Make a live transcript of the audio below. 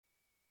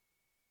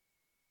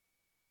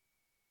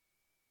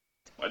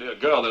My dear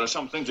girl, there are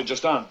some things that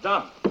just aren't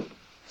done.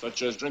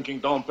 Such as drinking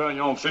Dom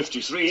Perignon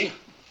 53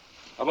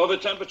 above a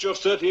temperature of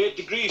 38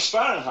 degrees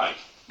Fahrenheit.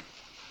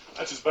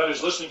 That's as bad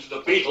as listening to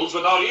the Beatles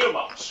without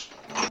earmuffs.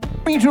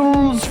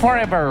 Beatles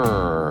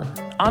Forever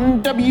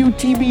on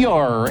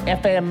WTBR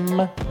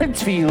FM,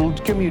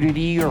 Pittsfield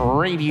Community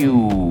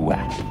Radio.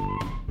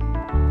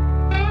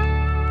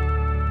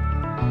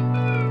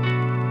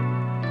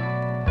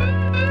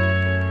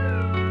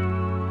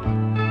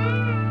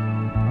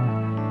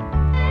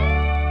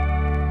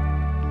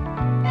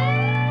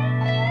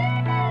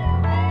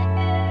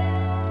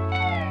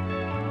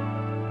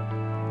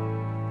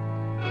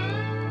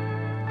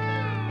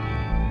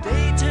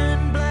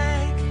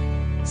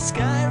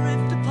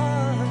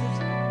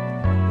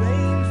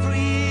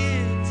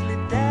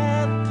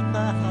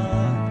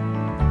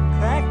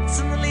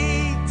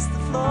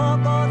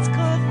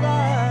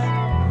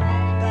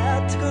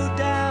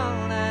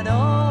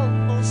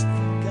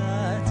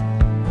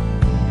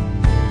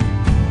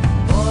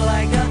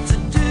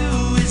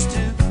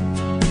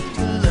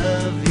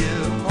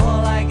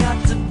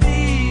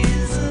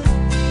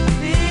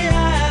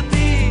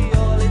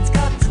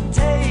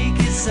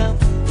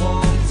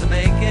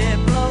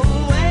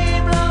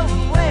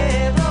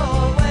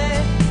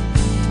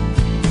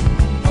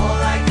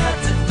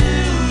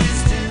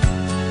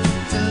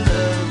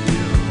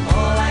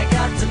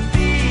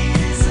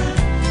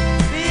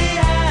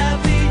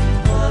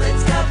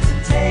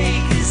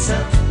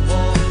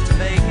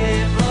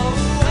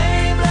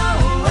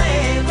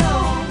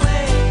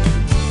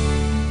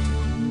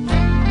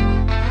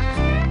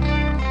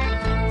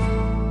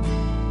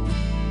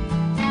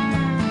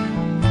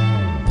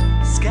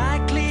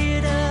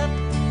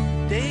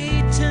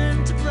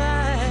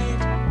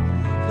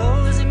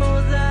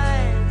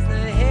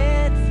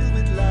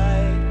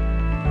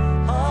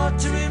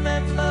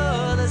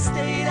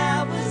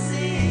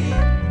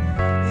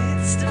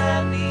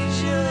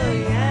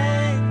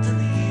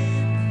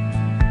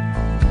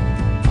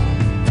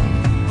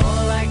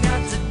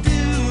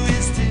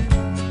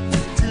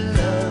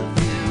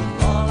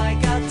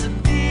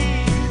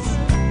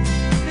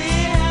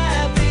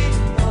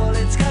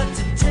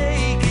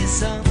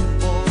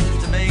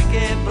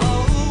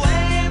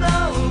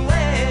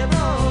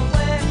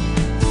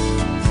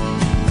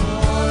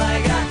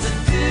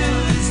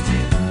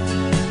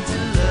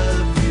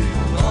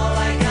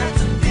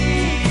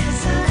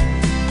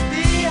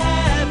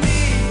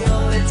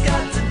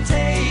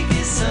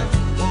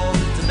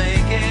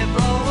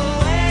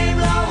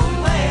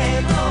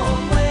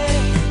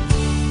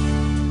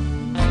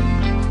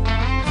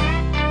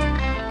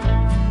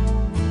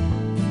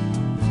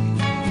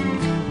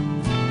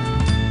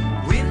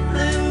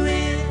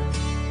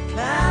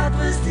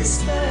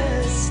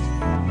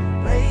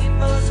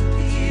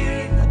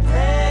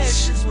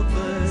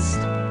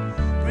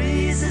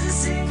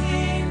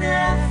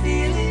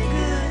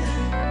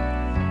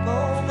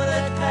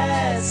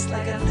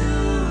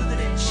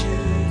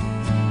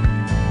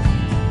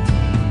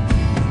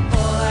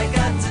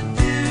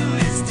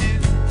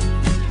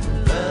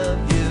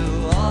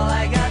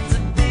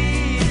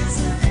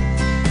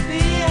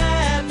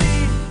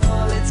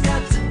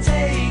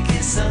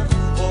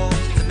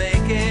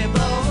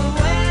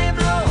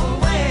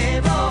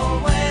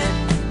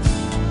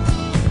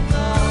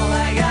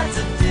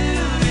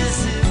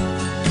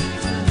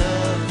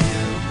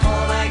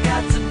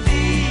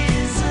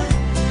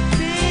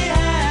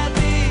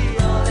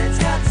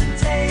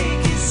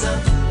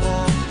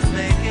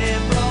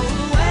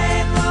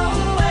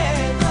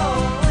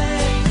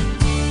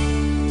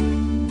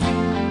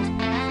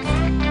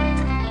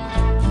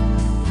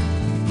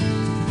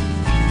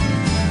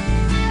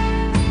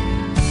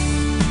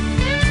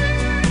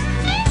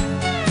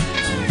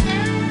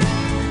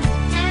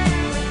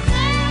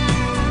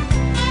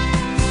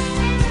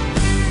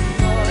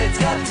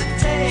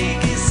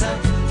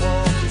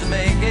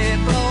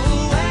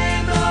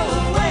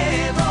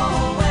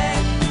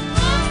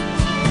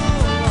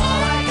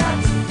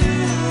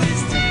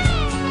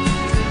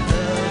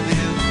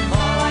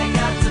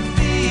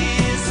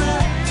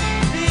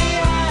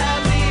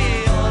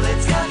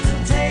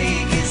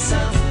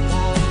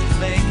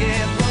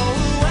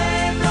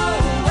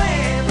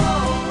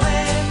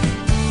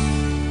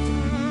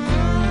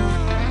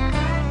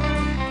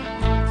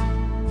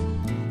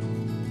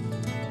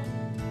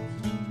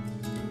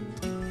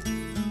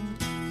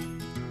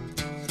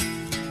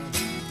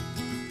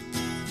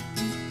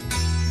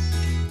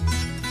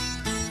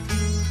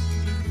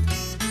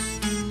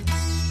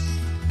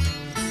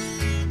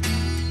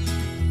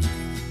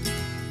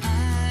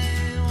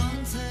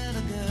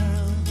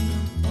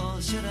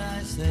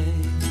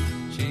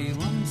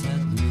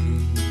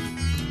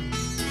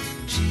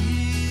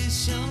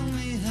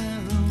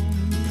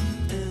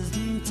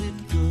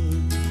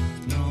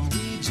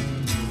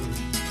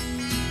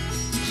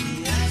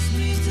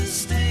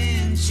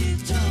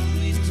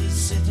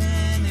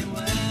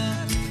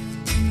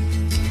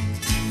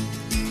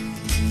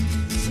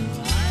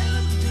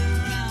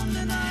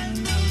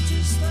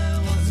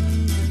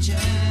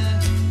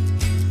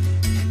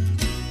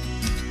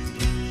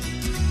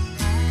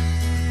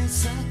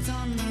 Sun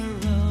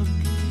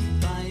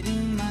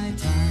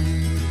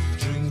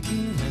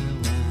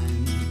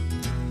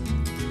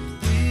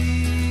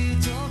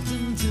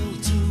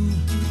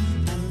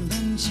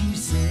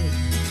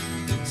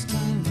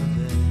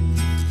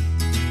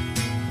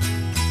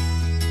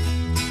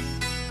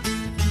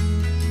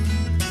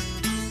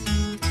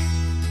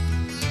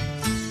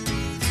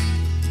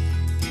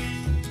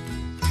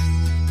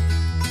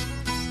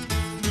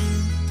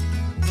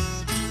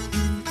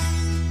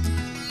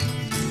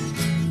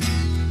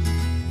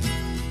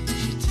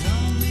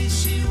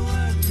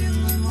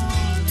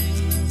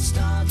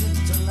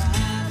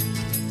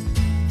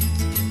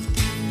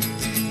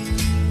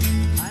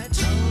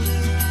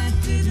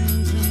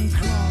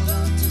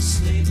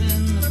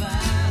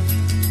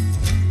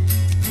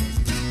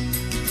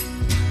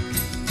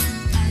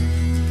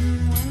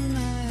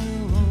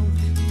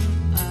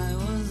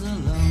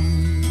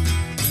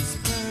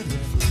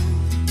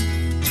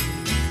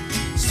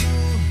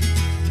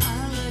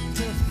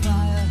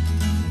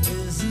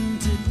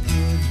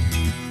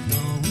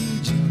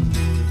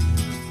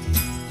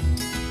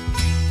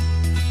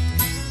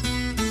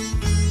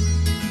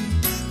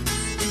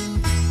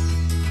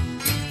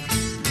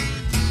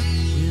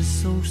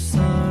so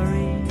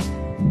sorry,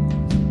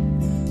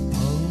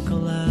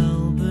 Uncle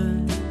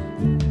Albert.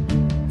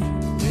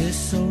 We're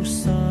so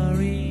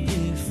sorry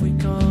if we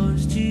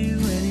caused you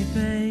any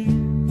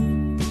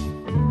pain.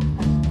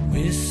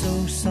 We're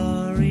so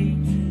sorry,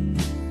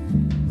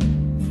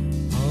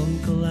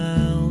 Uncle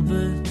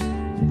Albert.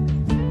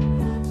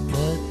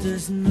 But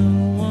there's no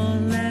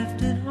one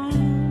left at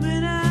home,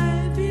 and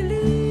I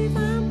believe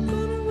I'm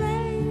gonna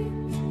rain.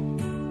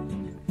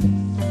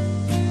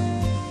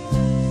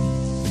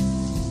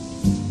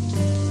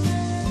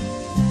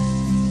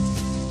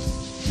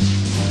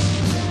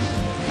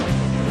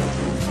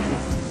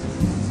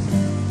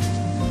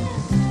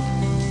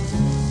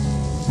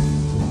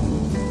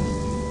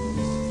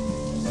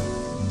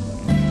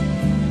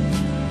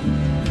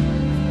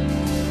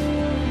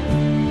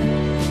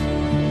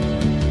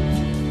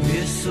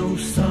 We're so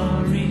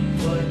sorry,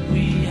 but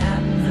we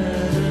haven't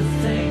heard a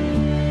thing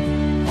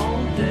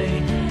all day.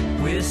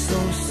 We're so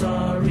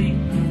sorry,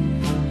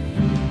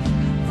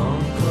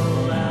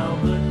 Uncle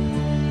Albert.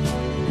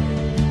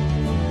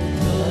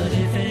 But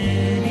if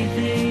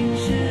anything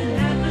should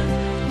happen,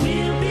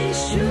 we'll be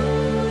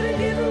sure to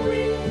give a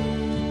ring.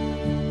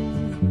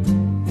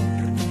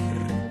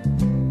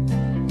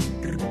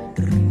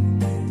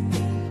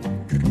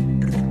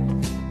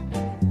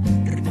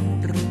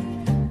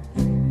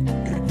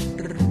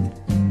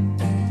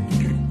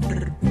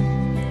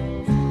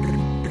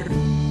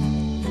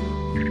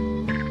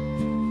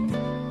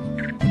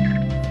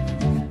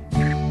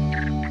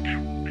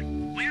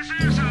 We're so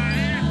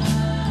sorry,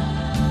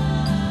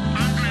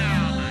 Uncle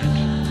Albert.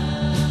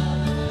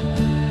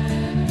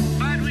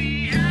 But we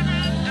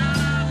haven't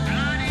done a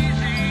bloody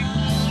thing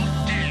all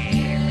day.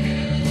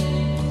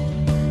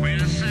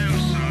 We're so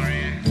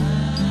sorry,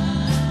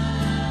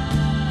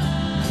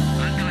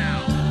 Uncle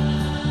Albert.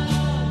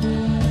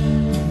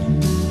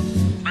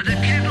 But the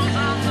kettle's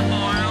on the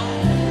boil,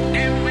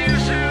 and we're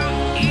so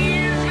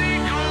easily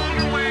called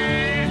away.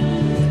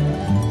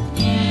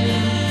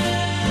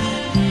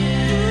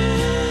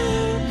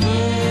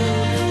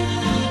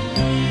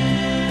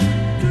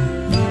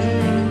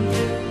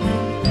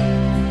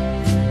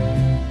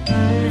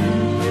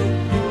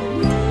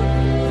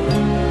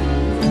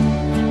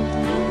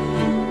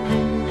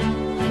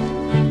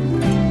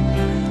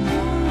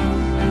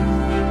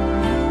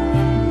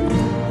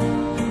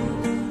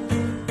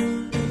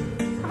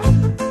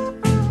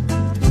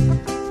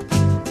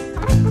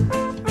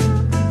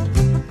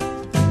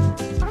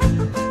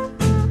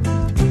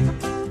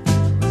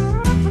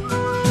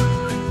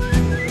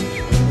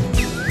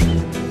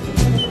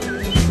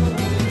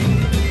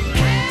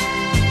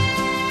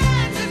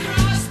 Hands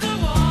across the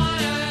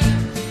water,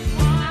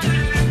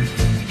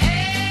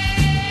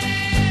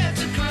 heads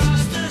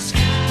across the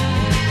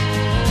sky.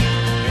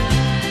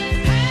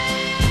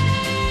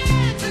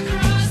 Hands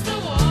across the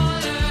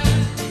water,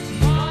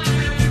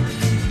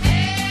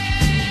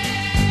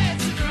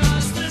 heads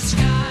across the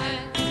sky.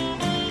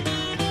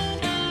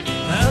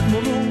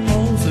 Admiral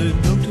Halsey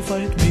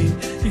notified me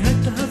he had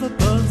to have a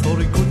bath or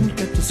he couldn't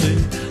get to sea.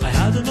 I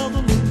had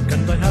another look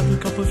and I had a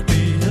cup of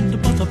tea and a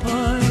butter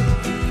pie.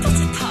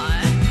 Butter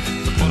pie?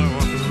 The butter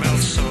won't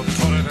melt, so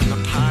put it in the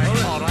pie.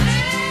 All right.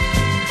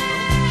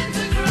 Hands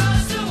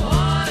across the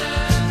water,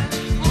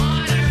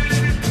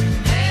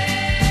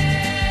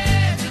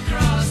 heads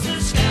across the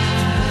sky.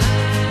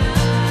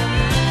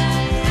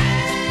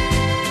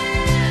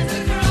 Hands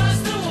across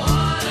the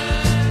water,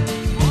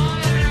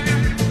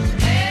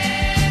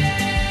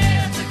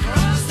 heads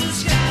across the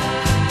sky.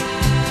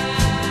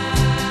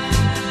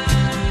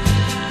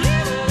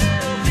 Little,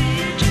 little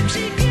bee,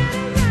 gypsy, get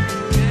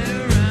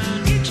around,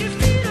 get your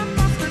feet up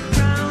off the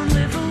ground,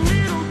 live a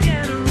little,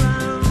 get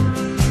around.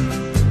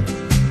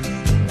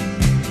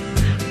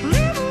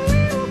 Little,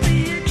 little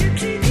bee,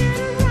 gypsy, get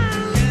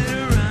around,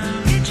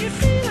 get your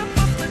feet up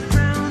off the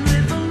ground,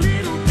 live a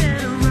little,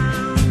 get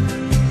around.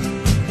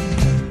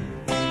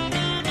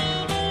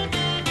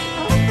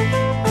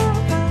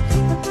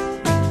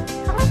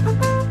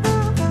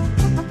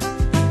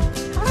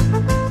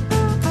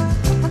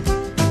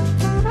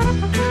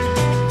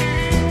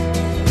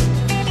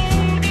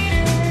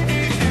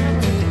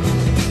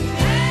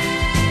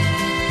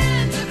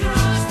 Hands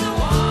across the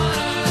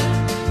water,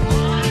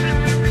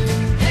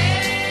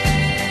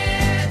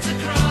 heads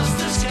across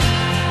the sky.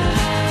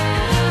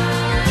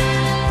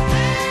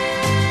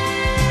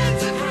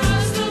 Hands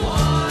across the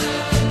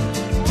water,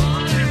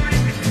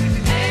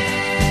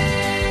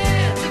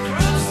 heads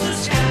across the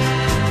sky.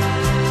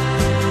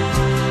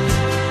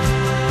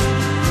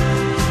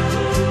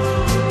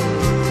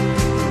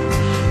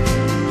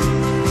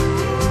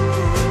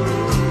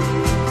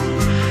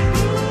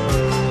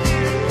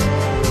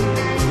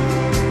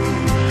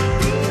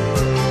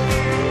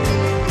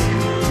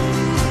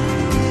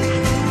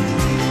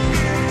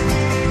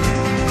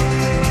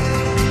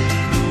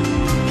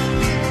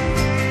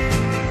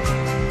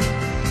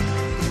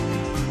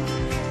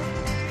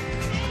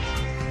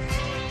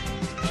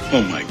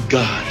 Oh my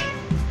God.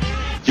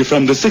 You're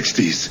from the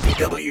 60s.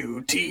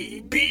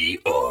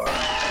 WTBR.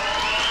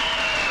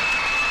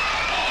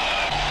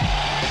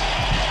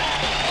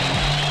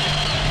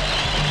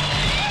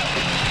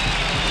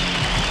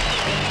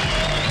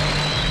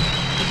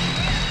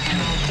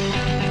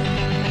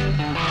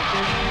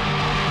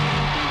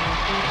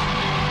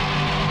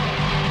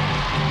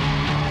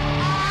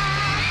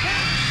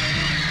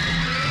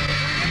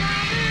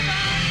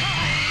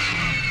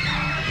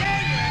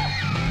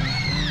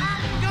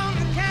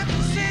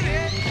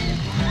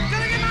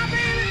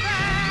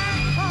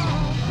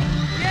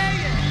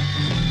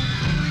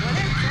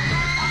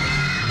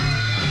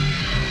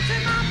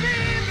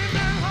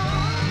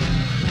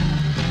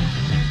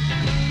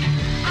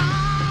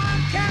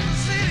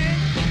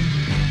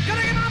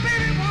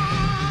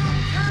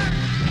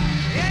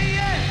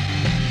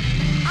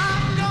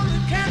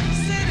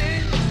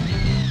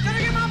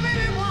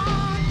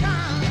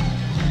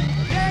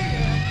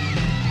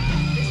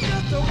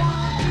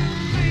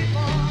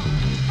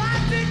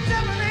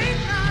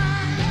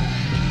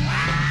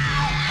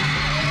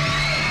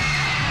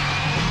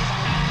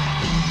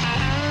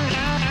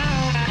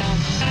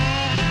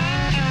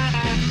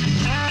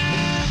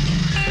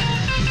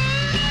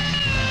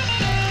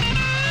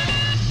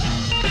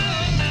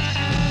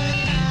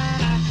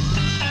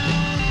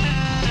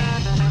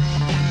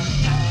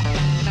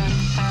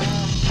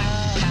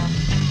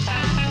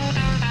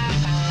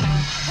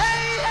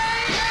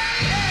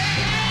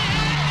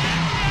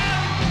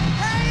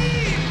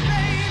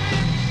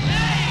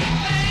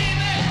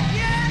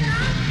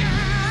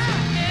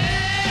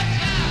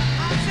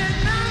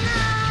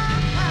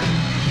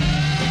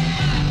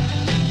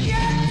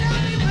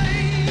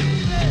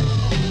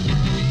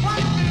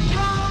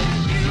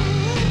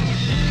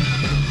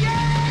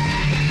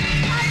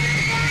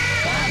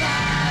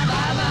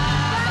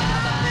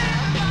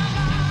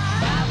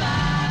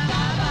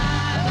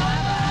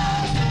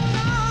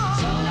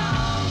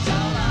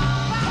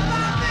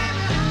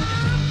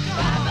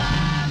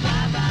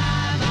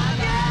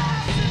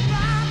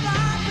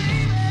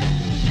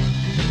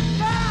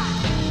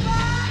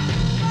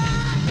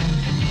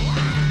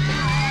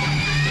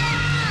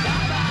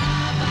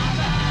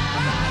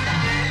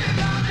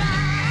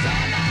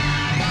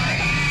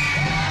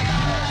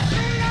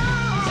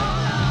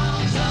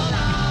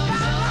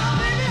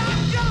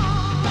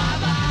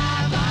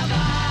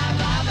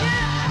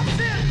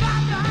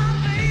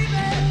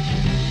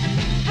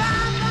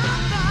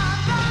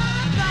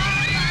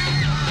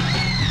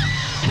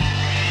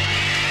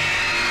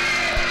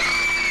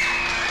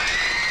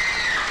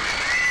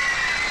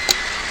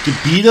 The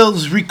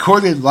Beatles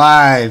recorded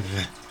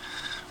live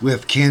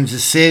with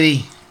Kansas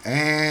City.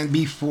 And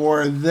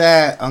before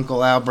that,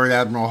 Uncle Albert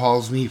Admiral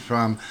Halsey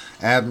from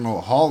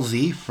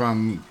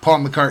Paul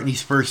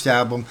McCartney's first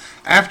album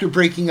after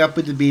breaking up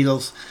with the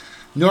Beatles.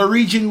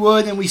 Norwegian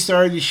Wood, and we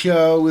started the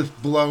show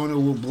with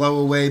Blow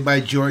Away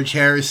by George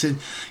Harrison.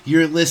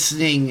 You're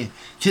listening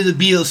to the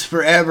Beatles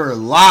Forever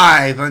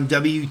live on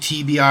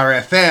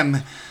WTBR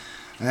FM.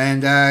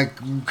 And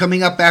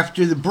coming up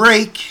after the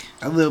break,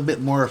 a little bit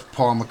more of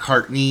Paul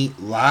McCartney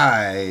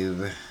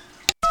live.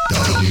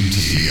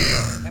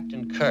 WTBR.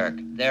 Captain Kirk,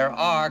 there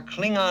are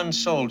Klingon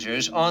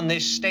soldiers on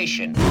this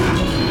station.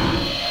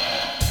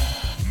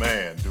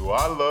 Man, do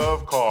I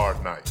love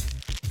card night.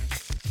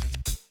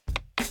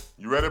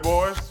 You ready,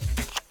 boys?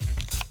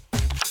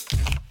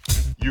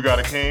 You got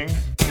a king?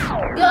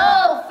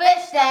 Go,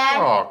 fish that!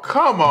 Oh,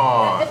 come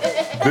on.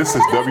 This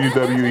is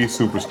WWE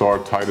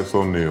superstar Titus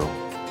O'Neil.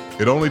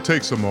 It only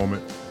takes a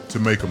moment to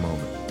make a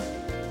moment.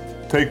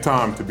 Take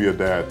time to be a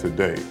dad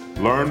today.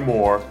 Learn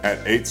more at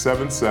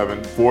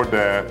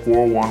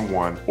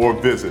 877-4DAD-411 or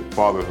visit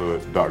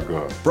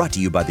fatherhood.gov. Brought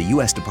to you by the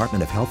U.S.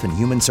 Department of Health and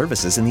Human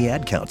Services and the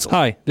Ad Council.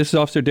 Hi, this is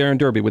Officer Darren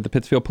Derby with the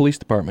Pittsfield Police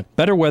Department.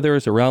 Better weather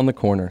is around the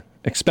corner.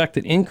 Expect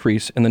an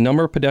increase in the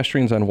number of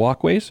pedestrians on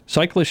walkways,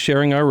 cyclists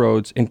sharing our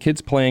roads, and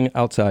kids playing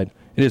outside.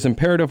 It is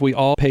imperative we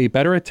all pay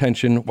better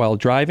attention while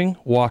driving,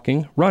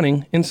 walking,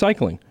 running, and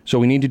cycling. So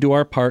we need to do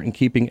our part in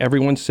keeping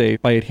everyone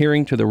safe by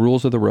adhering to the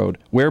rules of the road.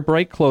 Wear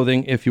bright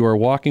clothing if you are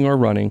walking or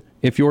running.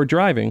 If you are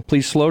driving,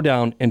 please slow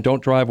down and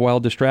don't drive while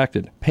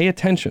distracted. Pay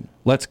attention.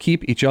 Let's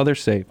keep each other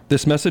safe.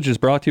 This message is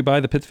brought to you by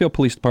the Pittsfield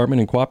Police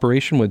Department in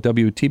cooperation with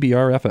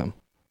WTBR FM.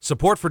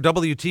 Support for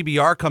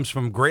WTBR comes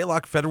from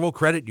Greylock Federal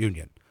Credit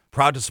Union,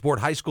 proud to support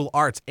high school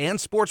arts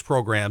and sports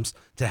programs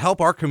to help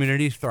our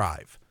community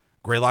thrive.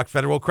 Greylock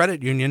Federal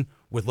Credit Union,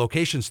 with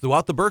locations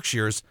throughout the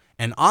Berkshires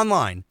and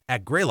online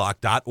at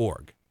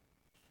greylock.org.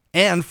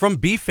 And from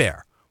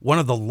BeFair, one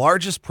of the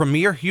largest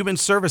premier human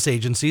service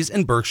agencies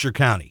in Berkshire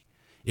County.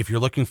 If you're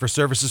looking for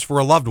services for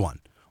a loved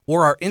one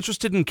or are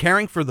interested in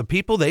caring for the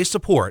people they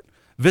support,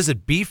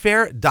 visit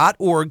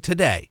befair.org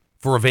today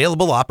for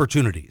available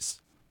opportunities.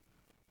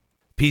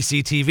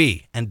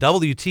 PCTV and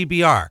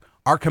WTBR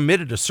are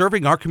committed to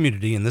serving our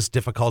community in this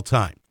difficult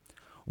time.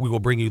 We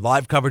will bring you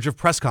live coverage of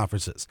press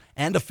conferences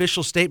and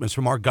official statements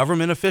from our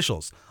government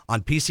officials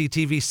on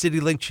PCTV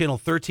CityLink Channel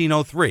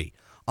 1303,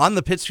 on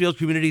the Pittsfield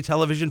Community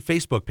Television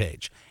Facebook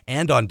page,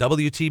 and on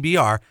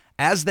WTBR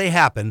as they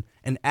happen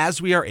and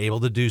as we are able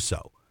to do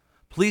so.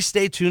 Please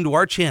stay tuned to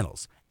our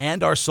channels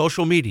and our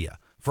social media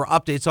for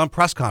updates on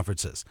press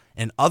conferences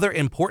and other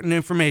important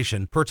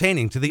information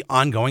pertaining to the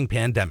ongoing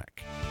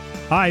pandemic.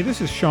 Hi,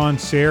 this is Sean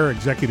Sayre,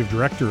 Executive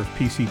Director of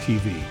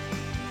PCTV.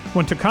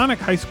 When Taconic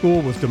High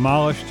School was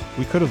demolished,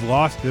 we could have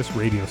lost this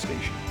radio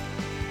station.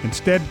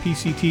 Instead,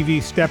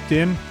 PCTV stepped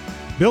in,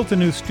 built a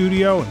new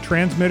studio and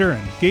transmitter,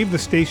 and gave the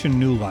station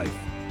new life.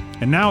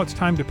 And now it's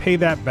time to pay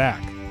that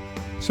back.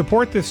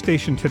 Support this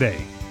station today.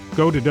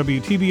 Go to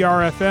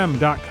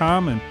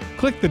WTBRFM.com and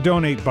click the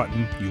donate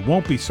button. You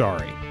won't be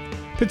sorry.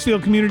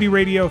 Pittsfield Community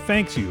Radio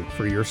thanks you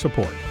for your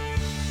support.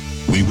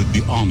 We would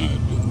be honored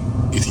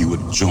if you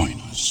would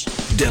join us.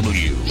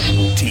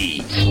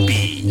 WTBR.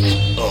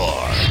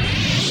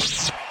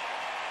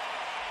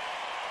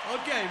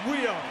 Okay,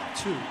 we are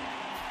two.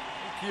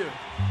 Thank you.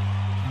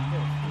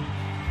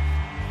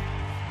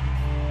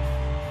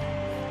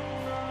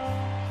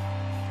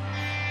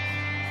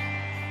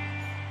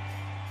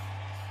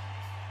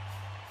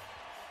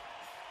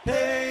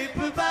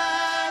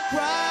 Paperback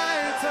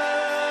writer.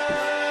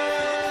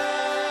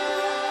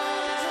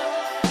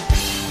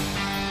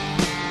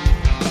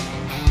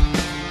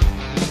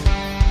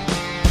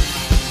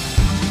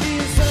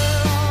 Is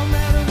there all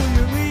matter when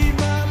you read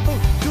my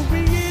book? You'll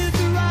be here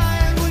to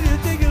write when you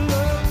take a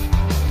look.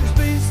 It's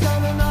based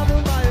on a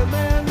novel by a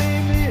man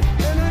named me,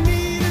 and I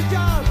need a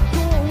job, so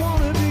I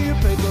wanna be a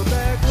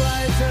paperback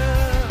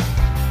writer.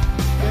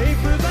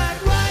 Paperback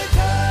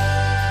writer.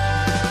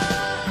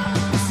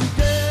 It's a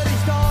dirty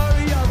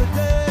story of a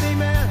dirty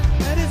man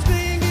and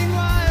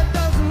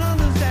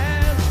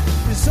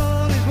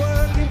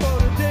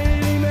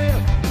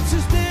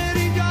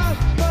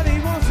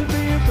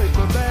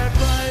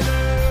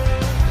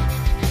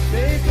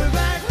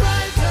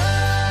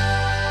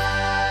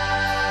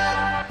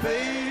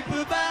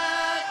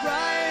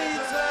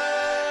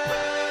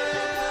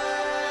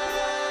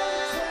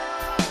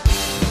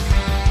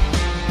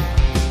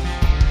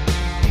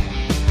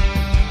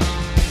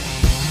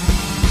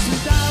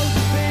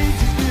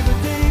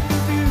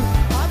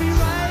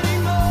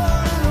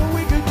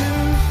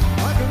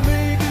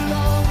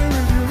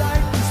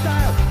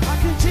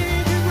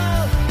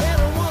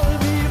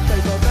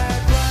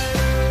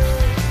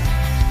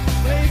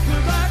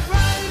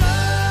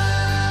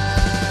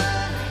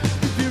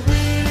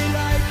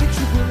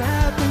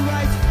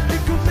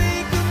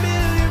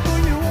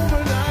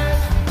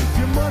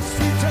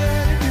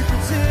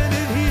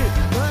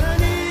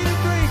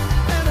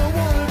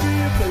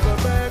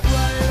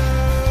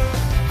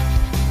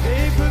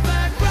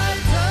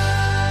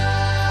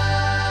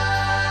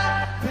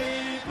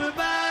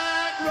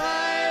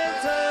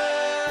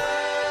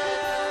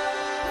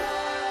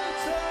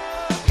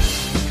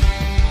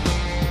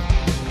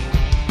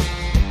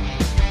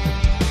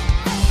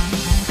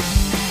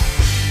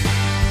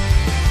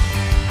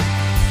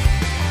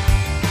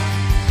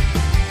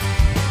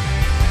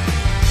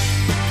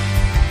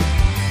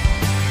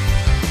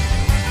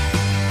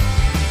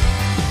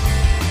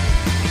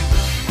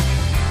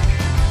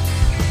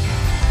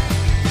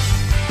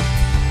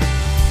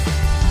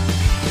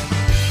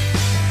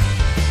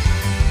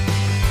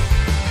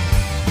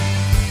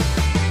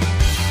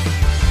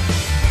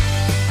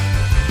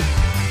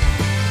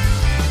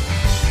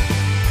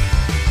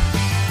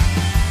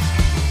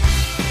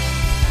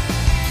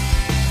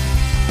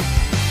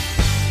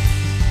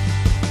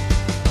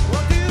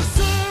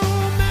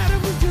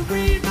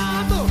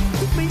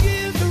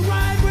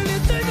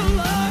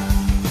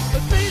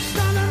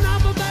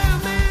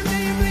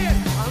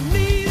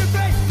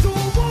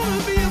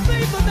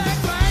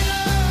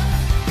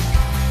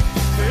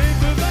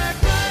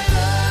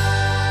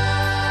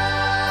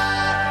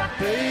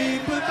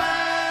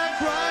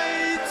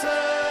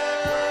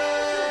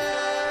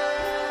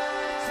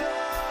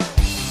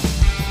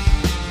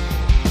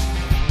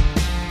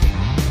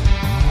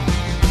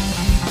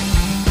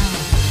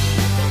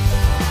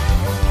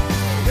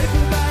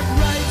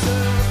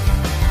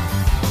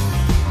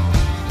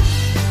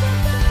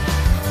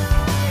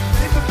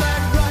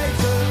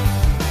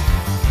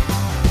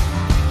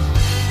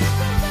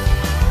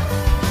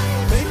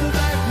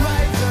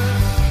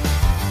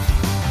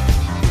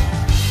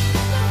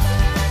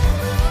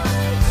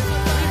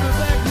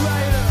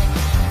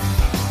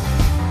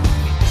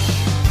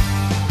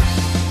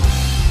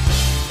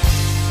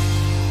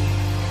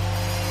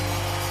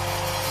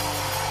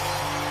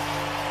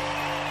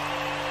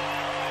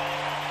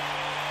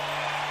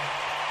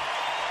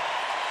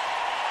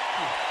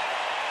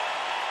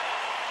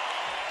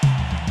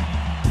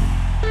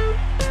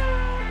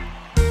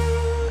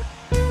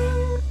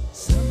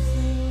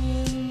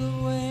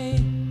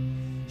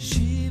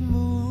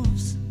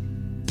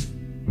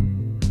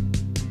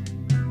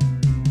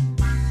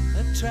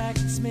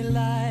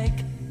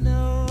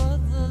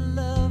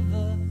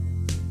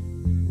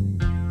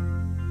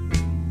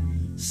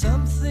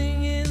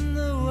Something in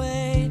the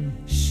way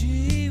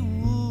she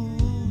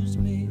woos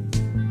me.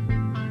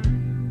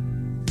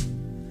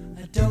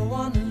 I don't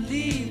want to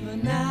leave her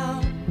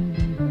now.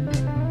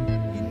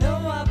 You know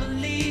I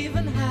believe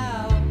in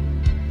how.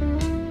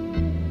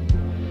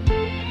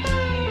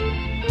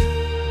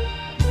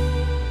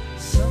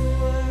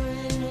 Somewhere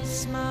in her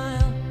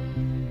smile,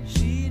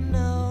 she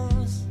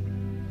knows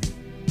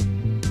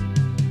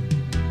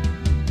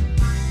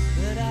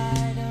that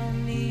I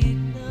don't need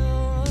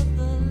no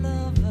other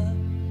lover.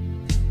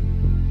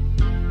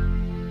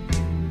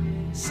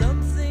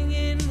 Something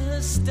in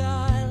her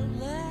style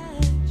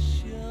that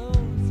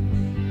shows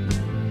me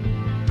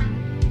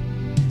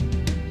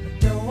I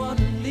don't want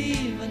to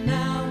leave her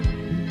now.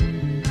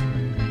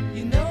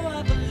 You know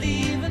I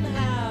believe in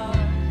how.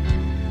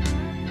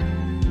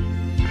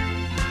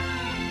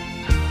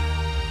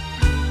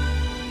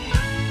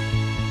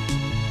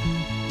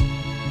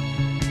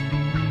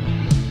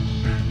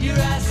 You're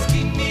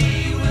asking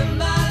me will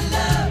my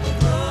love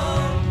grow?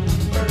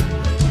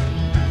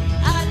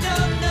 I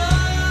don't know.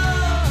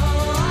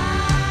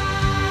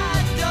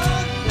 I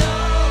don't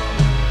know.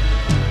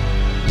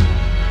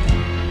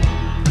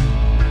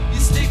 You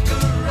stick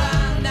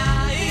around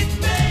now, it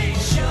may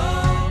show.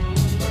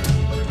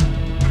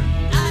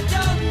 I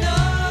don't know.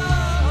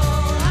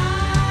 I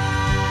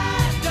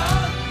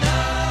don't know.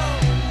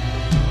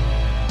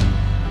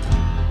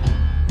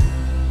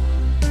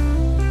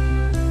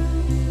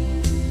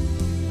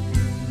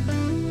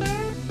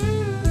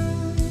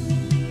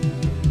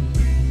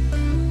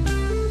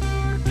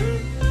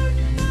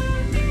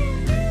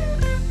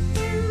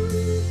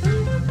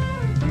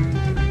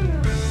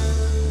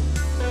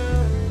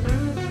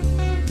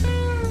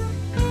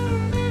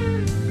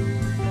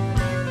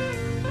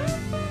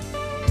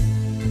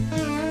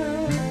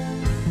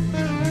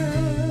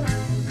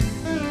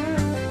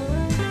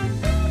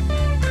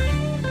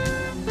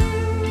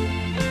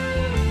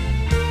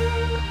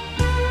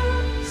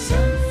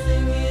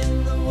 Something in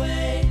the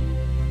way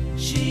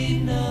she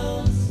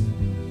knows,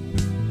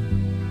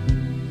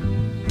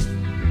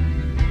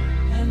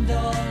 and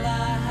all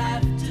I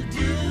have to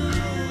do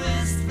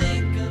is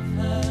think of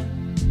her.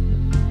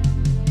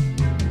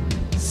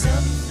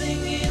 Something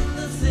in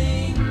the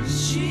things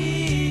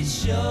she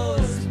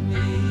shows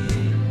me.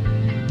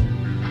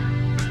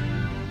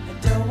 I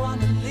don't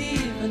want to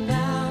leave her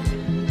now.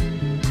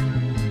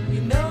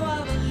 You know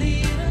I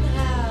believe in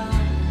how.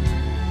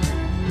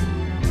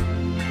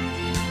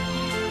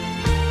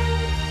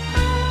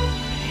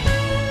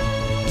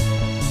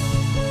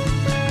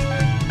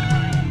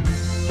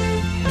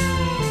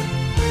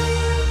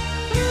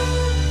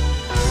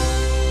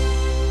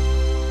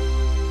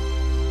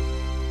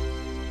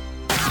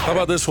 How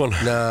about this one?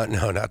 No,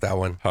 not that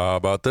one. How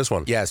about this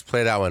one? Yes,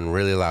 play that one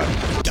really loud.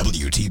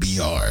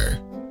 WTBR.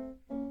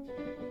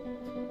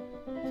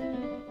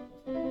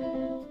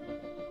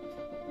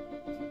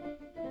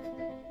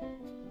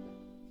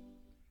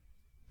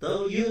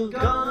 Though you've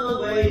gone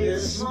away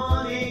this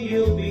morning,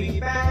 you'll be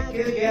back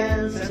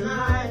again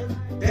tonight.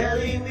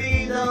 Telling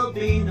me there'll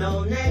be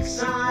no next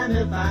time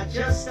if I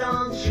just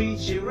don't treat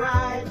you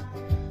right.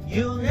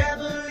 You'll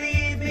never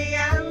leave me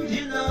and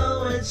you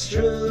know it's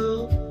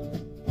true.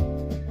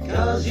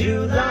 'Cause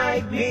you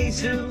like me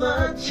too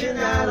much and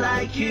I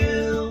like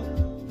you.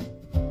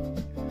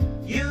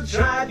 You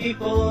tried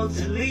before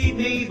to leave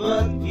me,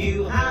 but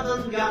you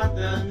haven't got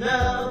the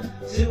nerve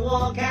to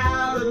walk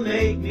out and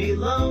make me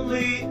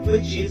lonely,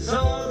 which is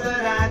all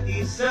that I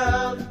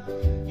deserve.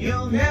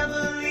 You'll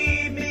never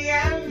leave me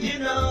and you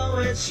know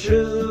it's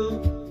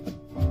true.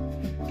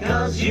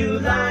 'Cause you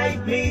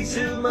like me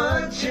too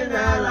much and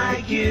I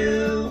like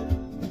you.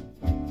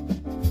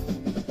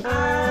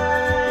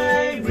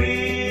 I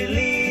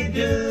really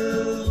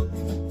do.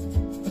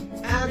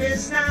 And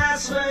it's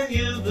nice when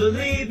you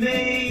believe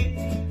me.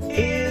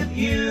 If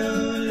you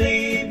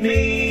leave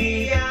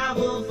me, I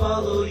will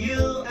follow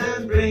you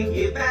and bring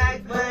you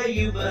back where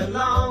you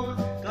belong.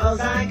 'Cause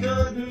I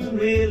couldn't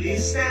really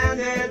stand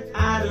it,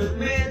 I'd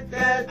admit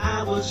that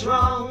I was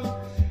wrong.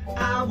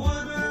 I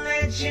wouldn't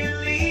let you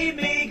leave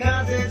me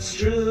 'cause it's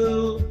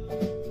true.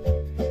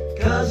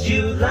 'Cause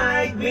you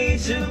like me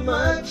too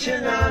much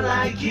and I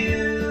like you.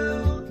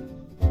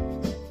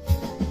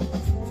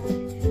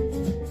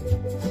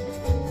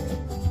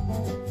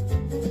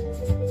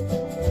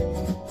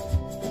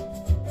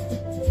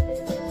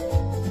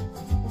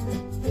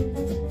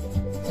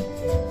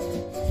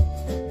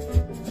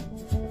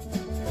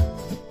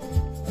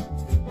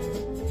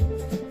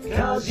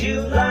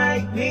 You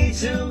like me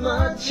too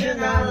much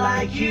and I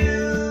like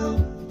you.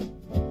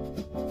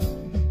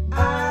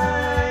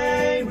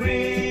 I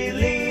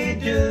really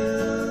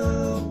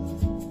do.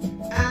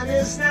 And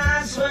it's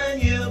nice when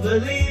you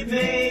believe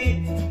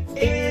me.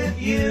 If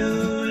you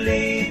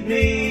leave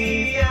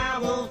me, I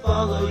will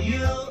follow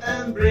you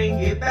and bring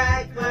you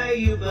back where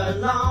you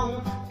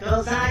belong.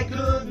 'Cause I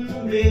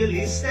couldn't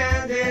really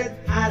stand it,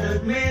 I'd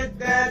admit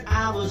that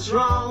I was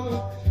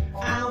wrong.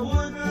 I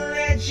wouldn't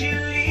let you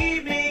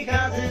leave me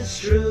 'cause it's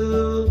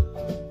true.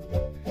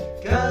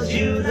 'Cause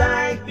you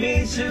like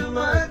me too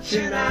much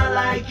and I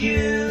like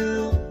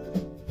you.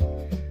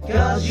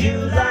 'Cause you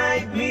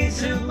like me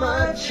too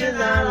much and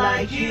I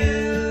like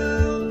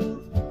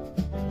you.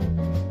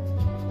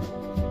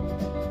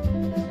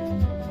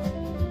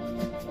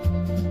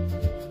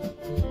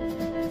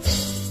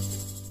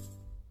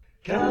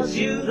 'Cause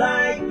you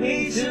like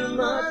me too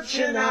much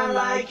and I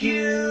like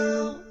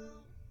you.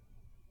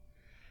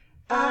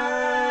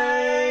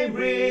 I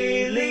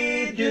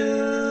really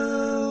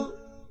do.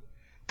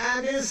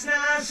 And it's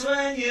nice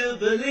when you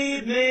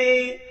believe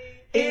me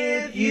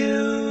if you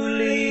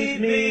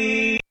leave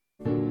me.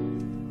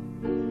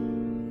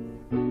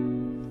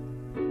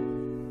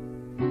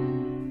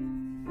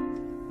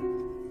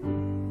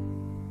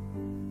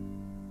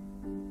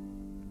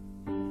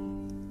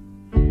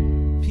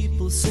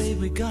 People say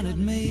we got it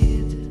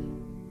made.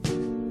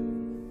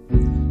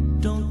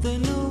 Don't they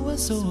know we're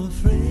so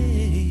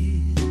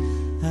afraid?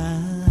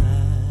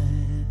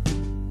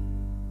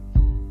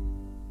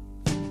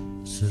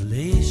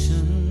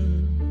 Isolation.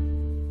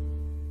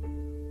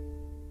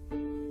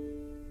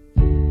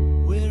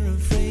 We're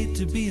afraid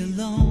to be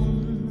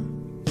alone.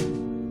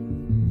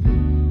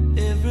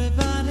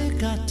 Everybody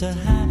got to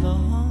have a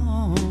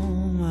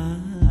home.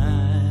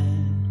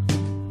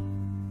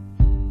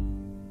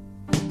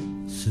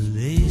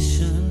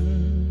 Isolation.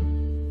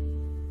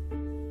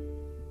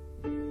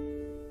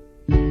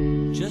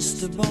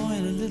 Just a boy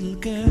and a little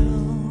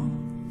girl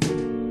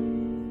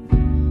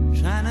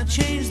trying to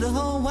change the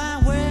whole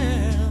wide world.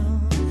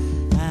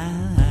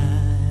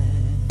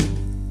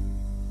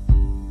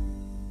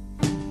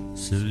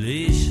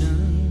 Isolation.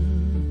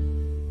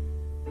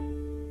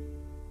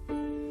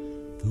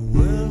 The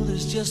world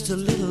is just a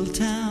little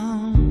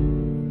town.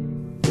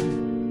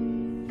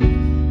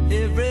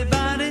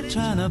 Everybody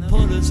trying to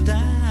put us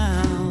down.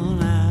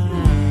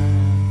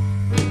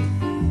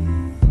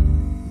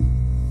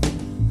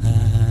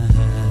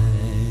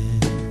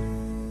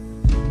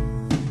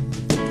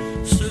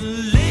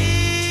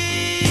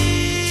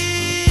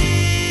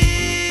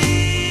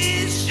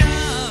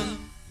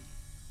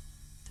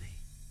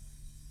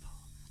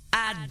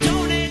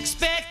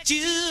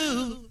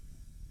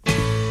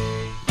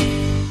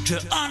 To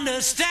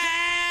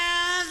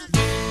understand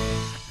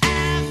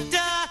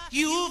after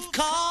you've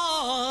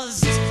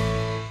caused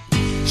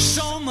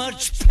so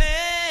much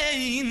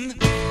pain,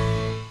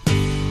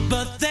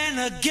 but then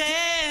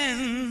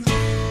again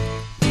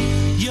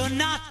you're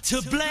not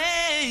to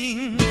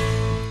blame.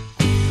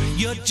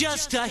 You're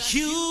just a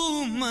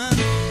human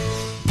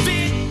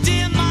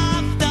victim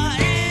of the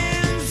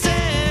insane.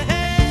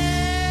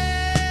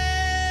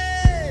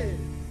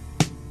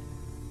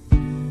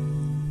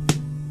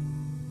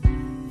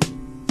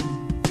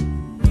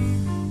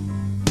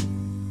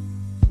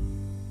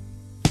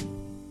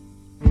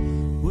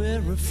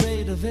 We're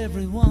afraid of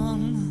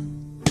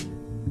everyone,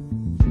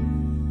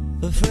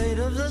 afraid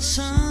of the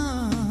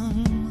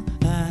sun.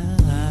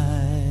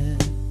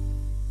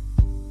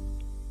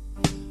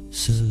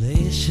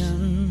 Isolation.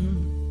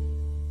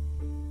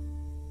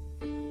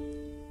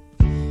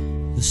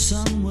 The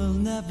sun will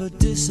never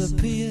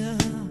disappear,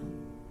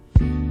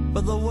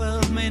 but the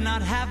world may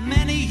not have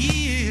many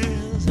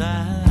years.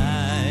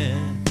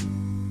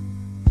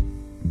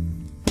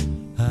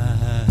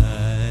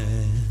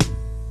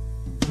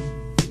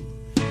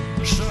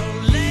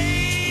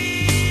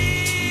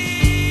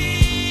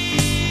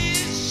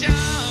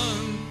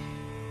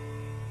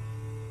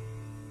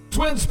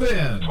 Twin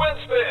Spin. Twin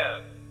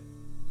Spin.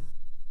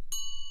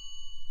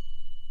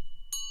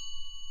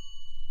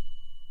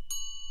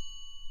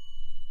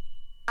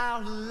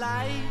 Our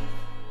life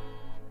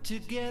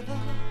together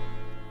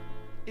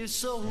is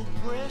so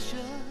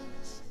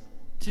precious.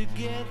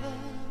 Together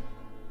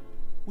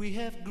we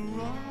have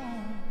grown.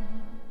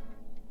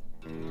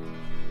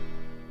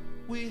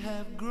 We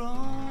have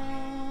grown.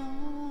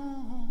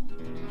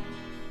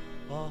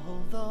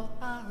 Although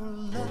our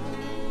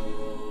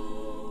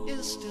love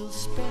is still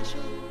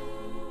special,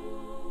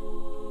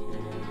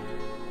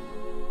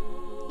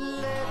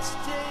 let's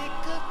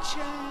take a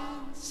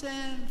chance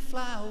and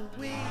fly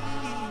away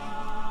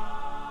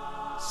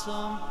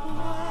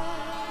somewhere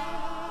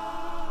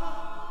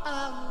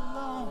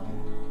alone.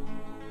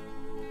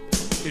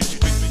 It's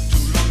been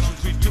too long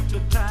since we took the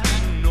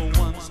time. No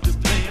one's to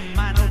blame.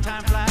 I know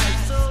time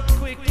flies so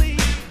quickly.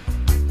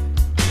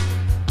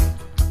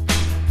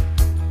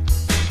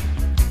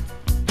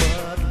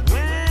 But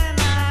when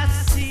I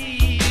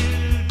see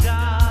you,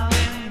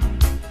 darling,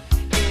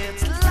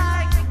 it's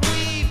like we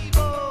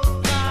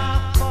both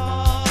are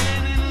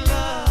falling in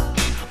love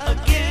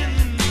again.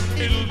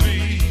 It'll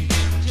be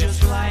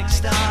just like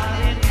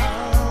starting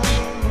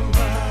over.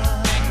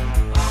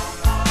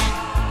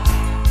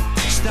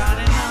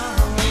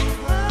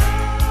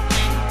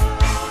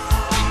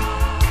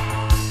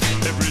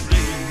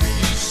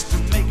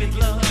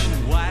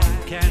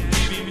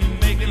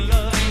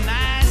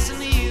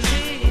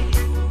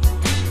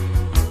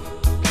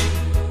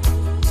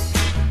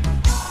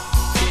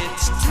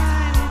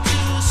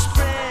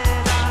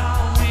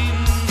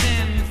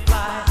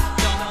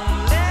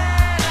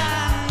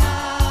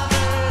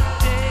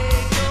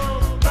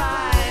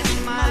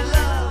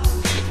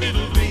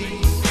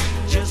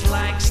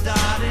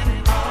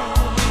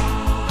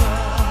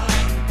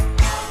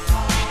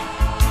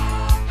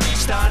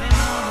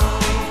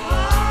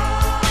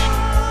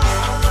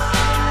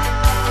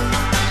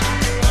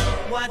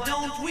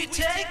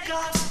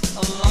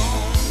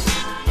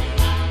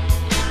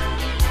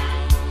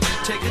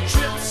 take a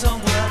trip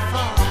somewhere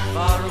far,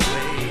 far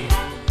away.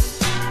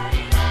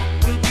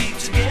 We'll be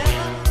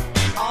together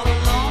all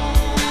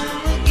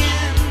alone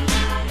again,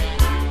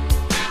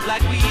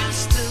 like we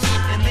used to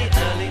in the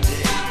early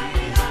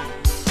days.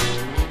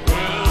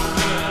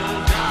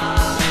 Well,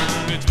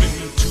 darling, it's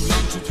been too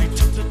long since we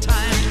took the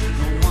time.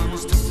 No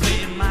one's to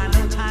blame, I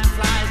know time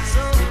flies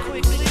so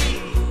quickly.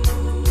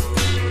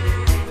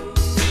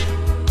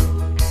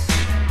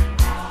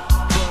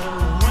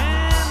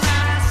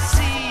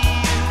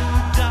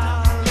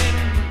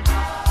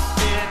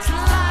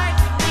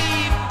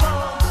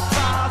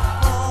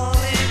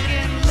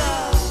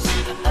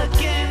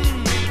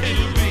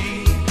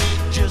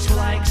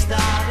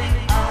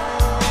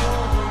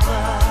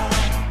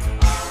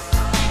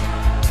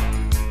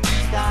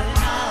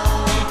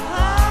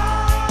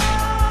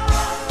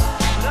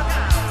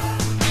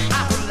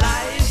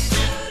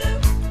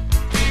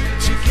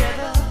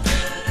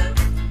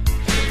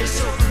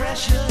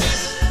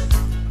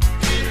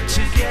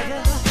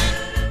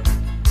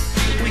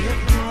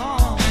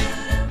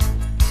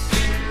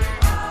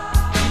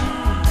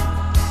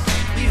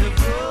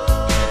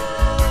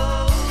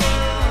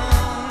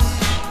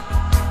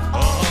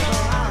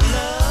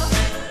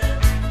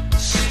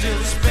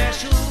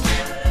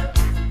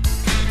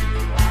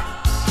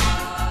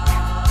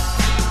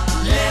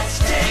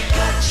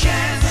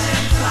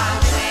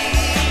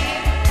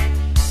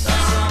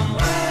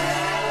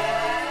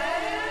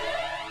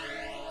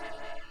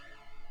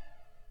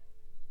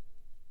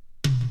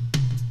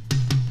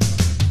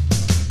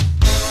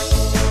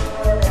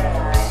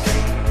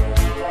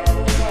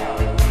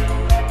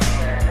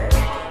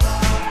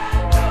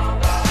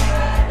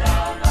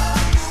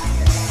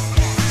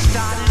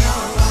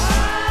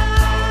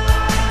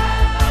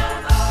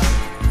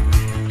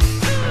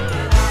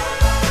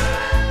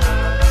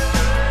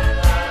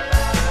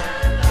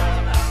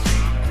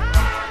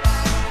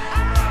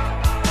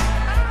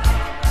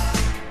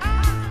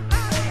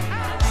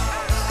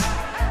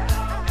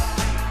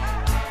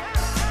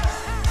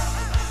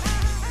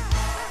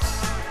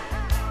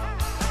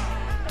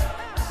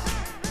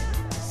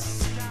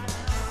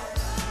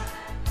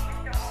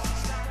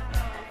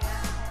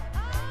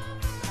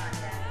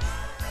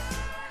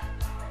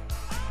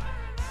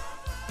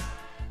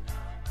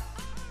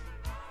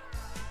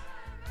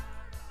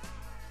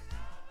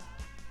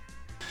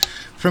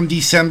 From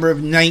December of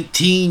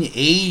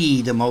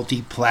 1980, the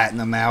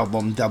multi-platinum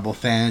album Double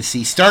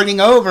Fantasy. Starting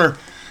over,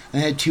 I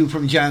had two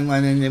from John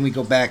Lennon, then we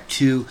go back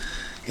to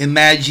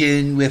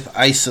Imagine with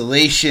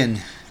Isolation.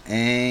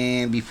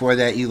 And before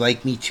that, You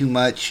Like Me Too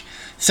Much,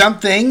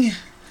 Something.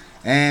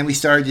 And we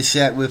started the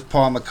set with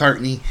Paul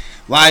McCartney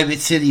live at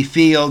Citi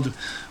Field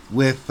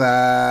with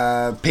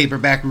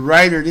Paperback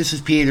Writer. This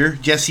is Peter.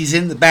 Jesse's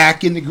in the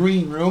back in the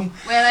green room.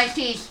 We have iced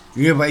teas.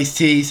 You have iced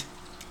teas.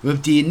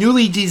 With the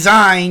newly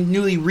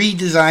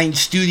redesigned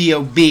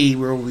Studio B,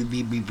 where we'll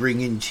be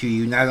bringing to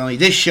you not only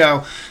this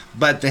show,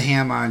 but the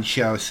Ham On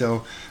show.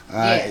 So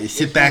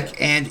sit back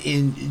and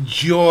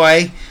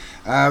enjoy.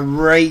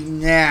 Right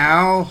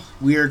now,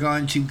 we are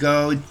going to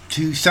go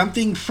to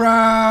something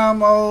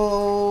from,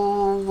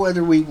 where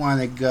do we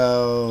want to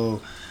go?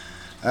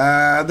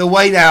 The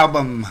White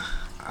Album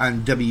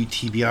on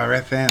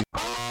WTBR FM.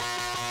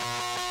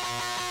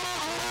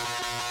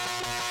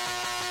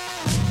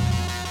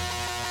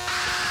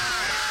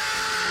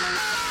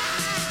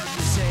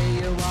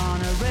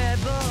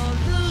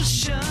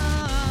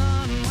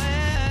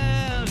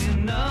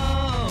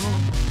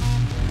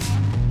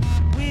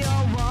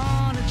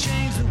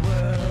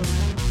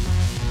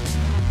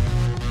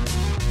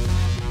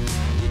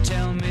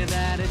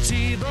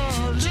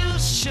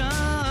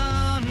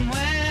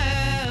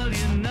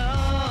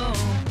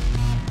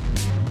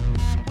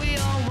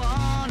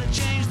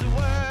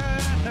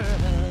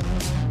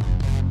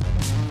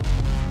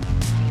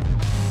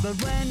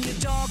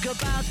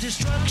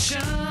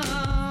 Destruction.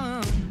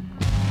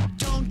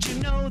 Don't you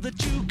know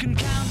that you can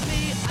count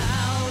me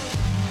out?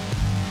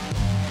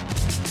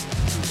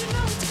 Don't you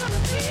know it's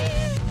gonna be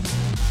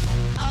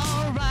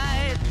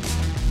alright?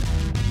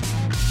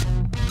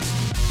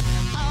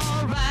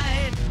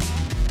 Alright.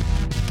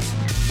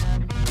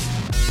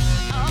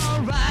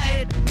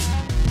 Alright.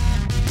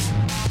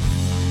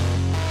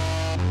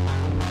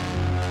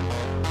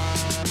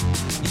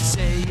 You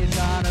say you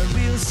got a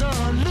real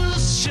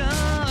solution.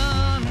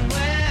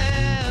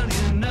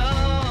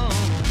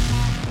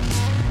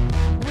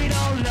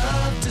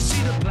 Love to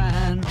see the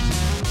plan.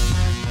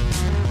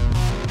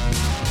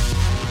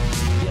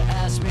 You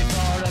ask me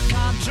for a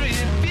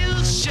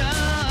contribution.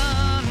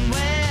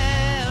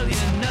 Well,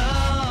 you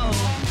know,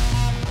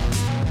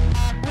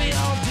 we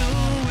all do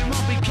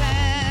what we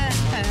can.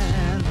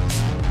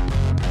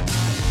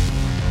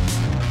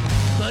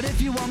 But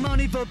if you want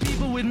money for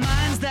people with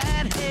minds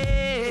that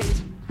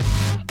hate,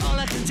 all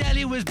I can tell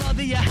you is,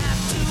 brother, you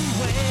have to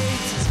wait.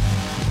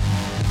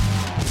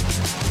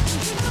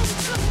 You know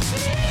it's gonna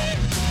be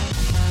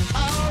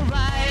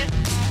alright.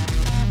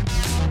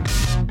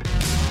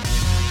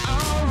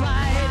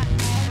 Alright.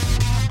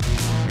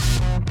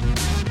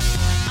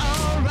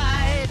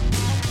 Alright.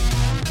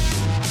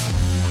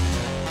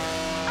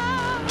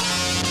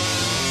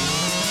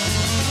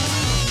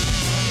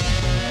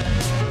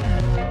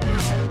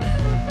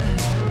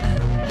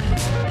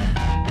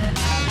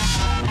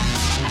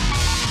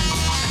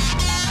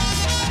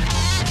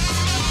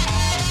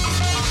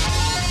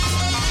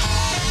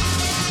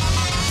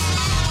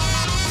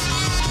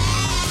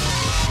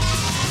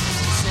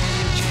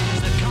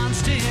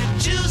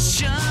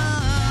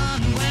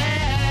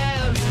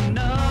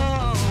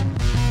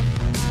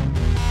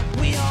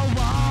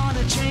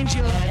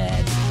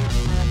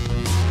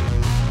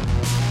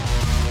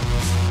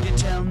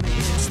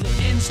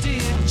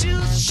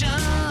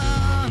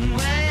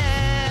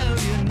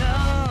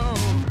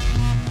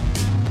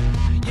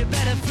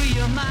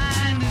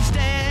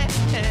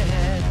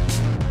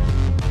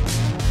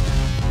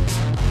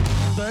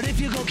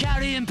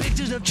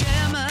 words of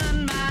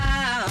Chairman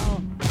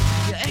Mao.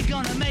 You ain't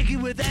gonna make it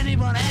with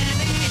anyone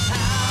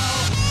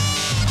anyhow.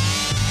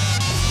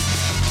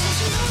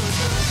 Don't you know it's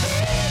gonna be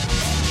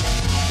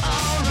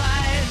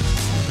alright?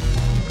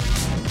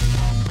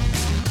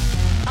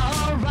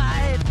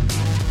 Alright.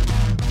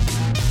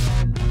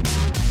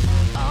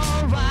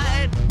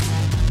 Alright.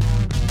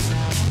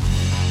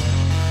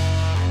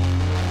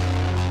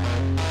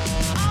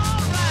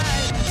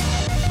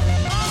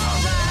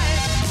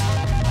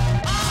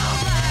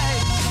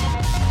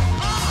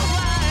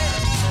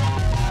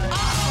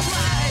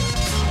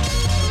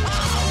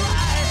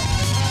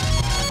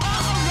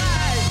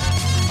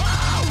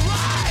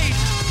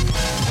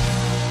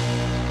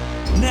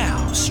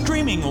 Now,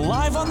 streaming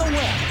live on the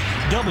web,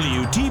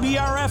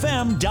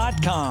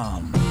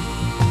 WTBRFM.com.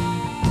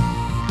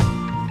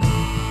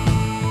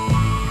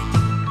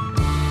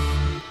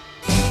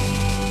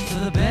 For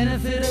the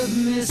benefit of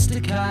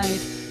Mr. Kite,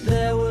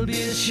 there will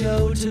be a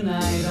show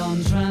tonight on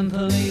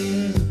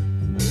trampoline.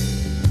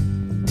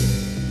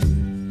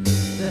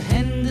 The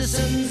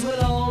Hendersons will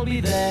all be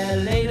there.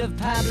 Late of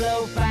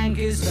Pablo Frank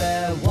is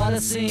there. What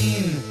a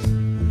scene!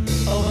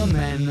 Over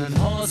men and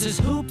horses,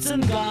 hoops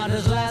and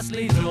garters,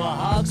 lastly through a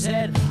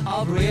hogshead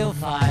of real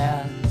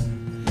fire.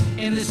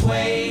 In this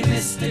way,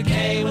 Mr.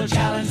 K will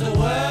challenge the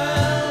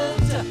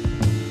world.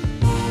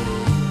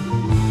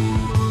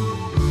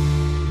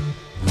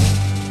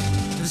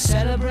 The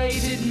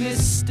celebrated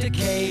Mr.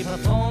 K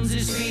performs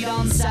his feat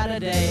on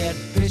Saturday at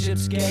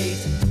Bishopsgate.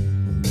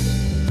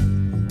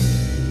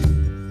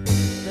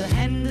 The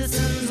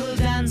Hendersons will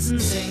dance and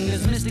sing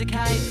as Mr.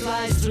 Kite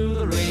flies through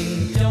the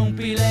ring. Don't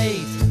be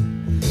late.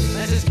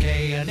 Mrs.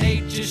 K and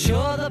H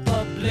assure the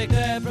public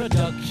their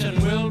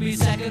production will be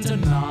second to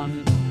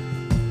none.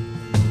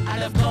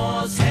 And of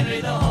course,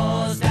 Henry the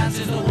Horse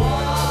dances the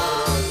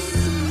waltz.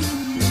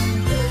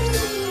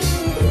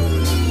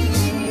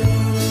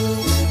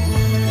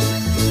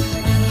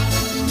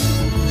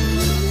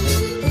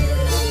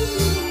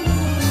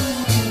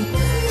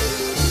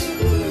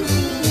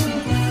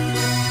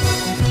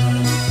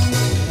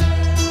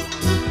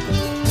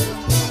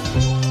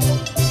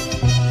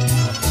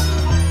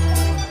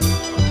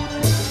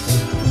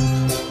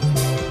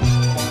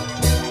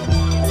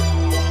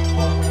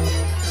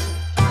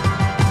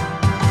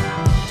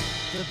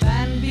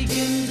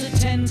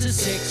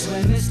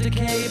 When Mr.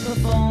 K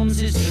performs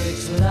his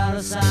tricks without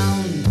a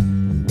sound,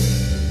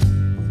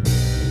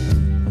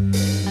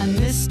 and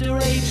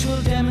Mr. H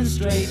will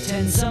demonstrate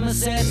 10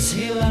 Somersets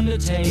he'll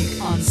undertake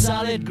on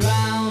solid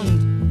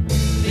ground.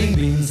 There've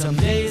been some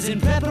days in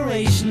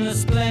preparation, a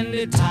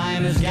splendid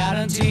time is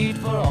guaranteed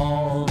for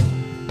all.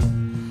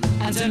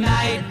 And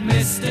tonight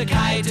Mr.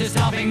 Kite is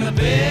topping the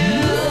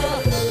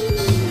bill.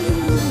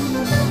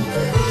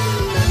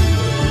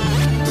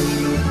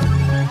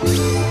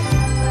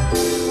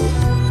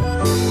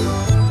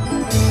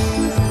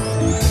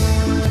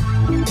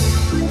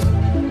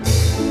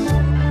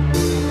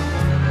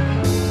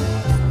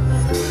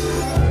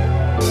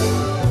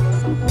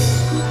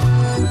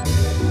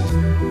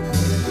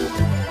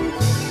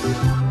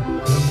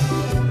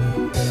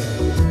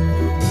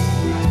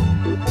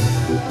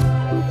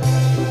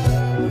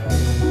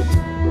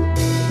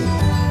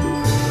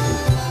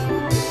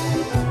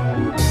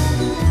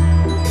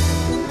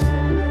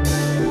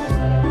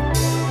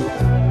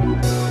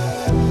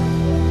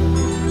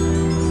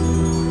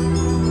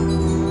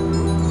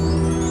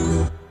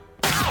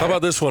 How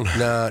about this one?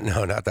 No,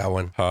 not that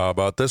one. How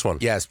about this one?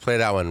 Yes, play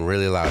that one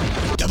really loud.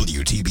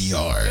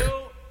 WTBR.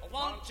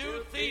 1,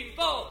 2, 3,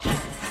 4.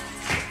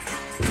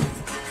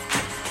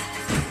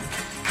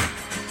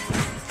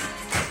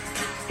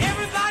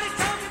 Everybody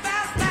talking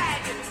about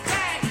ragging,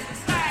 ragging,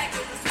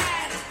 ragging,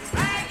 ragging,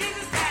 ragging,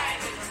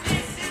 ragging.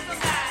 This is the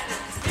matter.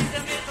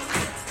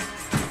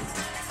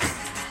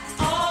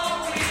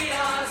 All we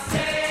are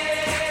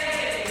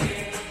saying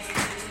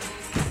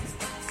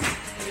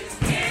is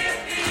give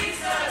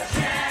peace a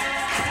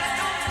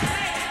chance.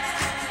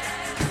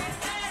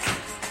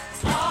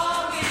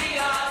 All we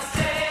are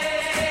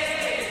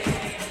saying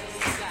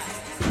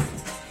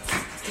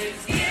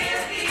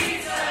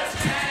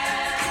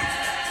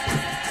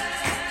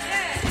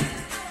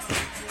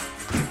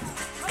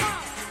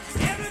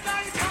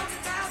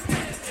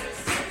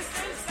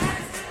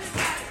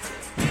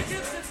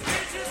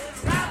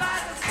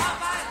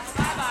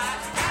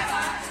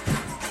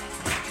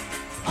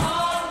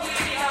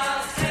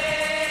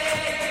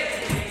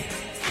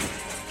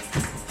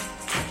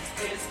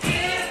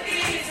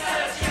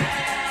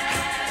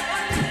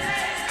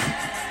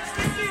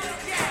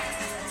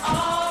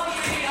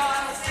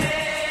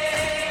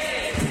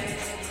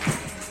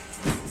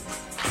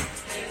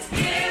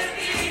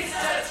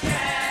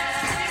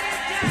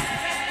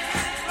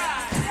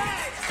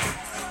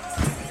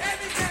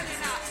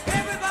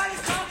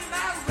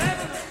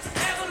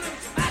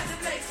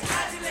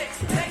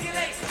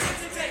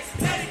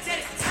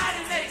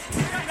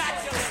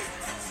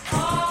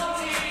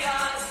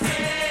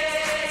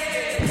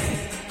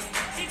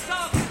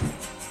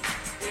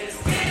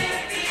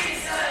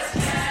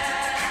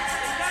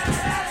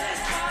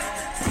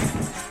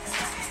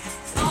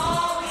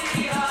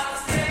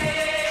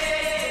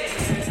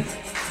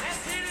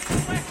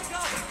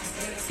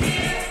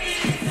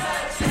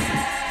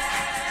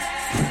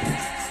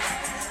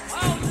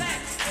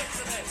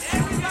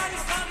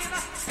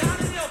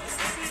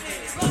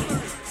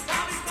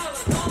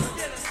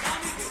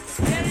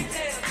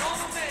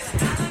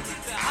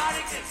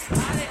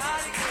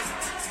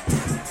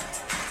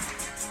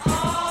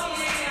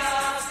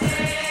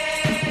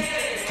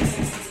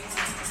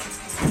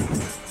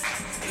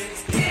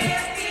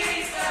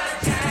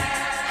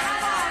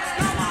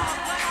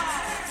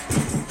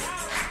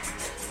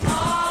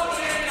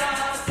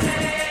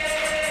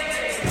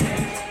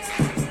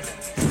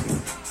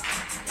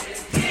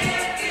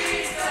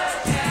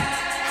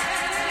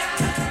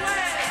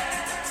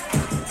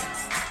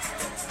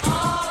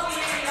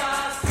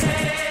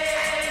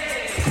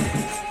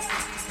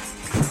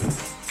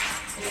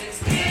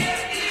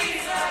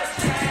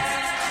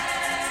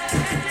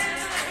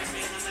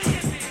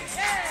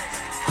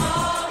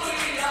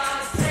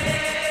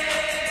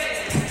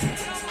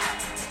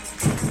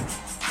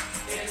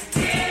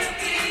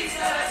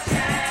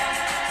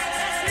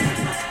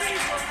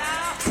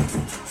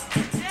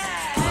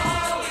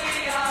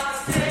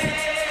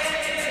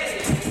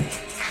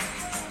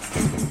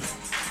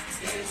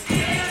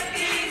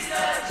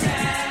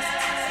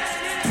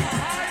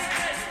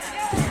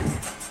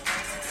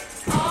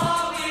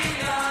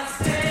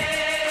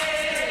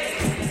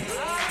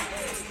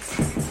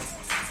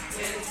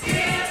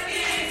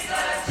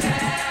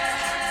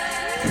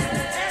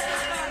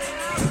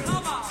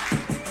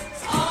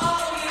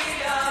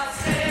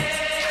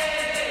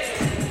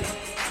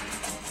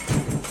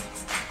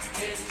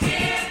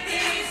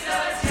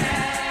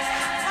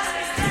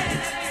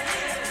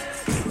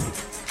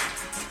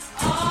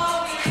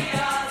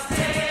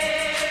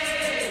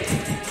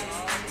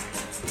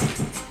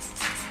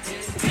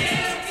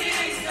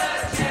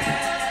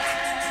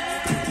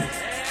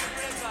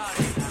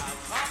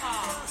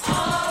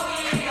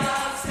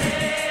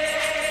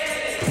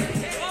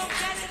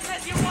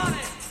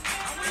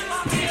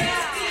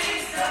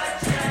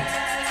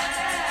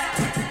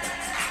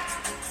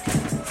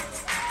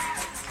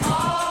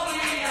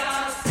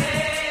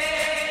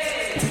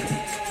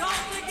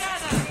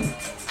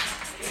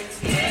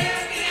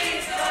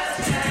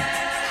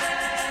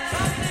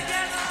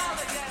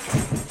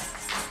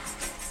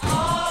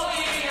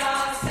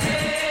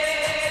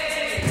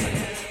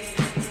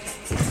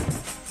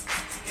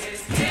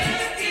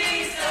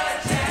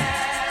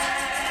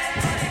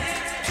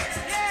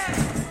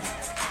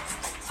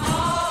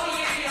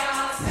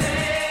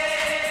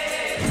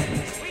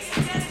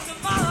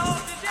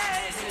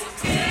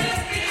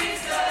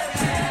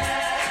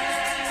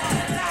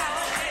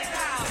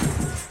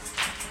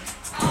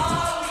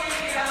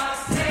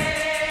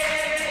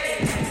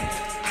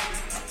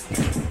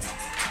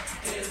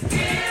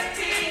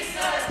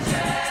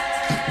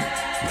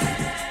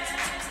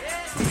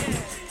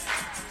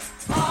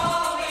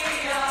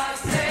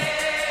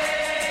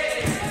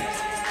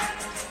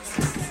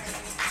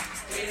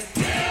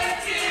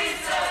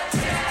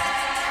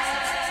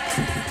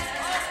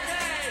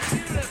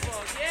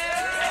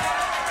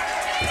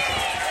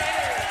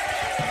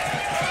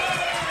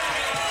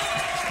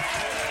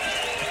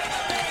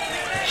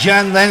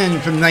John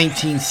Lennon from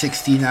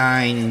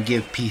 1969 and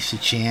Give Peace a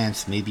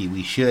Chance. Maybe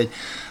we should.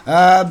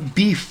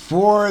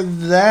 Before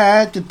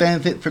that, the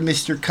benefit for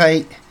Mr.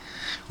 Kite.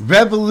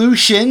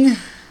 Revolution.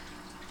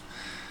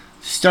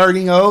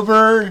 Starting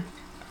over.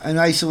 An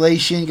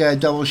isolation. Got a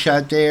double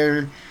shot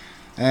there.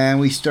 And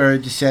we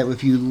started the set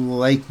with You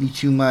Like Me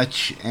Too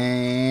Much.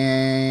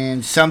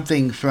 And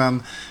something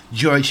from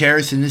George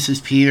Harrison. This is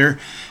Peter.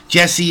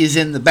 Jesse is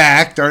in the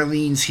back.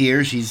 Darlene's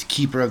here. She's the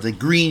keeper of the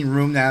green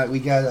room. Now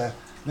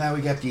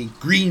we got the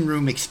green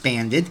room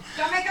expanded.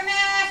 Don't make a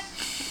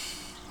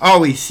mess!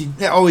 Always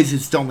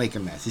it's don't make a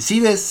mess. You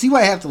see this? See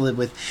what I have to live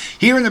with?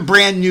 Here in the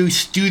brand new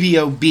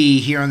Studio B,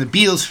 here on the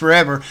Beatles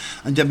Forever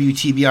on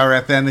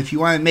WTBR FM. If you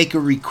want to make a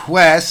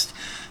request,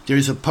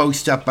 there's a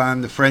post up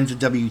on the Friends of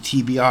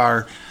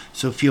WTBR,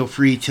 so feel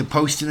free to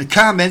post in the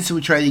comments, and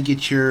we'll try to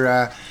get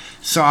your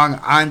song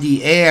on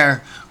the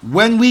air.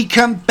 When we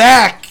come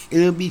back,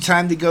 it'll be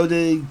time to go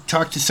to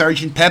talk to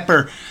Sgt.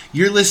 Pepper.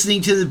 You're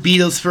listening to the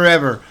Beatles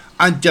Forever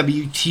on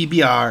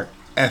WTBR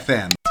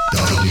FM.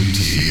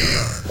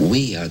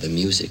 We are the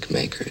music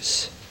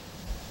makers,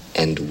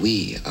 and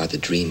we are the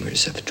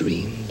dreamers of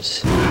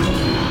dreams.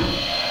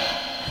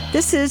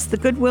 This is the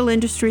Goodwill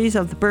Industries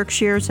of the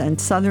Berkshires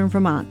and Southern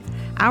Vermont.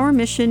 Our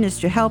mission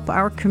is to help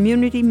our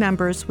community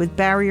members with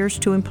barriers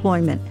to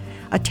employment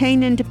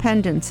attain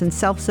independence and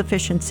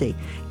self-sufficiency,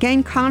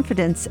 gain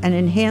confidence, and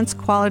enhance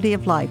quality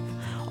of life,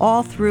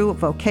 all through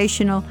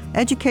vocational,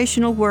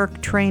 educational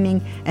work,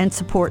 training, and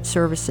support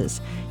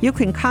services. You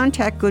can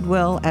contact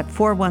Goodwill at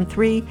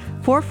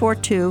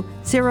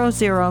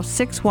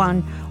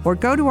 413-442-0061 or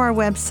go to our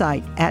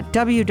website at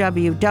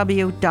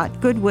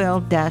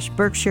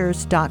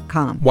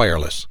www.goodwill-berkshires.com.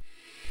 Wireless.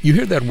 You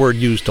hear that word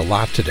used a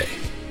lot today.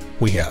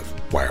 We have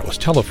wireless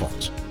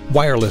telephones,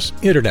 wireless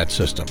internet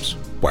systems,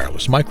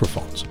 wireless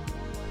microphones.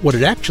 What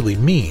it actually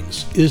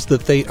means is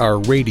that they are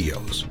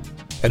radios.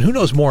 And who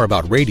knows more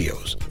about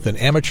radios than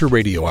amateur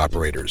radio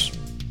operators?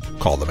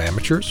 Call them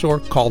amateurs or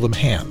call them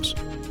hams.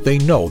 They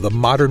know the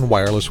modern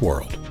wireless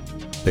world.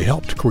 They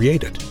helped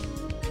create it.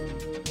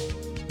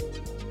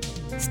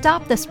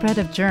 Stop the spread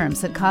of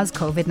germs that cause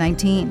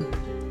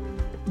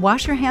COVID-19.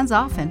 Wash your hands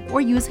often or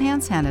use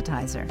hand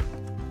sanitizer.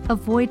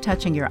 Avoid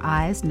touching your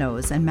eyes,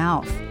 nose, and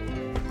mouth.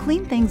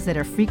 Clean things that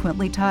are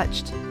frequently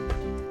touched.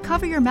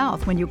 Cover your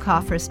mouth when you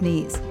cough or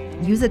sneeze.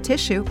 Use a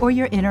tissue or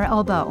your inner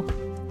elbow.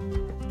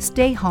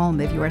 Stay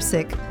home if you are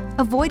sick.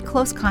 Avoid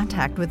close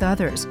contact with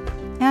others.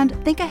 And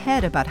think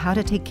ahead about how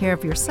to take care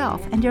of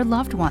yourself and your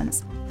loved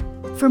ones.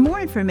 For more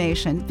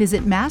information,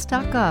 visit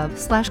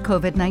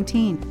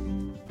mass.gov/COVID-19.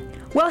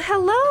 Well,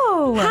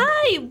 hello!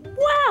 Hi!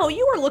 Wow,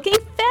 you are looking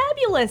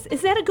fabulous!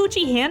 Is that a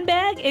Gucci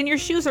handbag? And your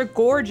shoes are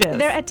gorgeous.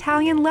 They're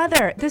Italian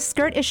leather. This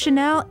skirt is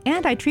Chanel,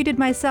 and I treated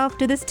myself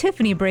to this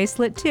Tiffany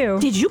bracelet, too.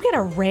 Did you get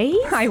a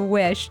raise? I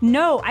wish.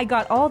 No, I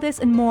got all this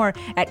and more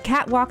at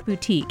Catwalk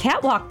Boutique.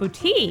 Catwalk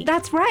Boutique?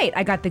 That's right.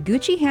 I got the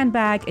Gucci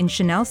handbag and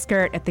Chanel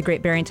skirt at the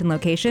Great Barrington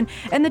location,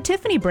 and the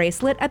Tiffany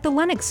bracelet at the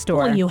Lenox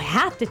store. Well, you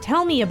have to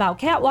tell me about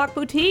Catwalk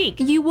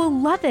Boutique. You will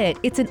love it.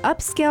 It's an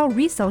upscale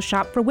resale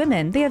shop for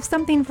women. They have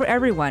something for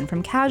everyone,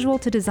 from casual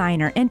to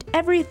designer, and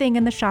everything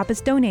in the shop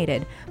is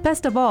donated.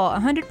 Best of all,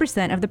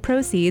 100% of the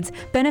proceeds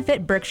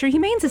benefit Berkshire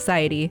Humane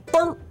Society.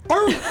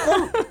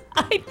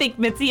 I think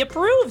Mitzi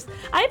approves.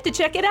 I have to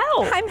check it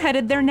out. I'm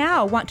headed there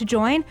now. Want to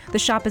join? The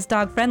shop is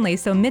dog friendly,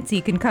 so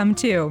Mitzi can come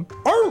too.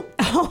 Oh,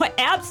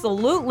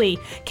 absolutely.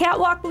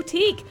 Catwalk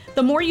Boutique.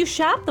 The more you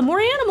shop, the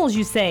more animals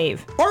you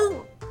save.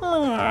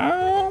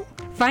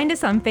 Find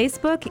us on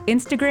Facebook,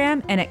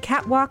 Instagram, and at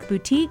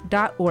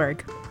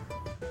catwalkboutique.org.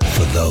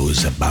 For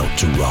those about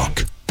to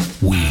rock,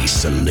 we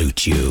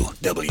salute you.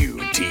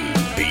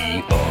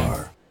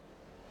 WTBR.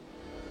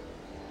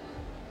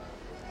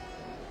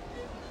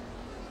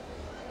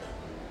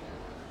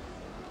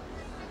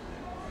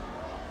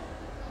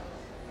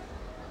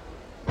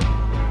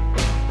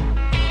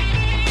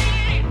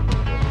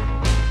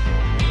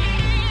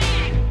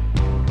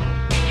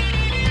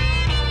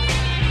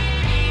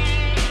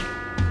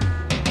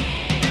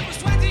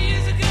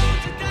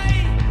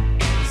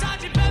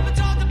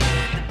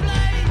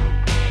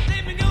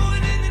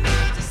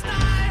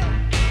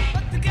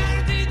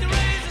 Guaranteed to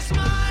raise a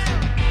smile.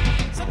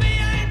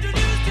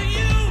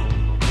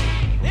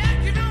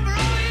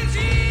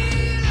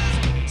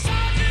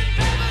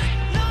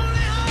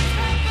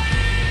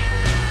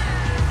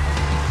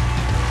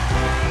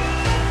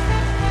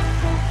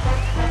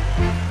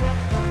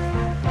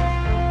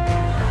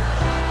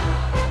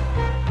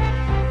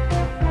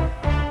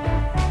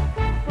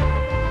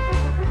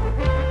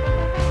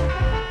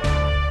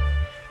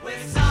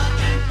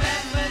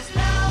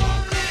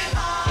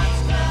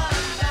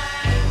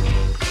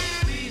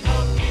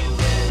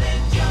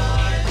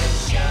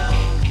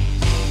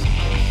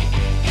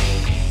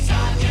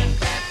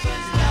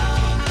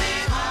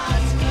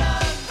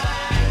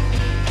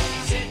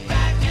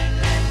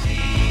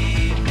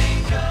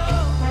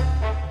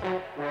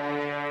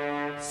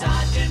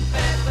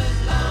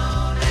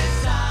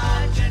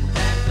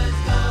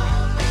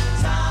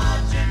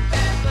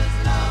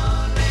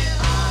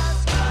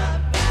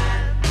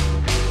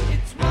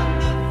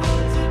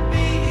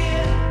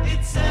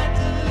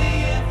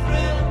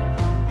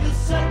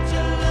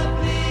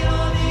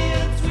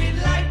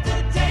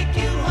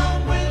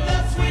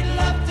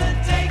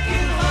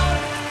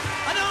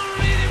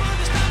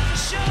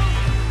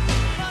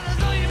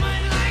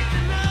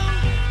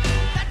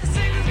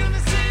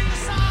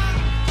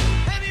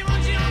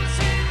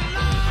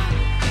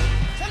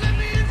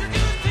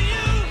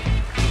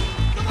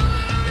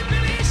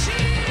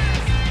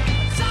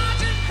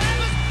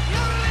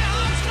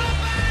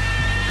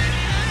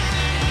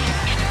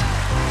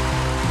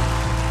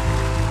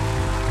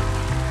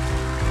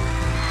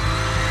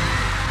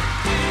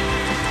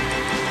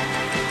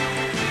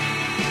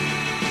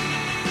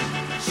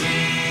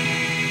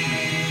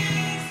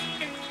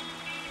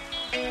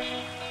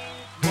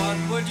 What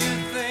would you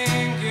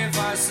think if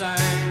I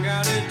sang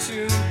out a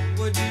tune?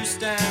 Would you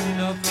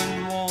stand up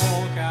and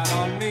walk out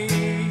on me?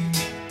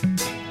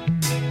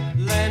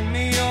 Lend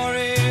me your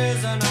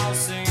ears and I'll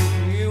sing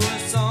you a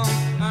song,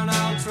 and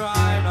I'll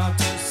try not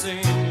to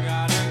sing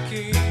out of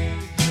key.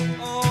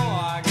 Oh,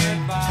 I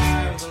get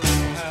by with a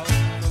little help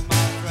from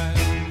my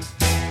friends.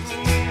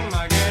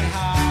 I get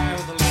high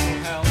with a little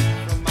help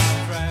from my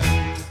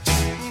friends.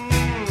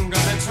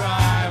 Gonna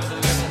try with a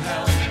little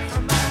help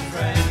from my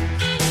friends.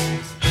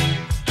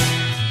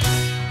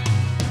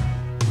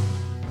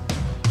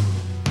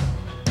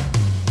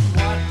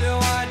 What do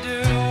I do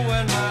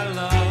when my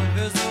love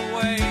is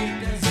away?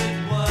 Does it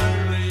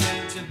worry you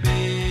to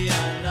be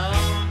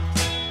alone?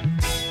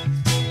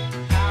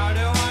 How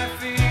do I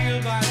feel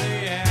by the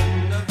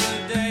end of the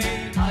day?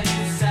 Are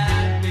you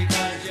sad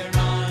because you're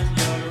on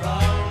your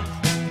own?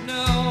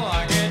 No,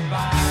 I get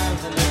by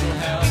with a little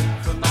help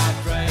from my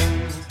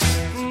friends.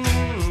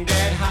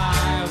 Get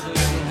high with a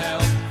little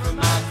help from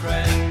my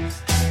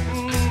friends.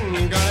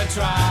 Gonna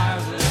try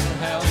with a little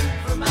help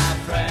from my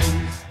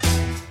friends.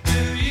 Do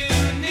you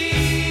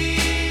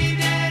need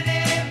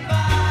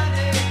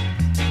anybody?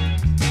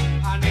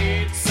 I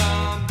need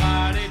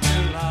somebody to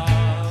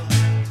love.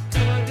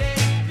 Could it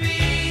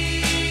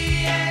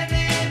be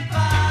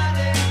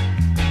anybody?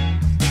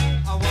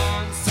 I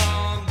want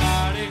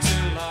somebody to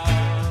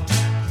love.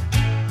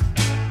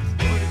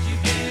 Would you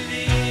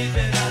believe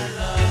in a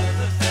love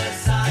at first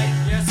sight?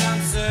 Yes,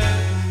 I'm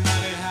certain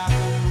that it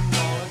happens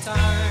all the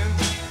time.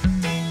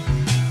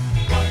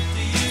 What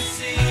do you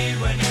see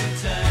when you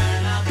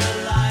turn out the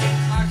light?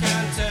 I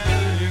can't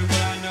tell you,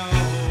 but I know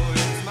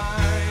it's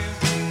mine.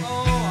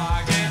 Oh,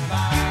 I get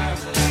by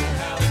with a little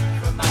help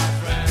from my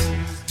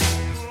friends.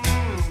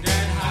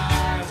 Get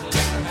high with a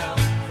little help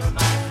from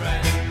my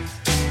friends.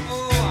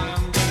 Oh,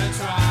 I'm gonna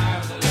try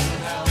with a little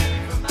help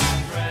from my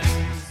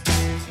friends.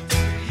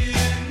 Do you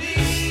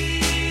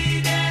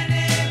need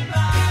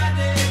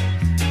anybody?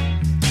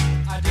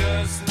 I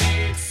just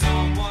need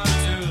someone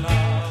to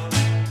love.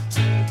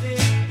 Could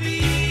it be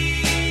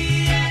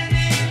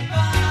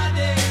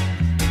anybody?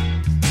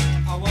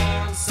 I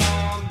want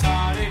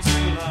somebody to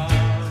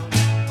love.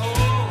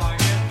 Oh, I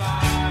get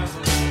by with a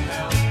little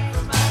help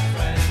from my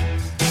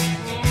friends.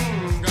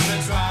 Gonna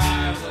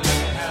try with a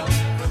little help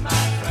from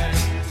my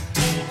friends.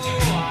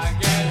 Oh, I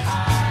get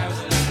high with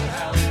a little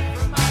help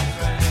from my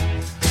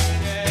friends.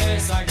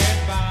 Yes, I get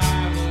by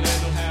with a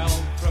little help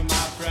from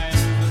my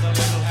friends. With a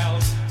little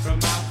help from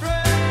my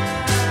friends.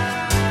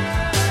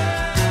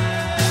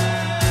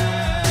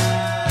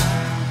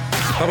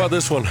 How about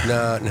this one?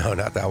 No,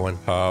 not that one.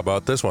 How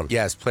about this one?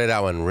 Yes, play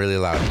that one really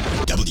loud.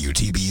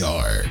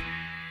 WTBR.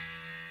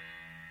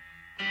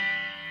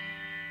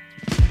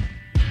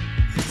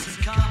 This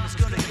karma's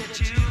gonna get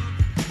you.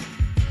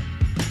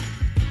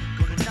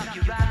 Gonna knock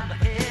you right on the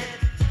head.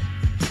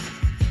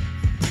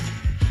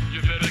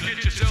 You better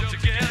get yourself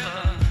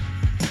together.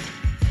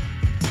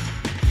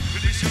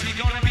 Pretty soon you're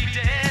gonna be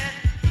dead.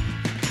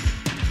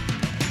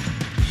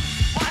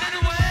 What in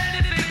the world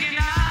you thinking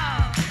of?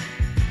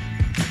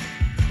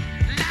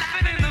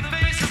 Laughing in the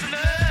face of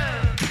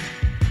love.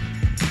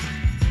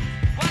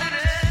 What on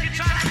earth you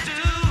trying to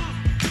do?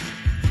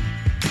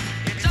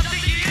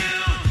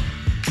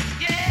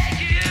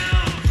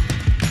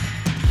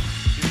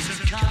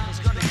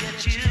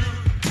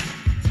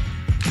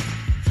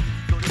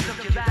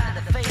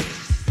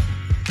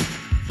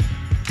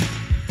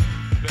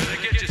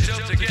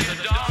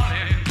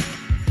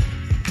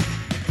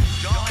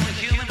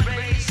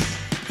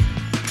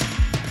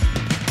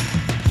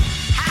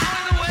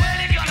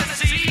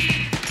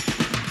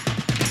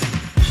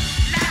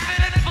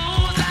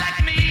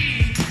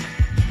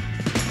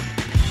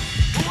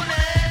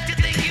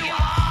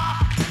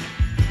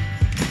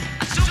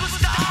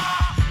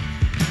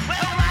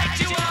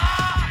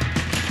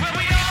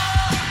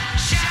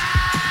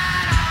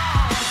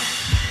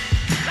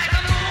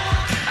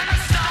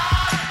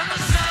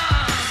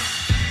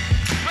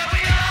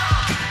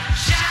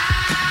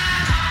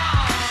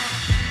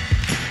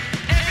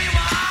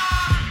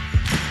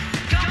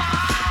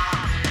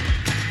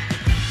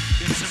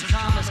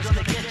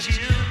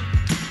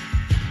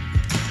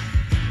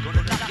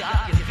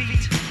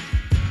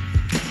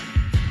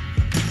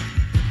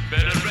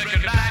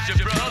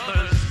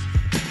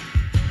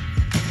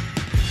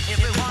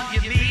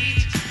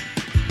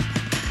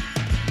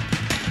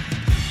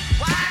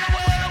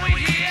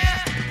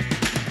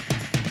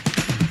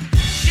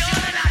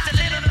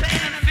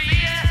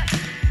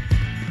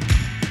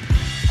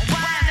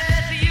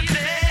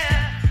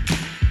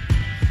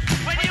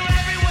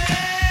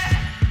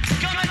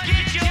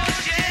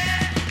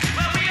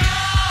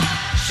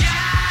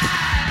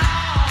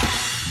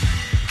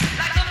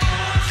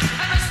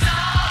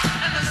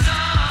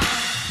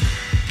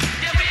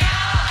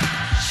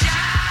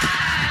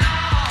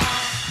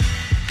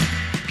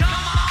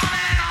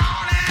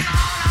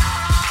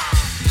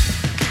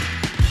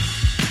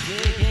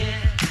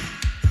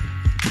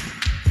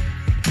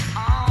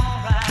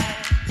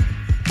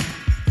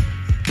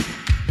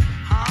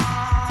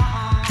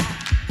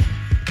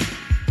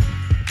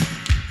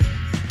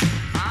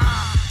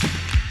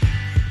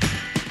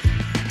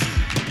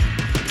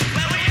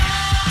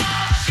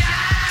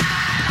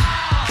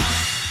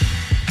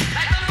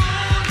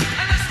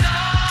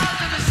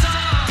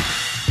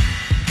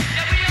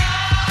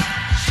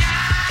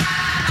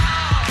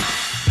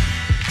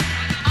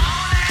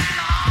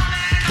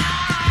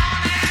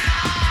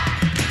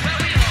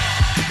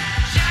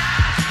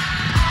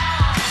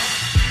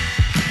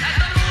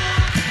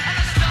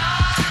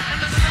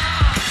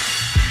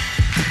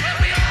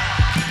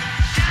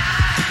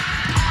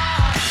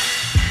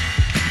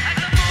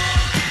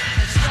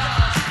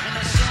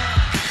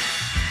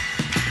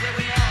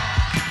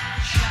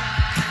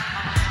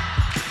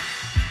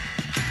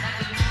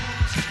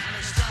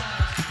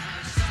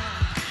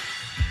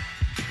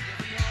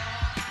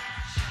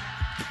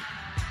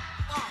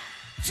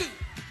 two,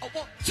 a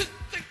 1, 2,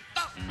 3,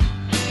 4.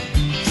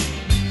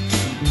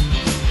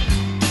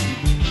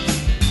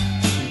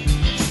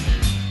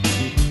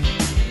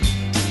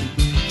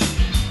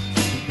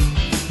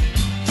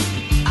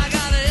 I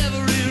got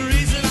every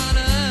reason on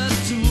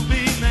earth to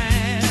be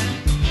mad,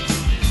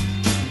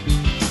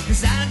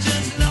 'cause I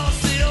just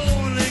lost the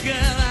only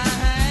girl I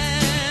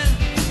had.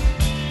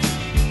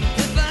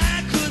 If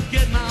I could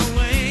get my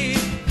way,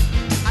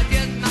 I'd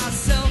get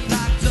myself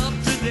locked up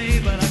today,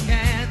 but I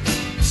can't,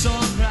 so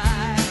I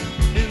cry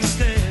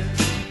instead.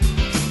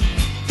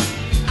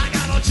 I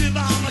got a chip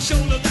on my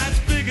shoulder that's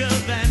bigger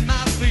than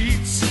my feet.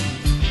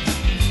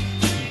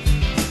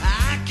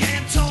 I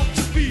can't talk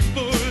to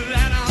people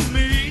that I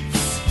meet.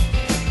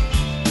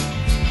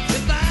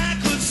 If I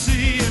could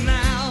see you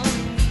now,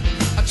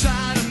 I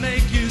try to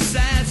make you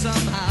sad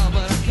somehow,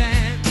 but I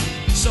can't,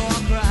 so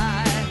I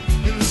cry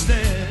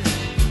instead.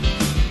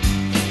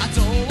 I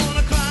don't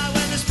wanna cry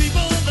when there's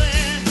people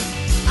there.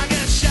 I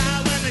get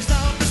shy when they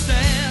stop to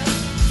stare.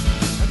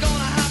 I'm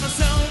gonna have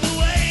myself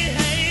away,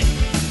 hey,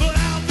 but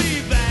I'll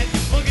be back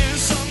again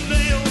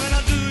someday. When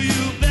I do,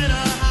 you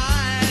better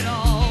hide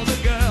all the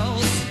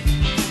girls,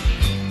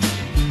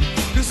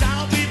 'cause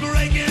I'll be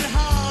breaking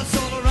hearts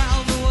all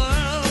around the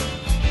world.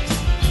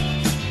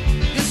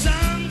 'Cause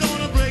I'm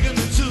gonna break them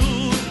in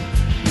two,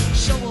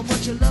 show them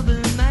what your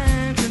loving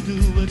man can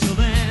do. But till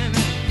then,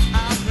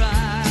 I'll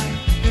cry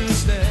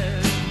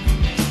instead.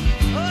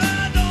 Oh,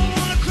 I don't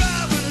wanna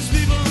cry when there's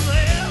people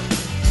there.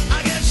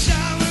 I get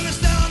shy when they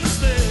start to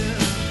stare.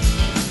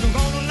 I'm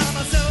gonna lock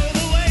myself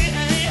away,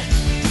 hey,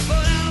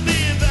 but I'll be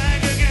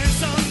back again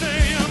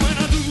someday. And when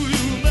I do,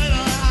 you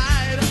better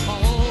hide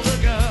all the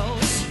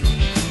girls,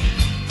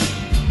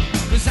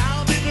 'cause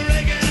I'll be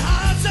breaking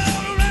hearts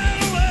all around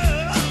the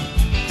world.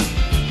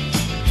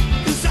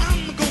 'Cause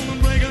I'm gonna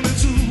break them in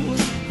two,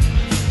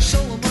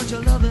 show them what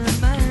your loving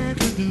man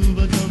can do.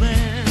 But till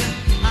then,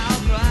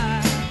 I'll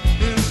cry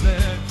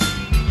instead.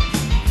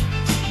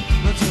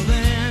 But till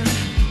then,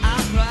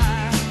 I'll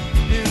cry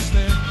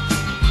instead.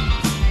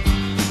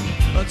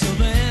 But till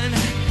then,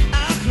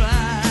 I'll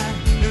cry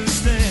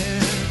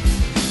instead.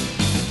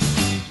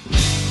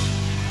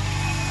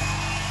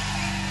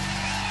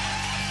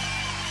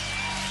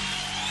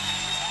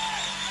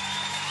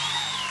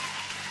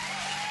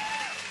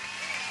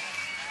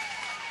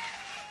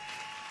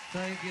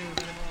 Thank you.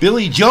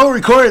 Billy Joel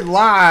recorded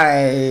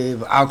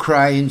live I'll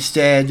Cry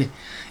Instead,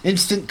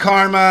 Instant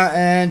Karma,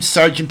 and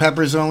Sgt.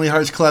 Pepper's Lonely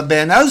Hearts Club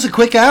Band. That was a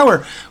quick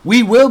hour.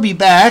 We will be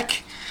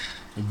back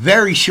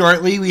very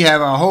shortly. We have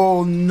a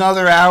whole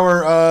nother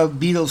hour of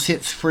Beatles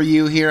hits for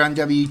you here on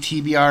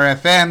WTBR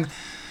FM.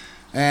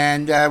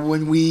 And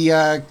when we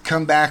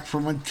come back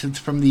from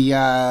the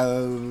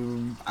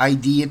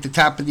ID at the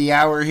top of the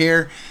hour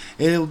here,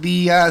 it'll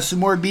be some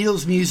more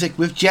Beatles music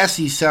with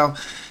Jesse. So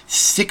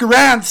stick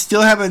around.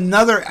 Still have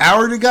another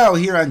hour to go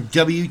here on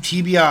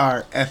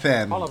WTBR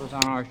FM. All of us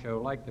on our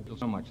show like the Beatles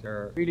so much.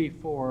 They're really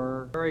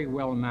four very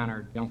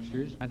well-mannered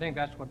youngsters. I think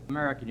that's what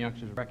American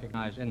youngsters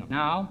recognize in them.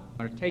 Now,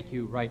 I'm going to take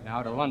you right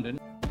now to London.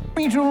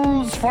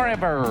 Beatles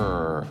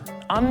Forever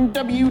on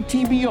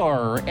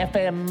WTBR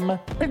FM,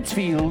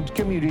 Pittsfield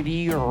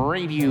Community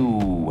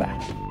Radio.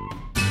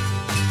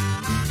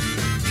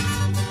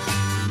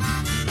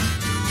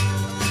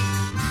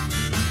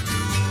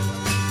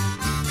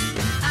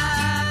 I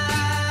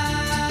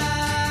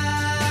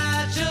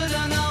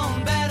should've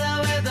known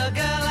better with a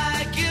girl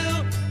like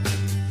you,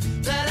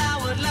 that I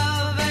would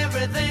love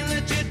everything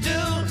that you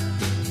do,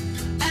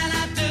 and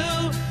I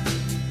do.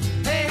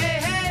 Hey, hey,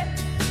 hey,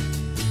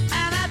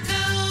 and I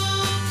do.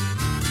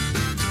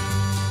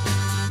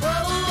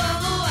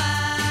 Oh, I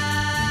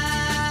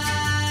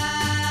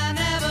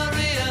never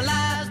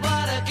realized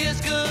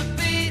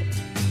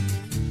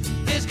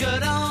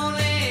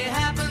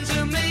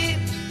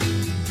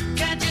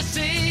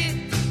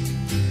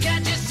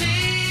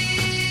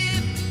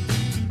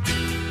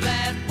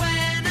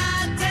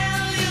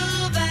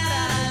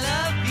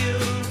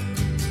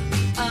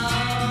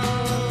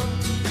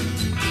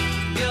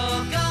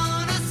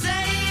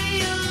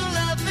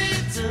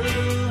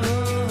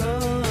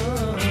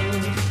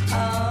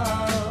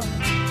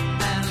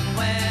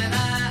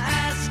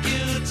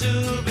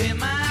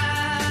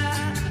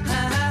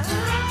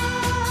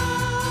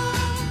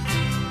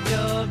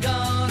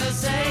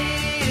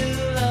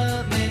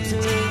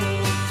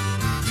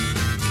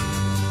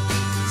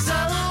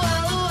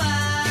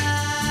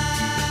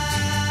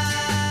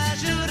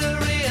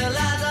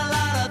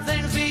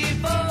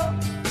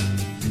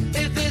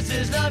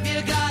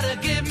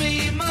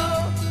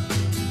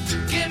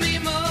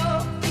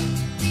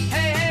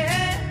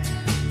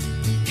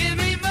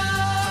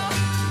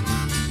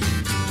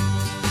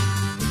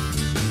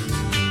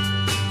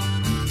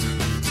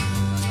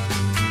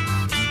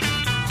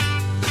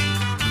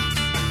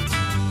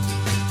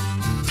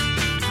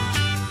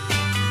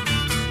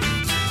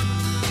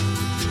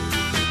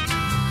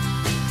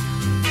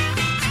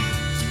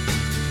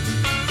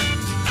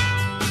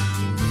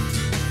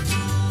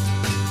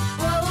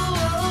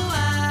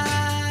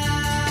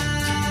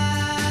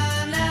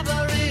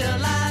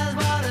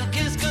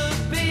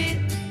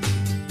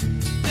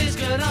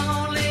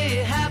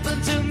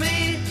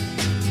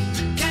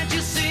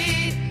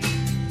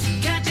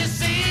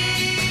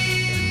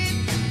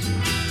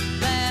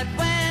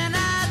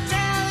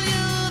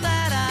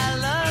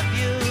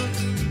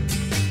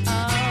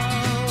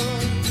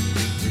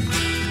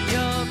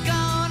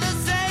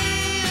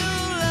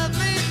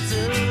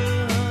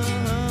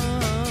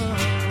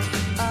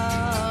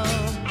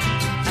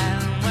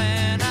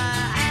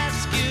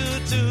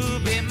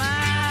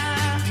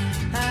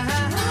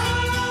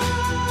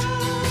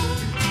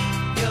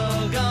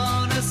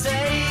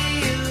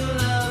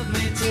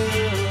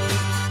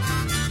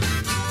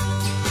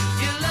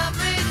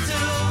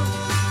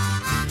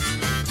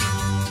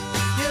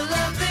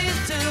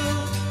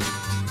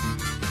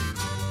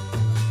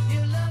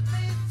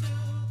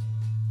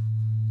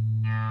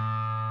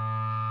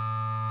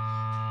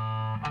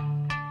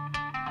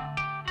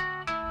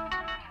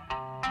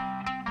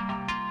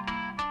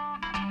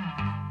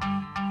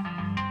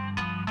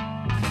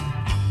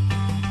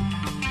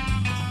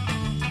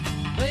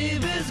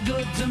Baby's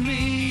good to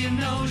me, you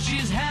know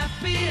she's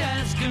happy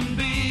as can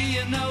be,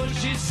 you know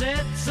she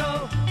said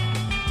so.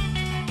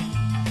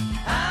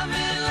 I'm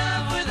in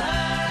love with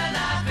her and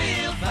I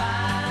feel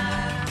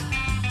fine.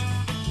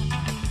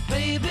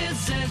 Baby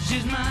says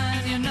she's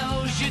mine, you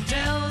know she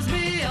tells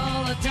me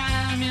all the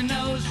time, you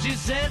know she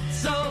said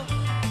so.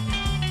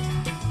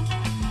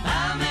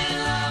 I'm in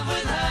love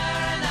with her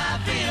and I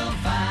feel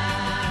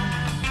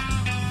fine.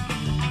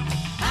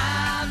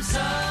 I'm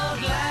so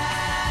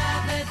glad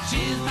that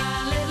she's my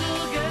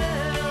little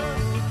girl.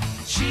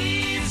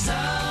 She's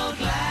so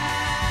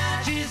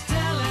glad she's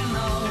telling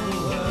all the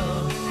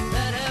world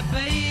that her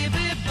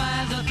baby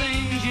buys the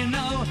things, you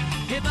know.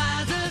 He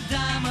buys the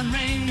diamond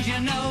rings, you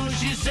know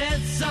she said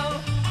so.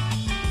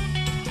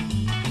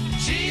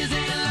 She's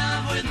in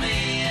love with me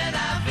and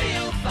I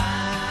feel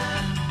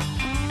fine.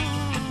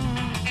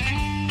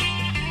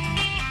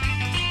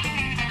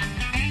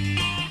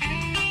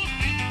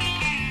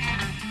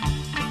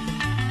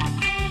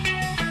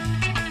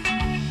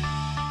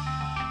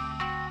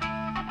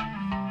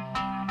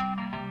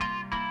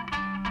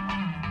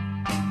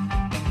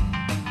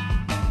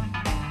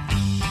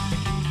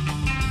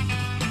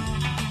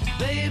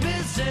 Baby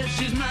says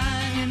she's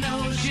mine, you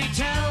know she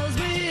tells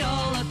me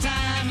all the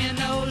time, you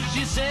know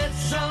she said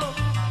so.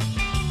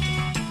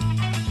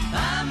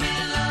 I'm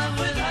in love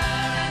with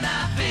her and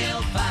I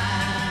feel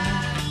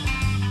fine.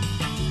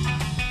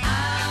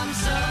 I'm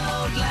so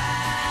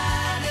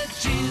glad that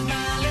she's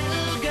my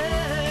little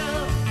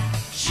girl.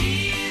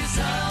 She's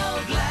so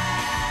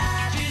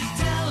glad she's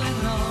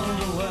telling all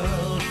the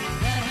world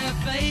that her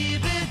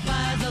baby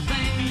buys the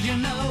things, you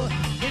know.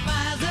 He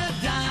buys the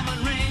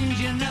diamond rings,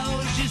 you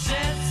know she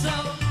said so.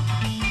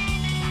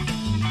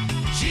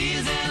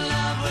 She's in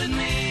love with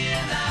me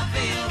and I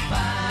feel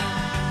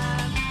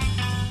fine.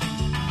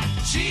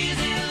 She's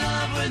in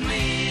love with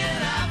me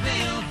and I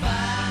feel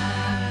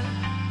fine.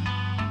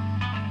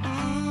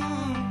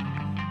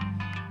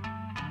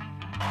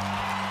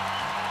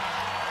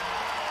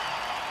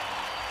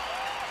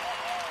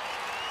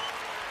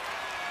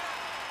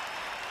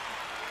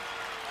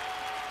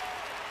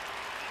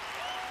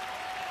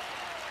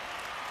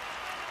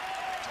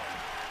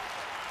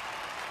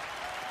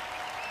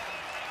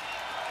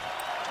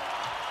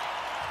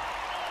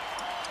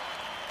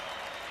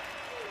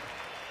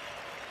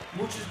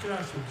 Muchas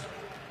gracias.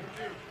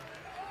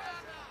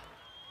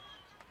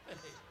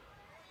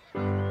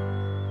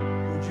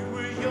 When you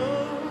were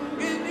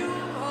young and your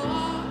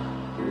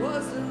heart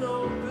was an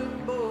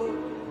open book,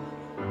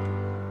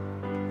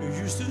 you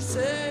used to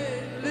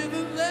say, live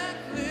and let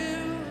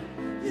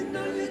live. You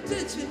know you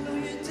did, you know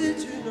you did,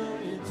 you know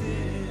you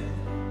did.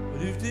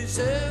 But if this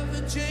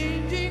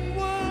ever-changing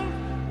world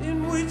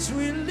in which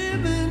we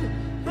live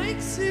in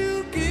makes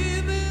you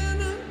give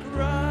in and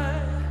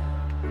cry,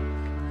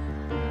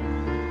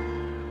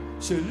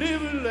 so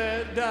live and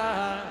let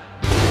die.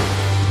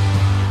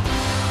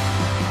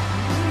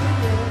 Live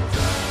and let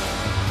die.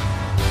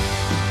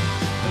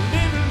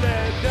 Live and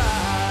let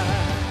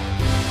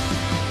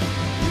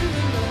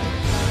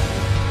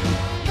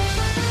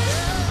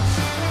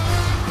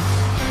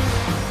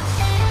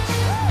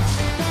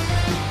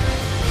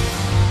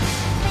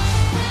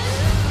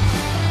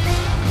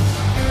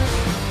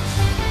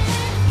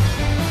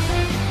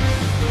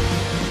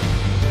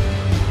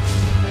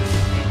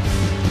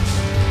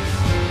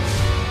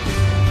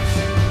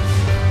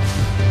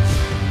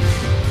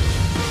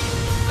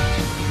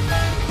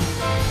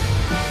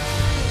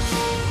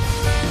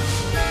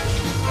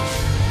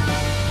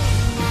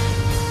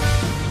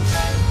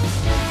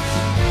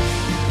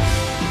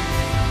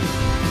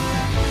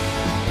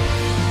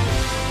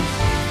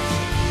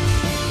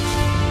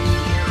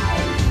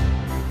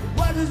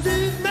What does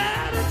it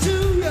matter to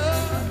you?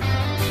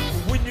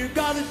 When you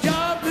got a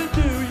job to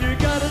do, you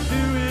gotta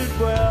do it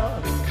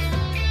well.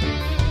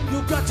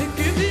 You got to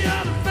give the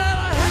other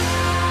fella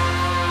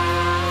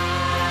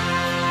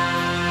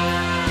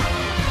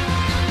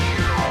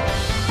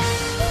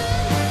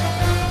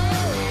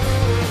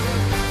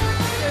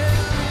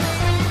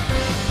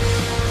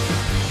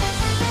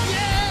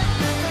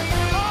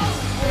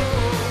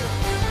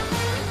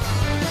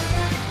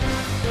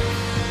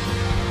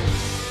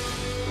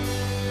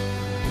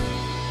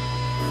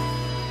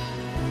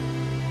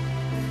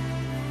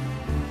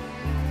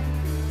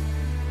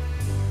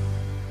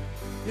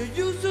You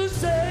used to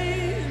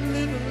say,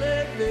 live and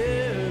let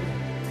live.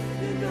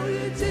 You know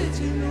you did,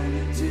 you know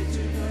you did,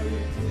 you know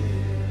you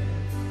did.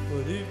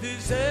 But if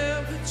this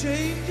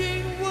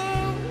ever-changing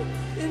world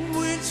in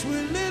which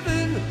we're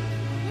living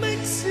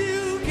makes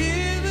you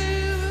give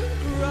in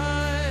and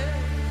cry,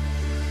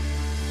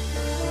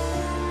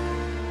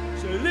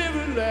 so live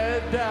and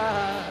let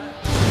die.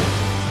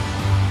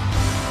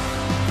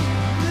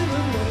 Live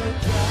and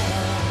let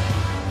die.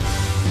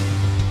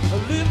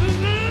 Live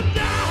and let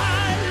die.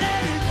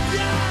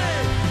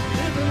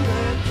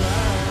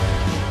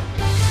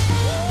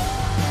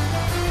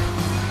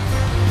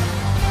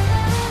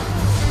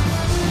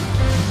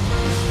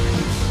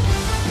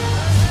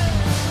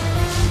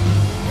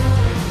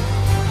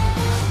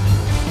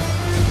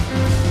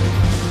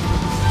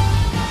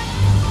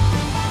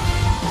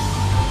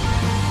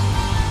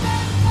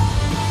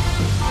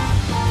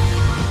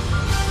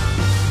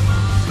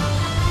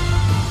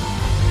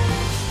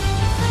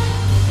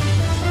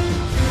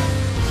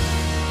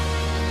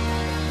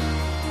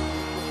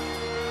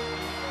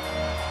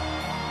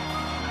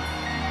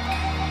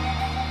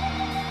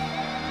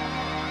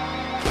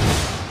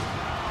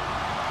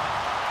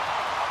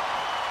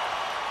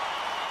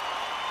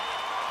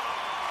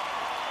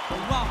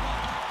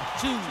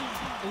 two,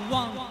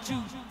 1,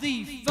 2,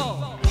 3,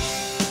 4.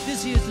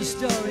 This here's the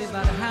story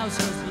about a house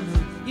husband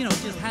who,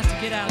 just has to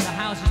get out of the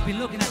house. He's been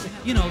looking at the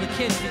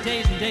kids for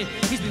days and days.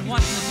 He's been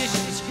washing the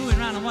dishes and screwing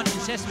around and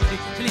watching Sesame Street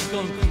till he's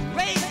going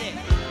crazy.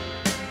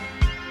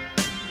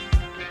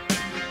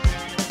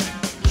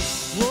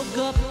 Woke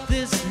up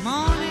this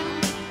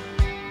morning,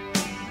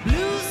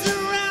 blues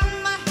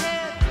around my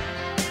head.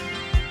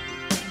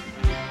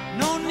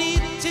 No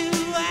need to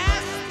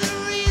ask the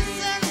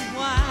reason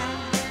why.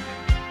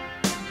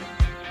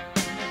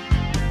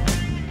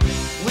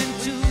 Went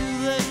to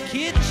the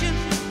kitchen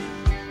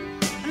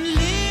and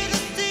lit a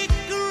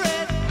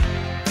cigarette.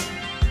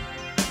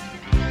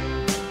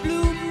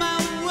 Blew my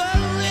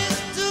worries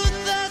to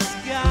the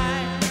sky.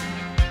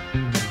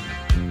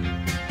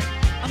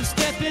 I'm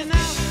stepping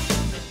out.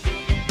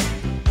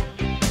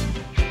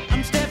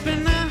 I'm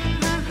stepping out.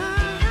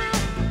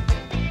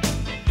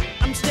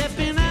 I'm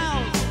stepping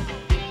out.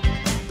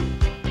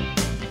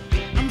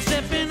 I'm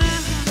stepping out.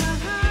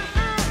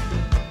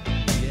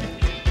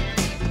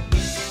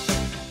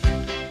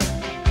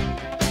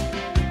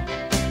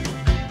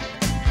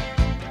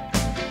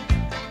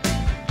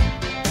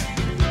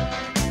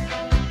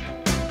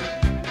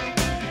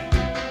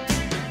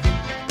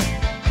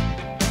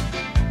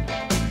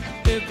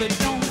 If it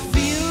don't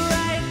feel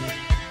right,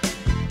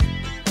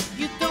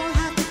 you don't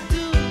have to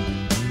do.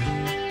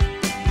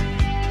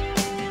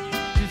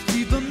 Just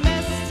leave a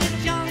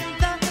message on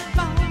the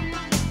phone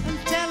and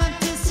tell him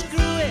to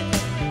screw it.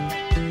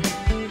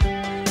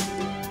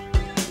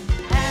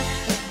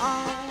 After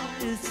all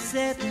is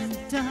said and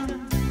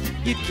done,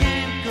 you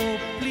can't go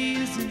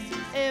pleasing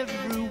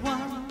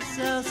everyone,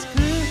 so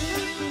screw it.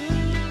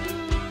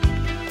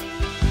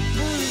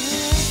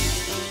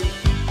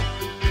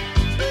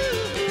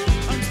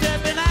 I'm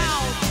stepping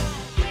out.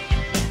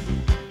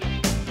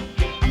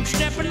 I'm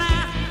stepping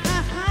out.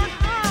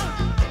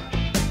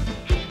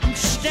 I'm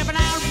stepping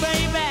out,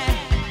 baby.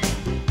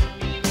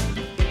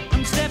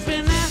 I'm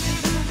stepping out.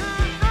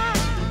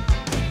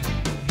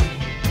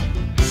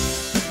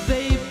 The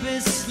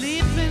baby's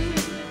sleeping.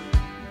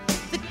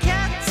 The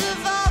cats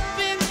have all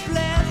been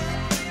blessed.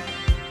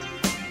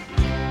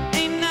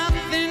 Ain't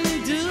nothing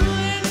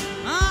doing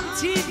on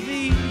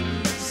TV.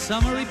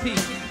 Summer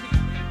repeat.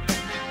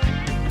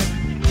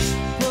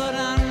 Put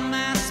on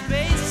my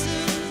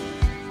spacesuit.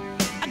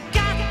 I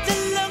got to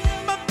look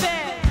my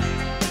best.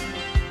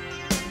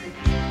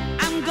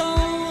 I'm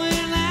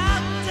going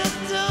out to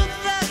do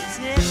the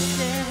test.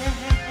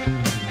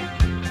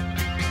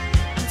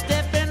 I'm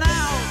stepping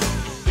out.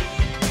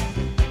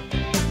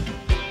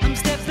 I'm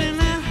stepping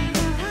out.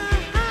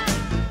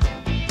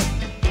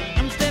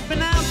 I'm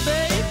stepping out,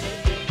 babe.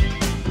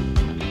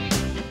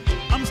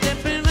 I'm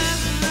stepping out.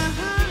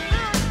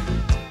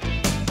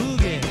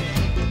 Boogie.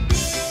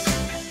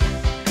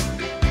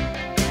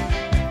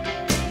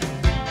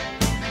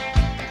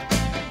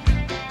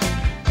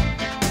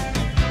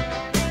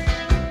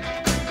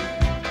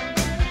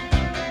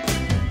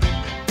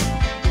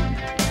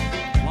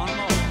 One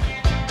more.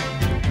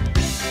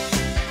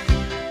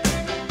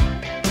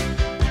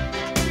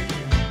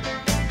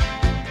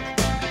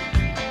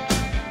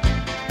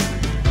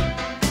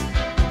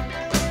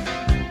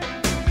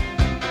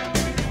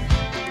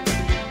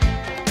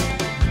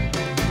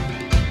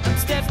 I'm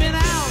stepping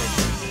out.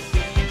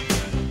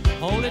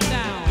 Hold it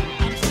down.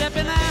 I'm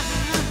stepping out.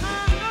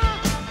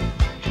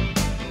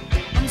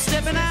 I'm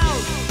stepping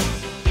out.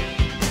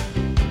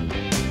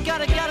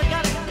 Gotta get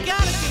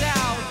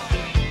out.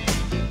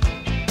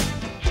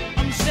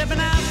 I'm stepping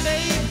out,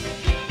 babe.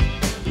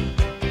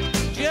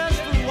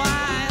 Just for a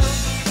while.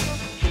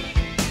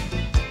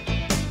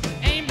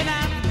 Ain't been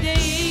out for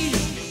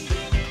days.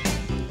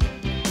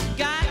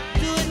 Got to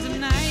do it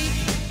tonight.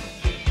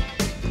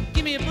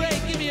 Give me a break.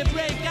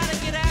 Gotta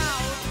get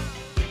out.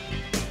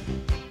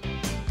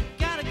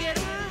 Gotta get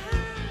out.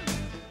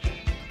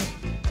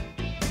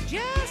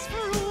 Just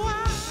for a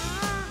while.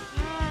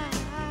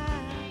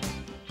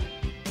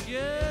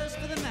 Just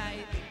for the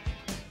night.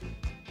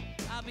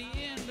 I'll be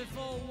in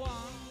before 1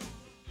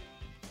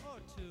 or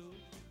 2.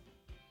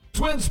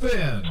 Twin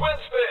Spin.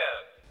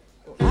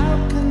 How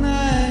can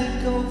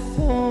I go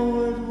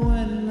forward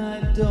when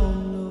I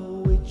don't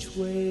know which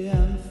way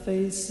I'm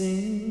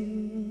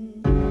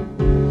facing?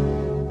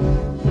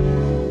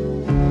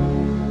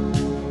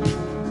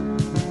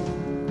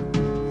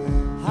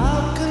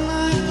 How can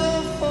I go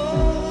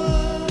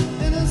forward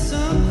into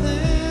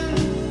something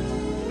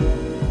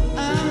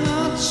I'm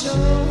not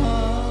sure?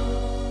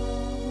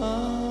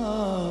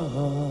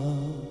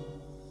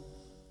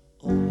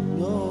 Oh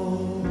no.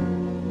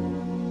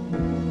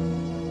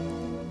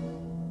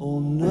 Oh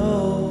no.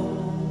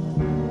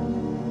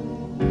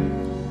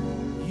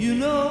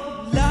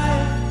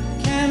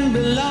 Life can be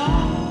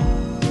long,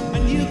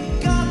 and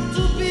you've got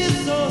to be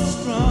so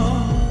strong,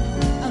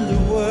 and the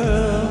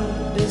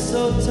world is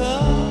so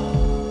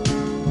tough.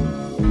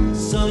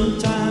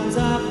 Sometimes I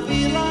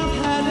feel I've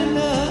had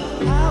enough.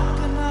 How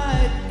can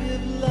I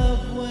give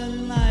love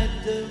when I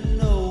don't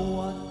know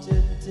what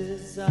it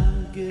is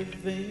I'm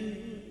giving?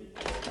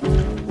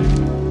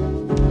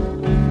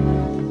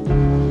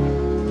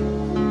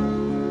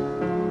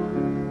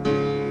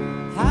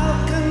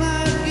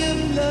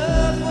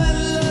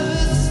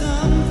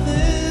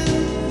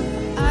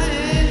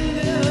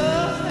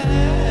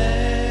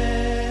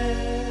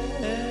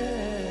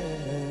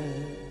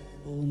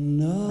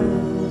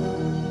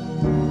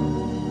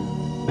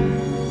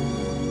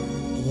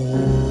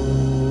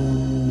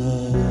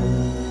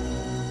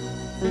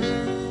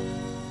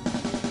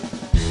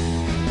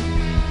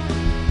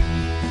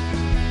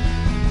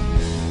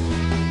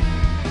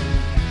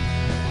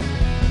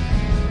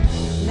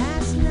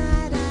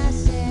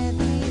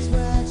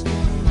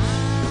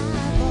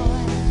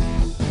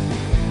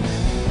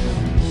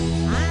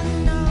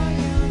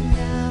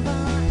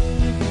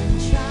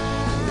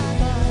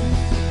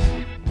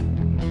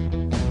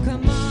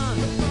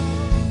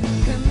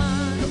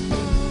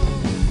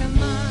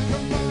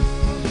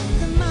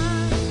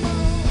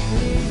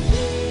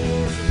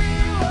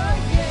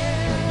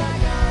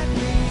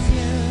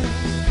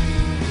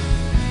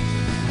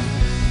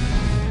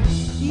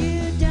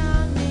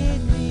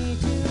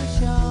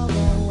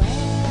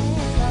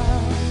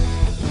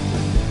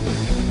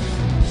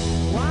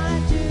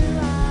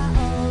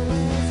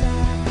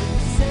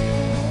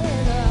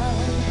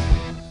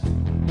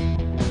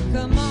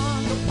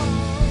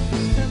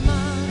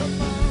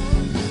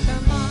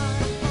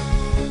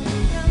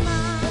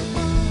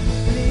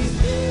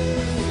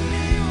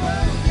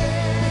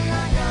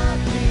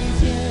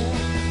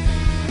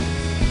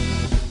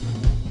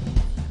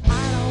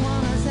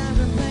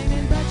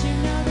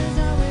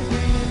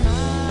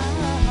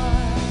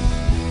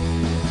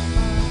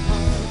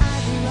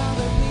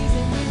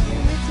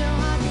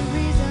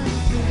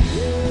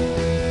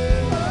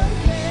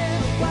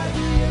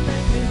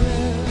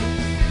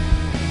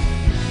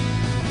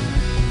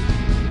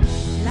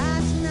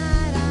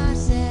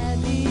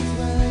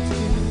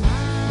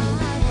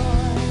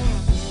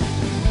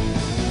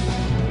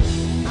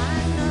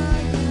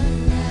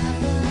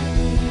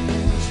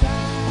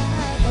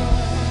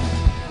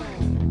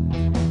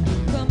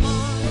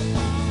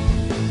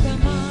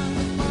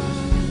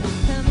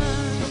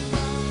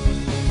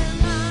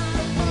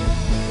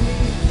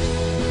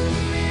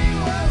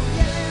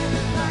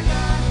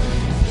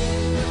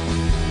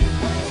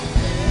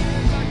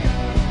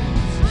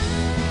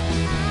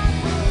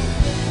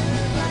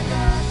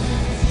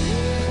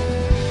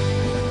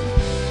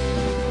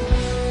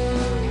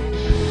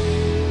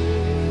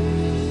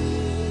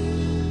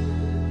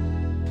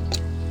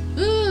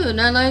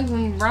 and I'd like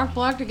rock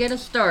block to get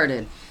us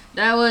started.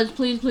 That was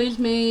Please Please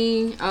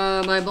Me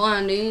by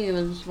Blondie. It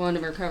was one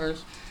of her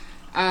covers.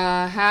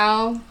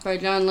 How by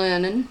John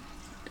Lennon,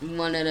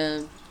 one of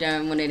the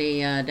demo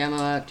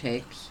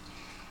outtakes.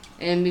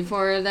 And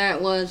before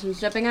that was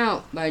Stepping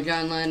Out by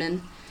John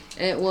Lennon.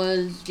 It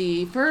was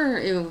the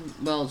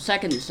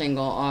second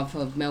single off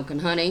of Milk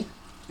and Honey.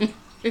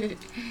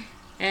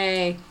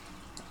 Hey,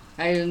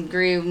 I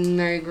agree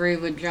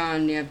with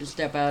John, you have to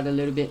step out a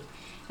little bit.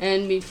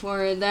 And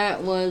before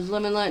that was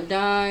Live and Let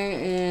Die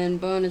in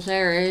Buenos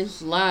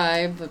Aires,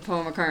 live with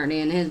Paul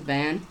McCartney and his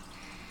band.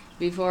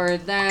 Before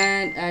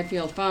that, I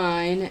Feel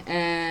Fine,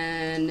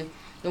 and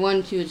the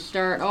one to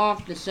start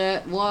off the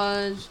set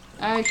was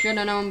I Should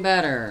Have Known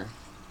Better.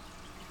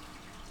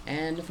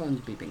 And the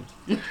phone's beeping.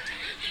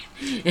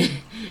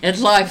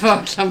 It's live,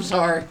 folks, I'm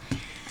sorry.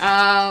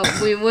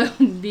 We will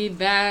be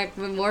back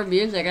with more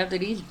music after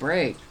these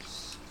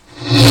breaks.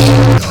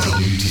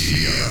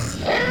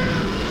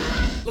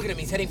 Look at him,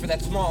 he's heading for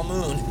that small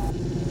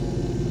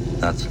moon.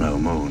 That's no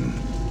moon.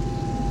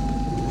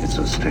 It's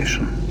a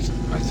station.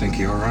 I think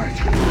you're right.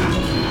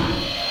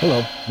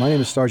 Hello, my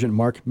name is Sergeant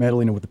Mark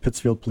Madalena with the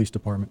Pittsfield Police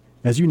Department.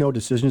 As you know,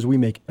 decisions we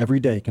make every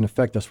day can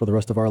affect us for the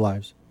rest of our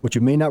lives. What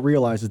you may not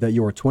realize is that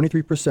you are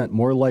 23%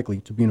 more likely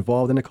to be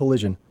involved in a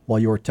collision while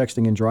you are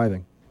texting and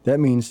driving. That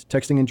means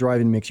texting and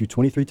driving makes you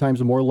 23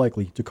 times more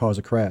likely to cause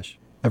a crash.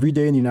 Every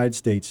day in the United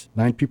States,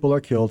 9 people are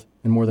killed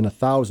and more than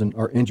 1,000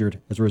 are injured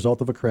as a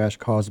result of a crash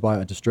caused by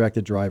a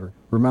distracted driver.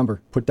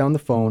 Remember, put down the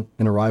phone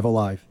and arrive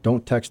alive.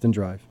 Don't text and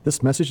drive.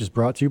 This message is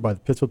brought to you by the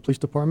Pittsfield Police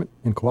Department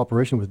in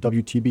cooperation with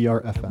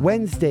WTBR FM.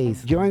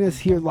 Wednesdays, join us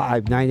here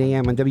live, 9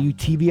 a.m. on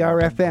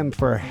WTBR FM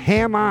for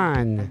Ham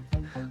On.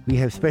 We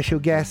have special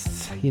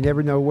guests. You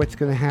never know what's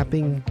going to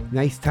happen.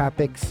 Nice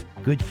topics,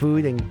 good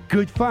food, and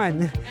good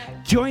fun.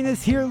 Join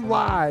us here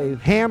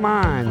live. Ham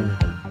On.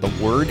 The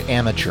word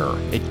amateur,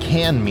 it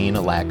can mean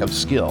a lack of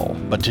skill,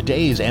 but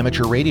today's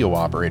amateur radio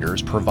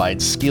operators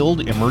provide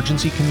skilled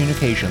emergency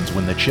communications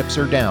when the chips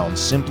are down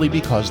simply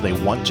because they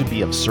want to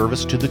be of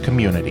service to the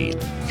community.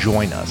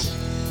 Join us.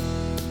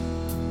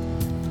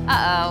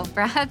 Uh-oh,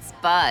 Brad's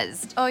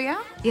buzzed. Oh,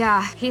 yeah?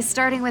 Yeah, he's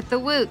starting with the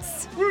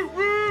woots.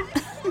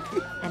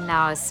 And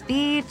now a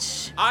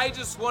speech. I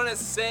just want to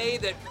say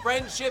that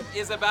friendship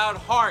is about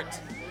heart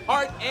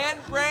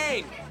and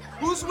brain.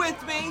 Who's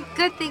with me?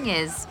 Good thing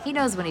is, he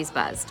knows when he's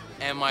buzzed.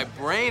 And my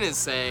brain is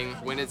saying,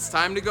 when it's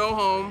time to go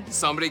home,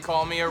 somebody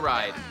call me a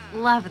ride.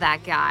 Love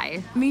that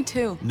guy. Me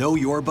too. Know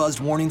your buzzed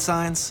warning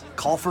signs?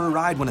 Call for a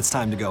ride when it's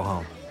time to go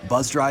home.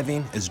 Buzz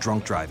driving is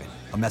drunk driving.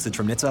 A message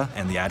from NHTSA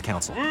and the Ad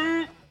Council.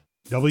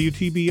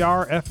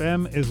 WTBR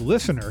FM is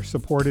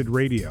listener-supported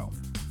radio.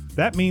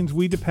 That means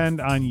we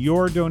depend on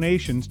your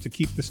donations to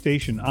keep the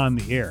station on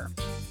the air.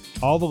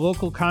 All the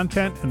local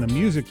content and the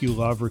music you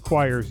love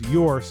requires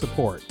your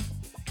support.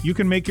 You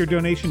can make your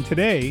donation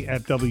today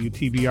at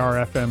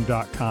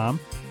WTBRFM.com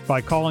by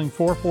calling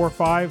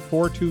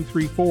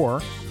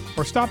 445-4234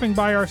 or stopping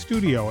by our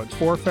studio at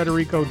 4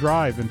 Federico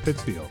Drive in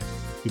Pittsfield.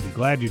 You'll be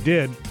glad you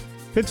did.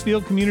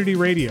 Pittsfield Community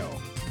Radio,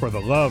 for the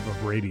love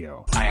of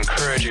radio. I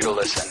encourage you to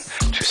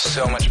listen to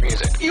so much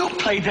music. You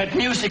played that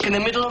music in the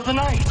middle of the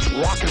night.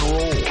 Rock and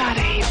roll.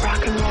 Gotta hate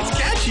rock and roll. It's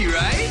catchy,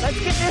 right? Let's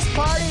get this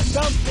party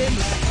something.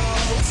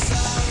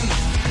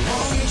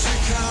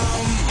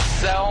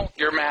 Sell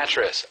your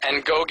mattress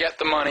and go get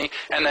the money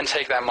and then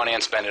take that money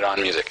and spend it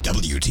on music.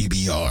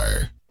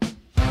 WTBR.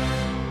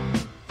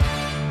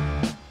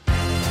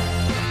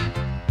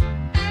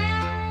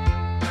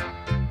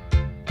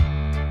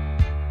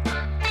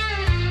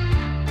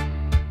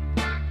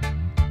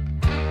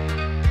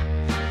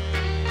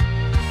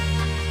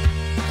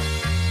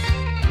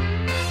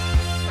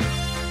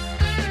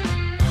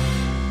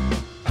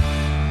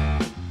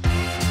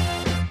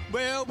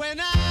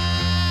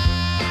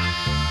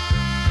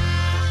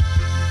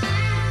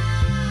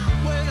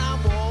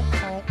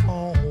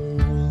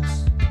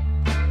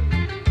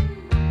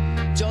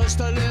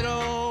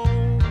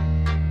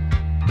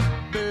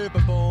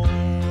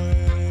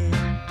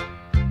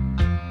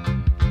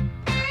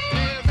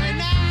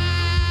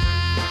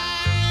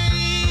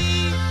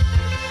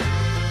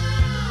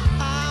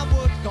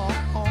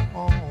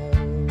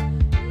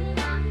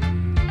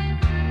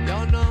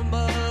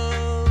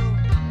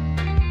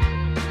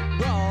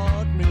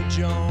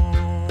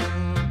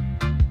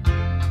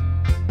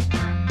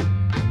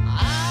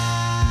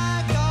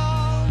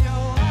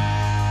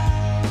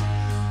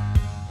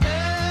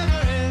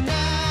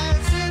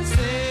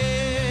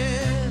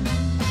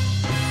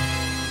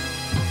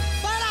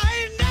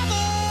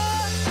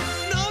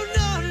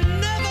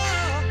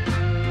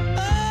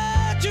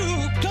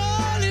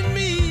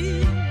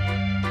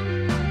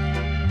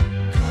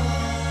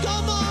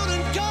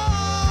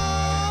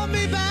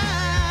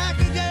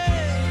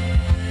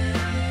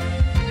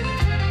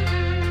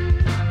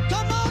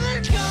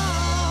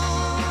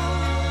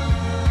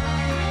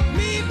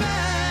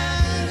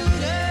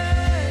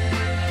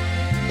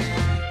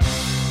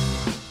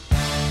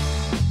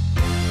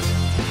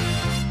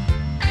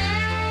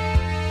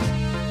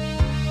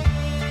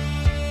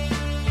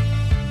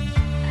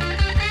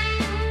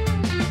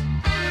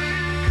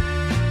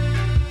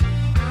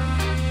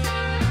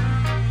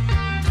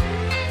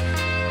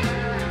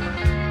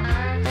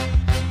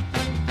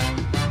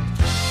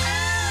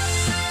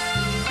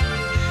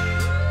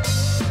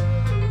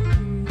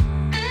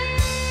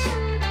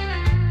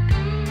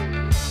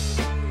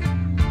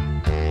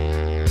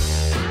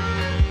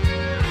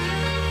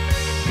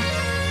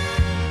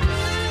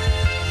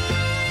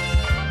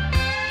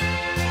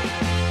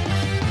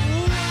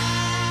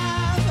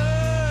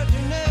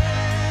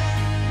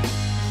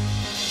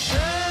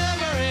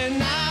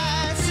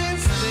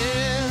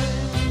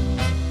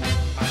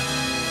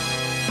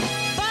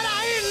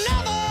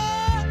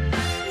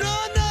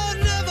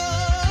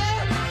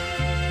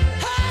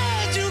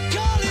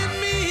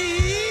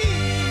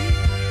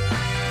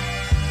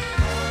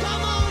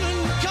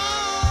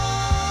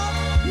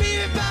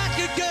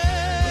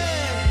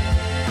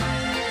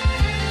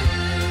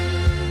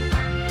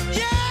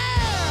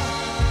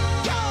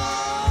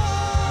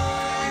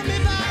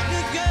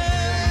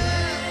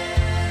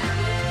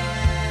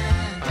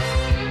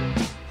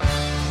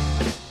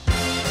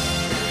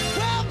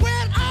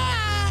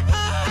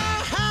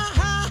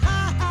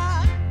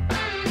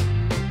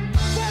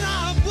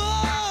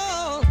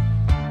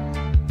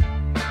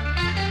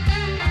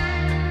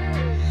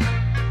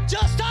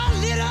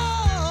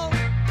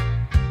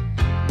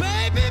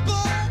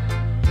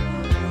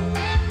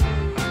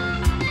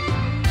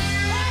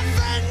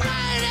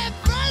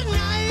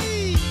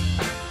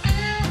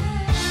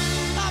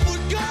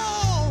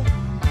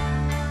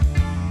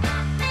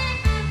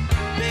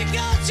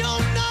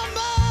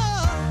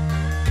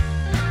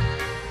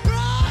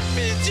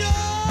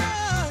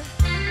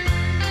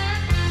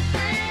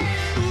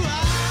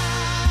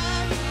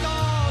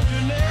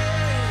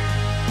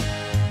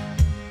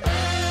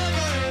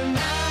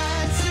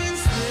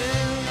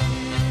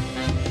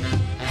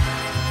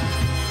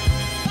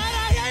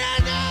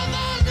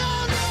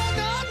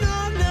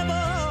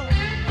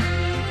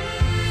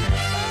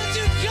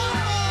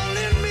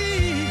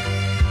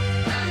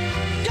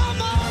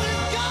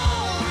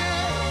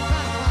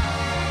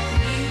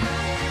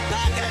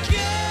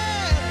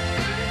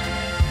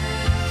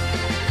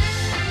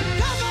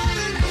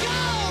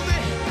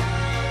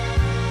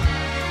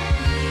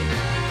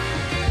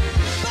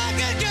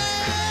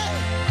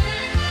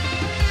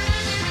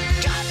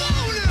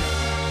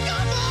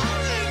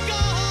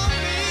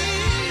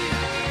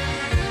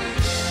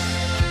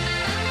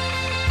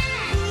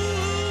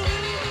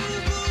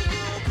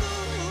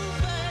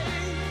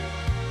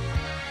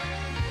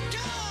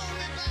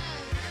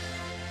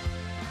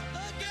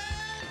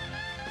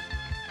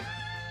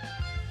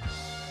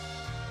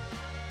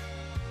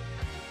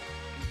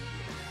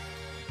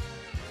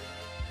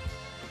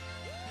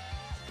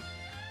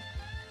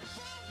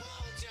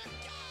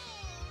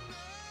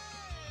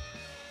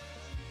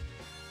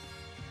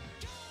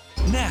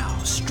 Now,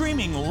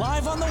 streaming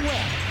live on the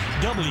web,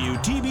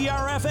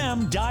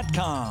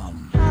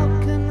 WTBRFM.com. How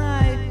can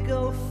I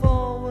go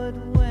forward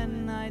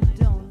when I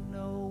don't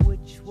know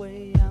which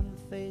way I'm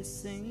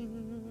facing?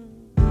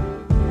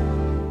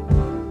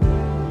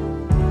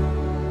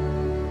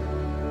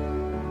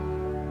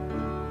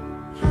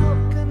 How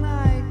can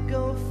I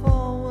go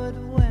forward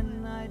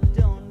when I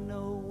don't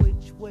know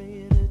which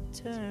way to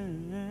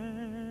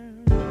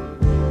turn?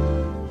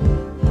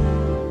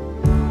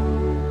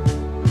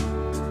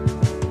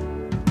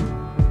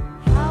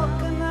 How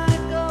can I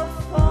go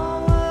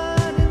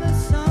forward into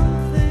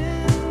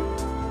something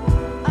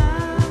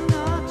I'm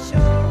not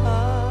sure of?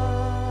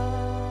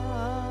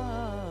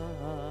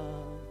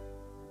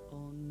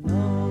 Oh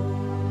no.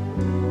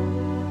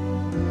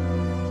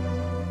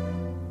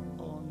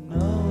 Oh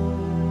no.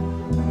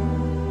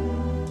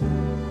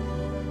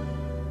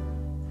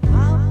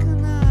 How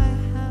can I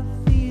have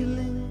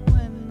feeling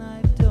when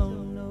I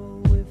don't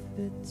know if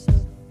it's a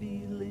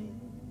feeling?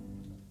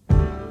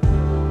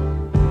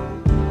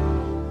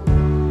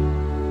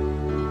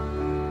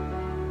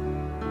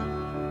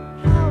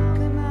 How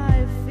can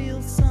I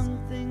feel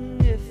something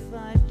if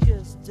I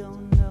just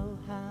don't know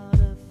how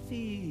to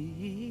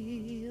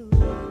feel?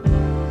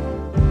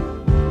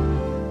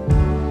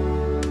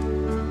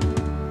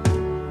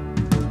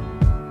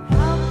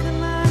 How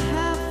can I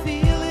have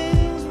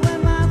feelings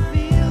when my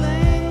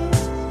feelings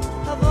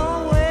have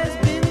always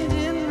been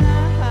denied?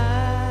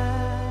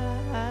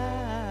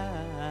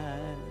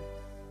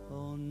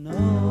 Oh no.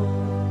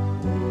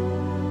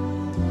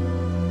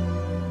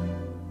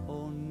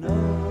 Oh no.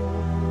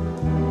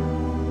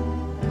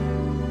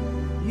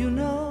 You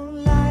know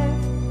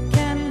life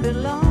can be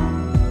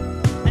long,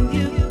 and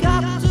you've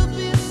got to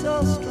be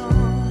so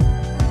strong,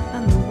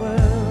 and the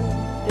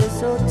world is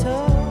so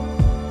tough.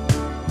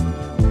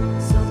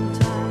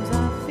 Sometimes I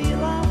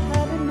feel I've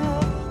had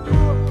enough.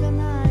 How can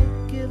I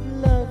give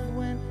love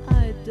when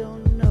I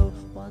don't know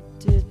what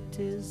it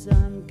is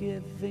I'm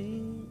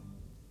giving?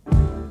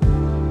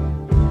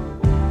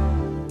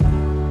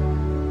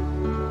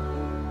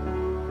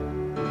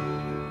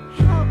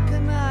 How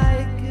can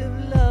I give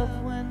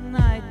love when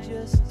I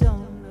just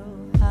don't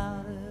know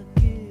how to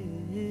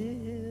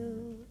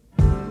give?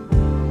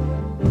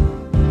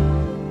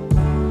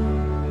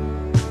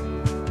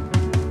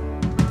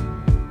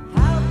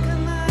 How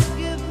can I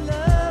give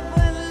love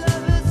when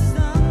love is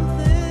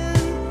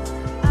something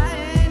I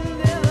ain't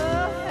never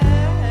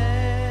had?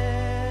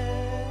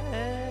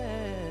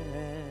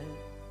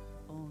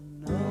 Oh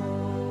no.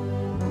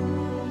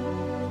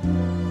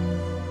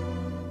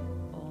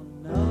 Oh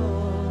no.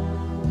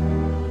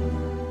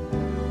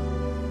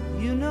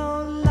 You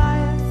know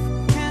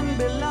life can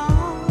be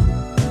long.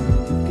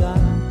 You've got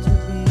to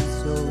be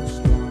so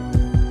strong,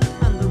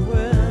 and the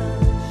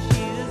world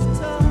she is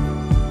tough.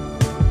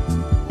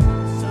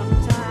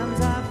 Sometimes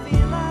I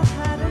feel I've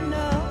had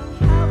enough.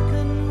 How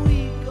can we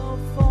go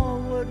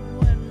forward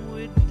when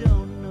we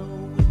don't know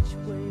which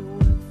way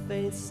we're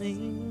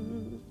facing?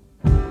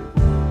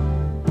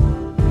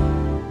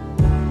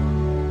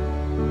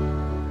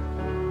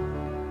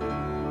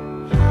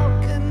 How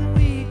can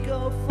we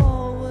go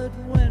forward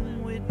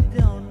when we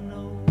don't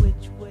know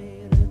which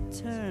way to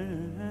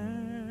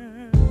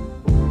turn?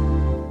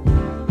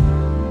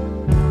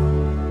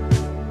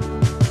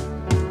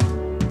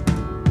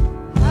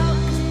 How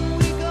can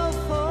we go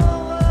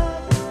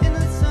forward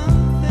into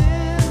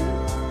something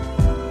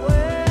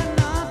we're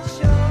not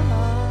sure of?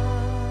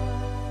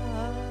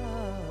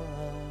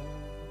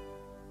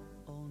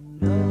 Oh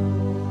no.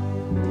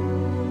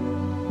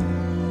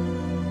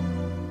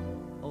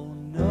 Oh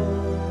no.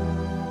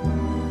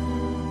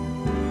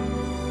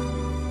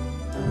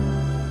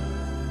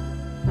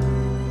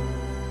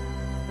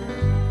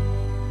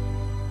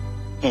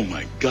 Oh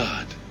my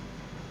God.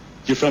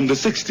 You're from the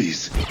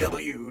 60s.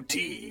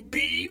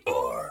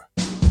 WTBR.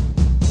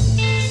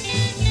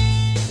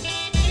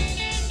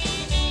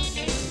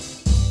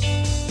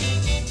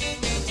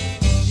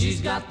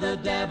 She's got the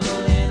devil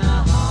in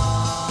her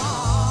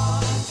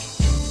heart,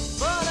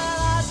 but her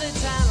eyes they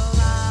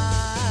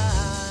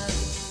tantalize.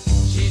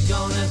 She's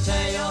gonna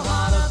tear your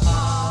heart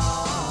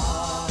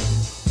apart.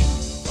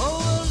 Oh,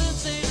 well,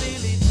 this ain't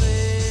really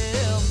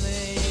thrill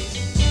me.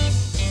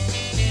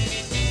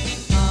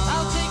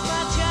 I'll take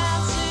my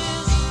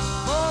chances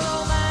for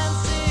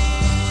romance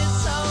is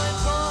so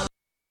important.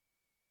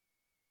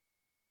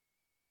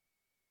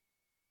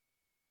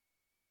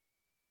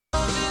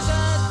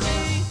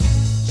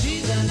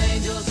 She's an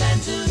angel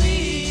sent to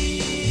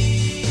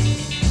me.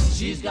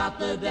 She's got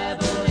the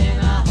devil in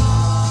her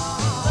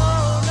heart.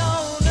 No,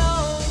 no,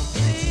 no,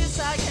 please,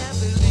 I can't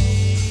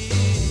believe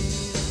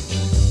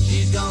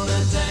she's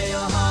gonna tear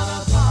your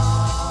heart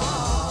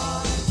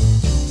apart.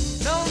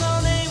 No, no,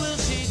 nay, will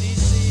she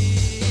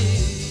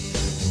deceive?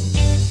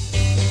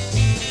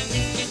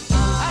 I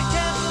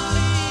can't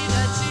believe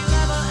that she'll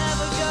ever,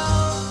 ever go.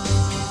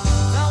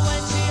 Not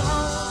when she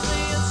holds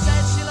me and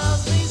says she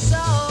loves me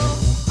so.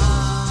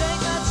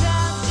 Take her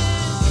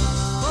chances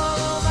for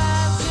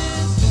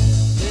romances.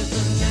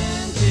 Listen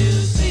and to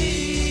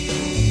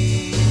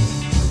see.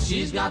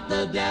 She's got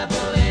the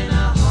devil in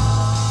her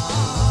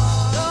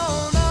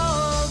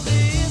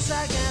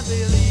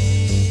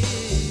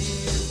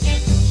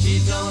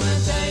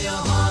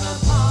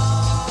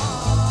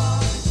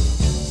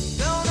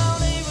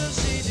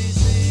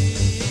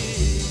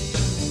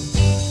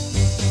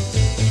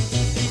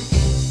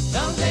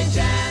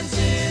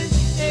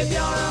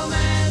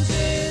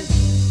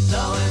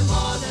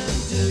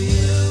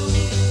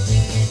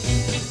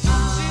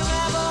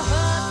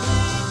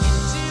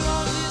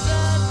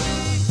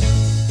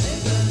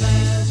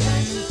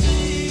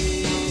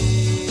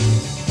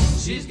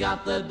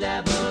got the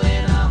devil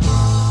in her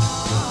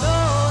heart.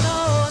 No,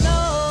 no,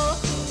 no,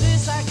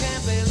 this I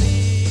can't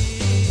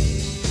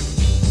believe.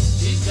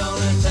 She's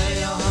gonna tear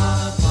your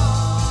heart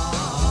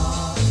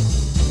apart.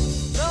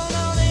 No,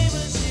 no,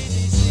 neighbor, she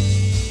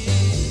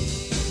deceives.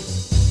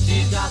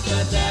 She's got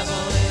the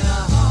devil in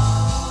her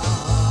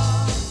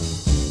heart.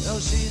 No,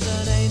 she's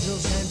an angel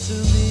sent to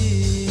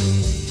me.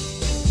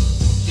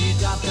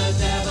 She's got the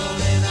devil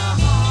in her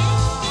heart.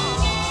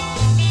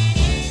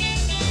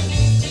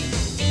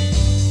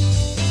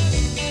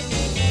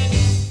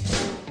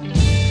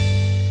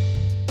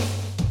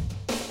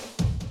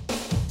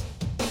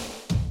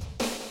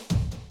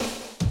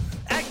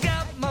 I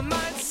got my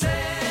mind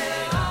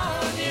set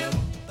on you.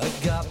 I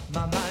got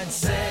my mind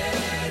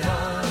set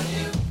on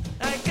you.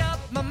 I got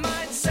my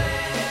mind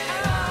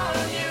set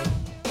on you.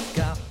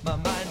 Got my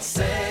mind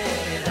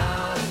set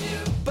on you.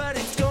 But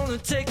it's gonna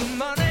take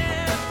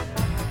money,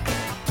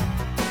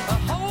 a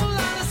whole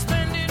lot of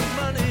spending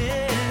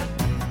money.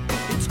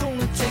 It's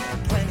gonna take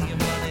plenty of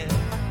money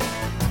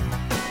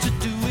to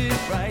do it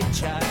right,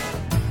 child.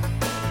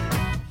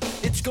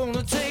 It's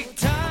gonna take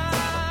time,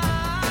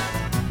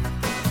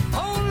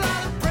 whole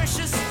lot of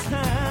precious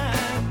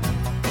time.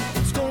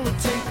 It's gonna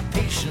take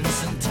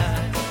patience and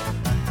time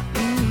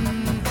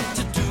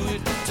to do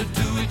it, to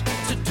do it,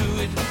 to do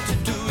it, to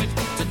do it,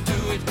 to do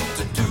it,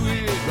 to do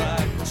it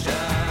right,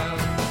 child.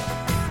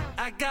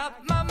 I got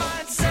my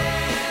mind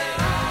set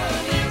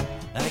on you.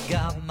 I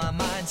got my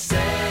mind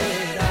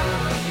set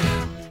on you.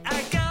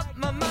 I got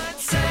my mind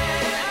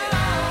set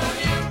on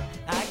you.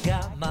 I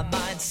got my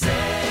mind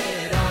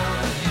set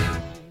on you.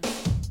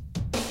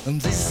 And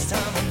this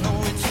time I know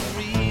it's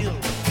real.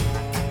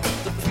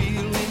 The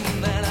feeling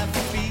that I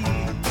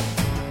feel.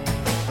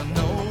 I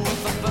know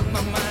if I put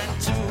my mind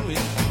to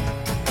it,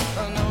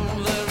 I know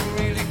that I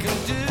really can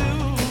do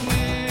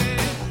it.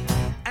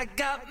 I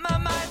got my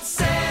mind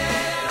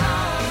set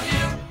on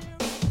you.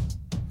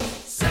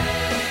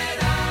 Set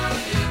on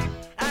you.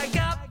 I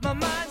got my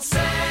mind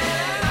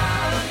set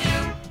on you.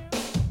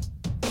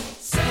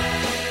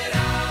 Set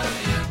on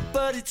you.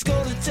 But it's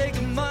gonna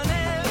take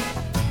money,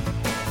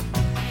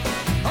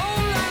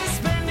 whole lot of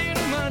spending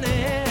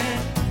money.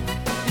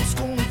 It's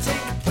gonna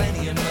take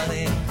plenty of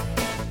money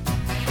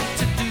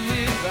to do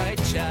it right,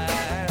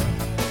 child.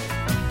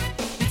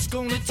 It's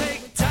gonna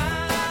take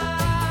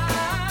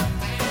time,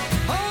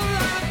 whole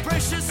lot of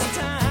precious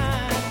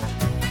time.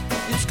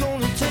 It's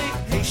gonna take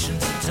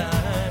patience and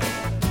time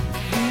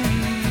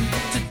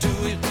to do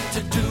it,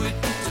 to do it,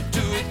 to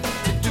do it,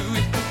 to do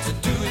it, to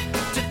do it,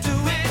 to do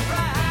it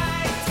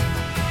right.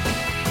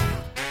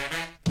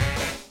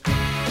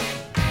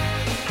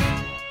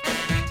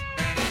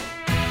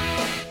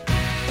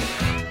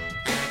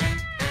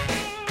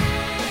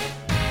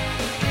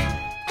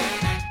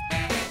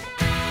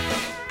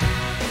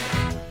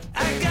 I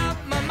got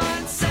my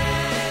mind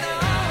set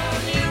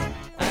on you.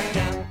 I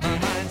got my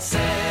mind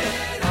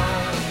set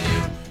on you.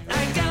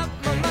 I got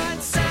my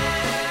mind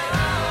set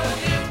on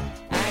you.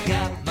 I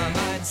got my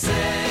mind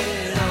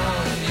set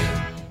on you.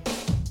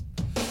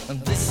 And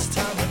this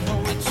time I know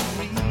it's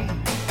real.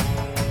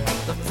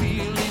 The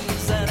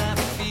feelings that I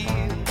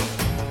feel.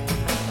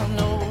 I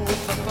know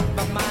if I put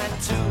my mind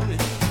to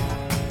it,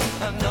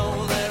 I know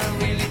that I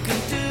really can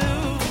do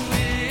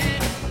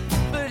it.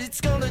 But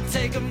it's gonna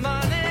take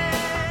money,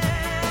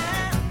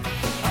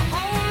 a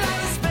whole lot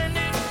of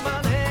spending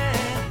money.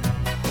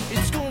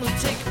 It's gonna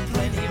take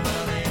plenty of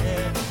money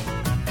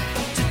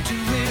to do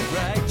it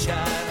right,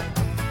 child.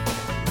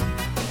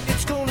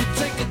 It's gonna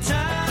take a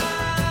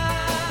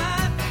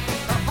time,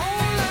 a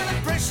whole lot of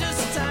precious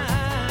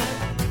time.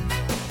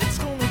 It's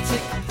gonna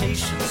take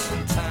patience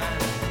and time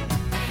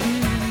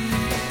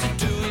to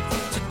do it,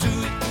 to do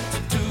it, to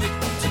do it,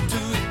 to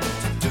do it,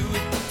 to do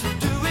it, to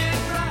do it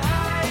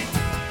right.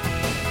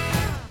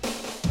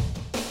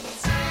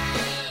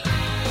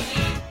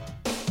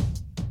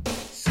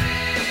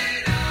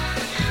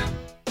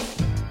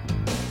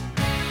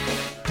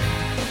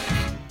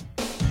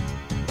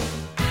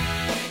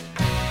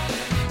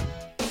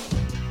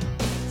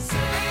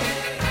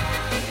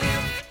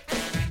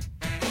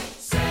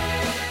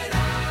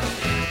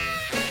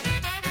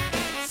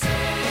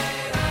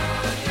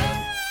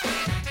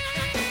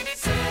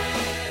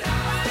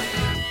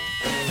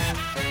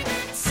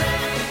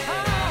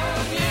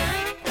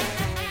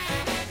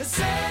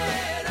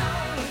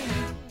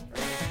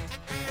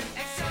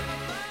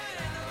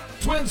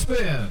 Twin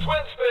Spin.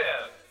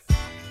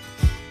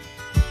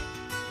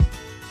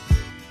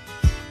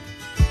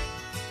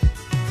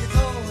 You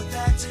thought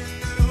that you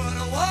knew what I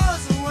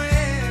was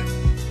aware.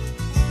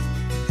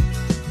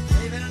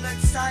 Baby, it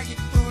looks like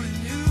you're fooling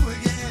you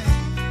again.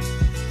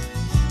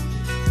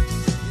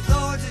 You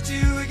thought that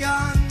you were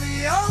gone the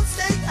old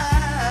state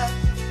high.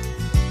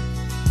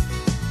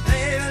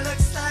 Baby, it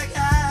looks like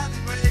I've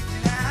been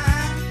breaking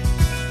out.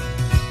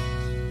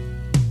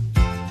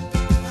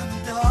 I'm a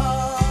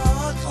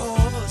dark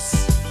horse.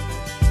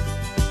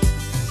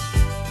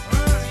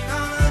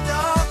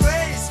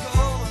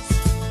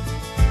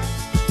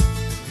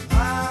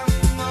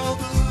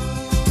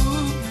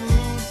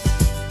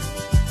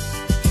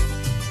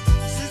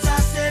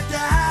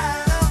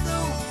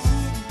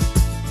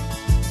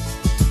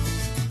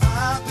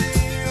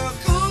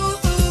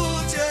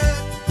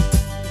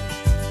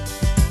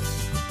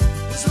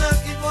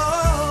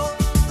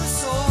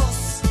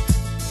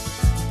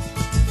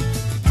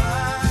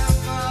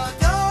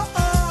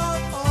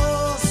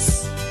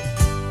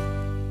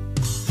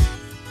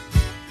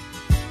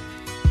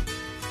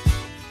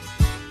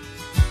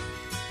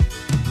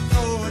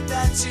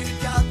 that you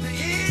got me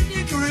in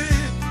your grip.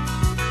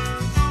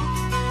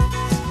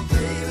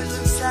 Baby,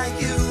 looks like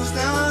you was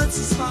not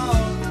so small,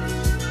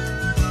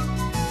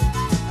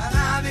 and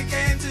I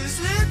became too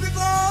sleepy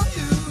for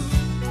you.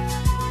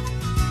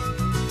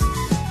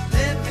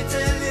 Let me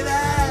tell you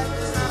that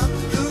was not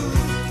the good.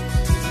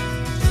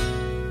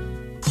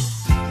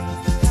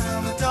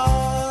 I'm a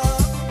dog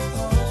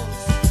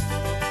horse,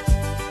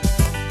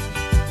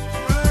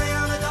 running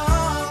on a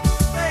dog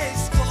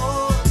race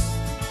course.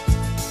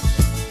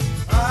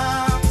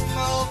 I'm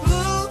all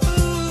blue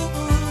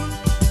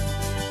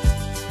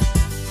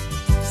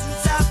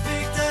since I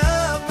picked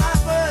up my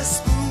first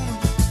spoon.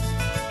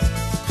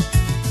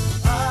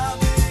 I've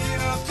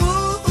been a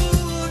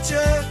cool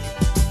jerk,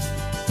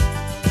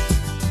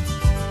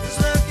 who's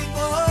looking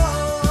for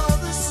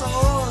the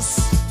source.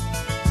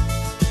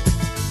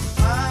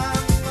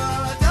 I'm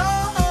a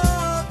dog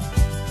horse.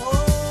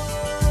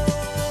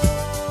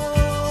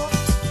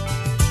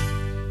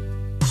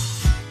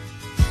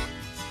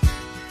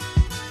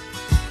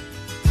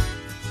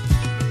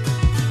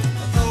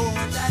 I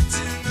thought that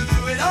you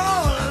knew it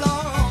all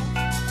along,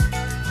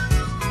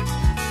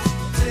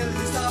 till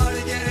you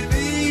started getting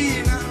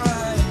mean and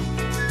right.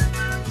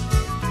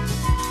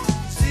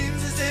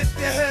 Seems as if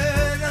you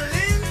heard a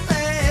little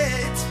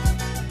late.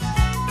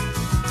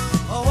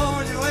 I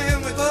warned you when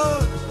we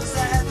both was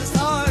at the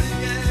starting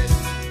gate.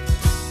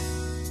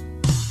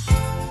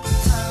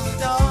 I'm a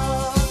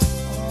dog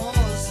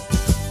horse,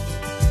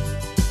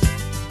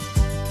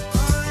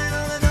 running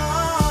on the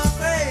dog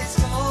race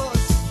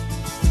course.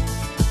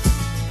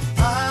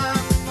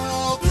 I'm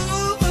all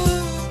blue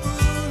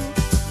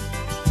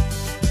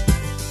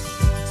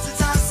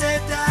since I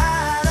stepped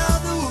out of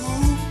the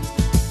womb.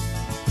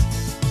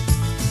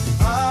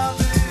 I've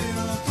been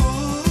a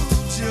cool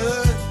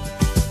jerk,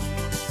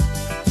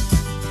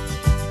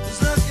 who's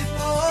looking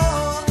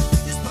for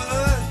his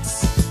birds.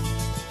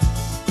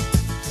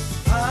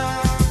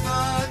 I'm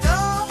a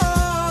dog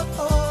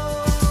horse.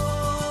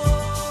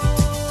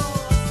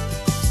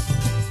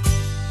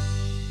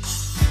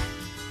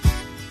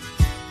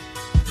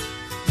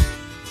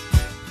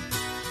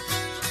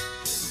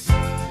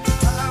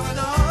 I'm a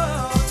dog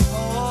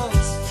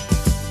horse,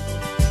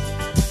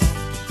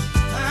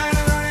 and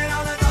I'm running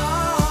on the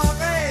dog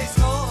race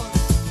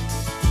course.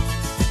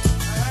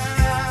 And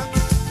I'm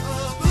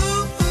a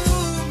blue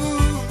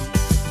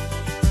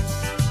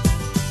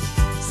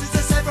since I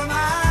stepped from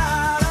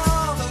out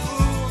of the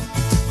womb.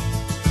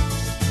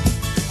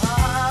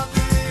 I've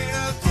been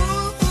a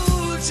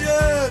cool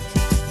jerk,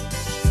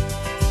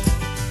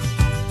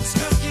 who's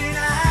looking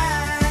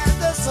at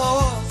the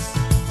source.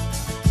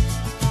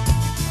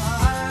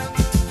 I'm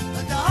a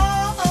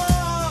dog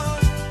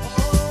horse.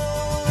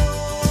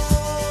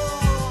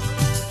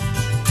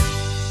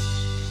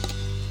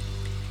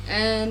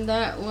 And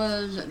that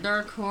was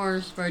Dark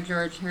Horse by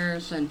George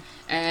Harrison.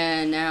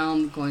 And now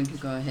I'm going to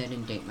go ahead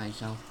and date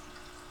myself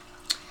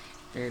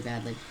very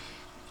badly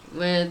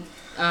with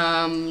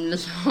the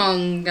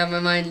song Got My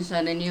Mind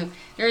Set on You.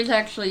 There's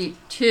actually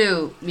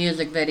two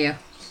music videos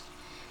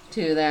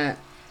to that.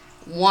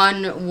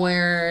 One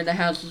where the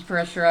house is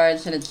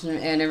pressurized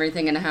and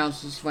everything in the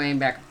house is swaying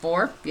back and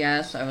forth.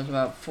 Yes, I was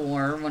about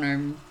 4 when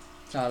I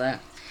saw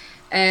that.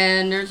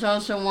 And there's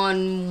also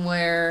one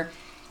where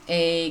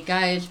a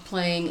guy is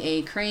playing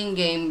a crane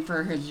game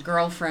for his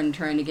girlfriend,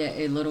 trying to get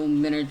a little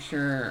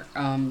miniature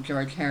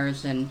George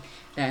Harrison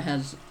that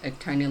has a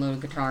tiny little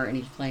guitar, and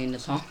he's playing the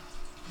song.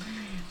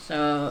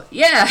 So,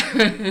 yeah.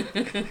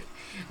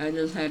 I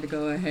just had to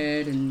go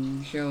ahead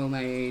and show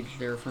my age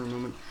there for a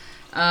moment.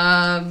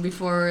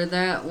 Before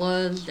that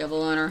was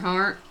Devil on Her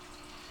Heart.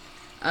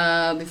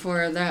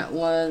 Before that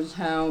was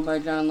How by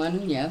John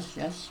Lennon. Yes,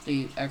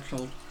 the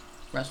actual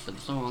rest of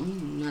the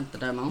song, not the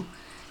demo.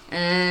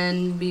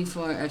 And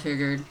before, I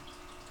figured,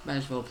 might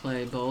as well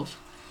play both.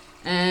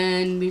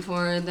 And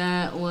before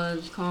that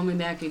was Call Me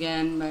Back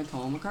Again by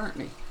Paul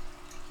McCartney.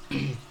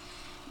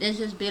 This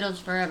is Beatles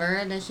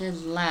Forever. This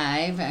is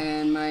live,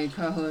 and my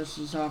co-host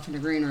is off in the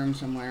green room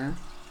somewhere.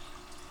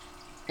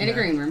 In the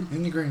green room.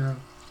 In the green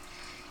room.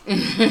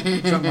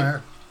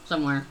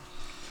 Somewhere.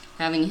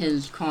 Having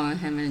his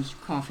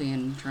coffee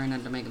and trying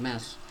not to make a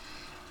mess.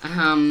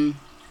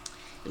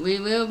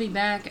 We will be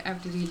back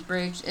after these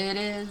breaks. It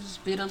is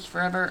Beatles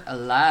Forever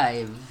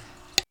Alive.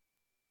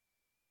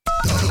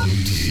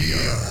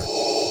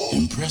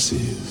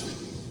 Impressive.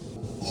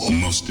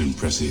 Most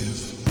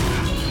impressive.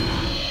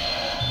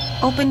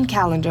 Open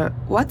calendar.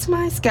 What's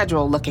my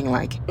schedule looking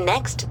like?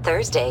 Next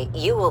Thursday,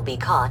 you will be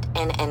caught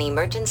in an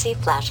emergency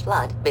flash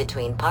flood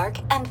between Park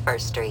and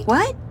First Street.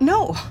 What?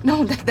 No,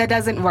 that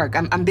doesn't work.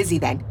 I'm busy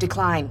then.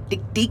 Decline.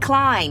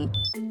 Decline.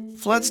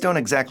 Floods don't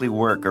exactly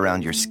work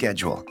around your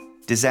schedule.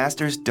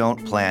 Disasters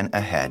don't plan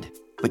ahead.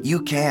 But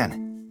you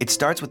can. It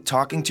starts with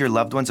talking to your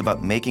loved ones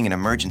about making an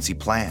emergency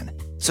plan.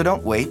 So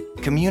don't wait.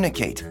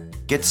 Communicate.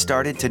 Get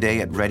started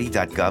today at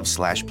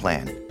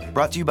ready.gov/plan.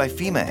 Brought to you by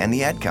FEMA and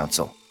the Ad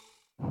Council.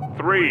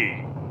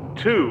 3,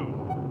 2,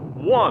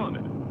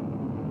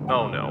 1.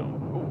 Oh no.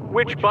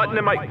 Which button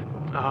am I?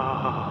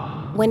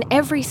 When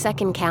every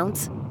second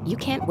counts, you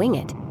can't wing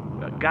it.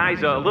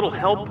 guys, a little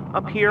help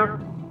up here?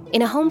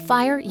 In a home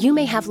fire, you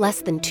may have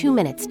less than 2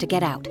 minutes to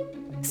get out.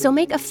 So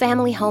make a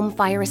family home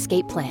fire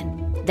escape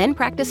plan. Then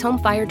practice home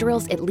fire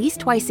drills at least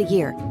twice a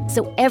year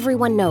so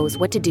everyone knows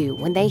what to do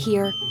when they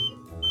hear.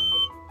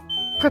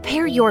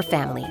 Prepare your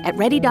family at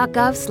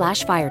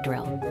ready.gov/fire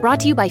drill.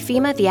 Brought to you by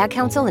FEMA, the Ad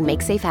Council, and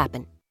Make Safe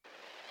Happen.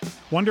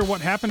 Wonder what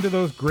happened to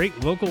those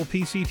great local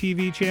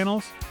PCTV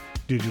channels?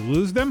 Did you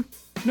lose them?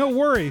 No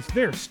worries,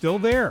 they're still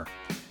there.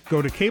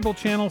 Go to cable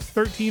channels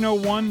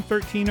 1301,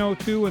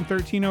 1302, and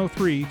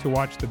 1303 to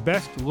watch the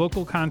best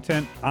local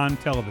content on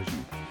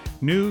television.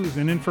 News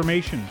and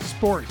information,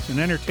 sports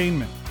and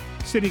entertainment,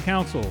 city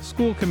council,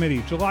 school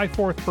committee, July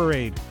 4th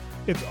parade.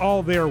 It's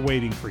all there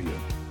waiting for you.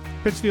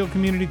 Pittsfield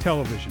Community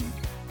Television.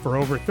 For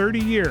over 30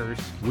 years,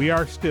 we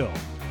are still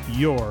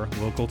your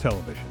local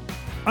television.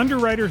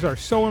 Underwriters are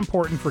so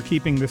important for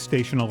keeping this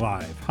station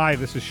alive. Hi,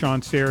 this is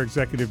Sean Sayre,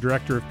 Executive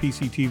Director of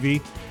PCTV.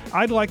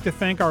 I'd like to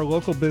thank our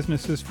local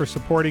businesses for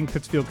supporting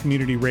Pittsfield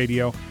Community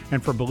Radio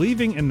and for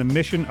believing in the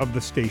mission of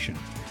the station.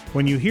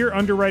 When you hear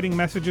underwriting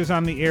messages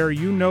on the air,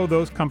 you know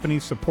those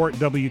companies support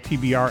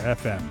WTBR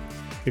FM.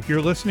 If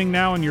you're listening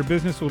now and your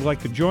business would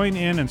like to join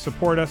in and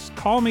support us,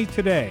 call me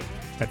today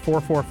at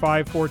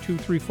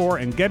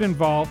 445-4234 and get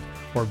involved,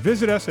 or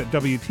visit us at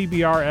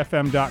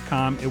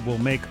WTBRFM.com. It will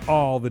make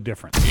all the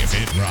difference. If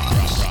it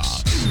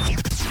rocks,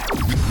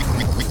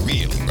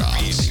 real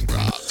rocks.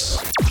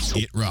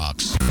 It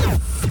rocks.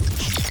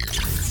 Here,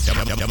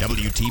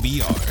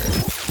 WTBR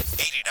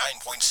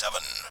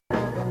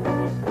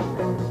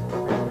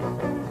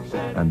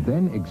 89.7. And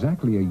then,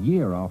 exactly a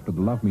year after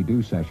the Love Me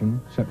Do session,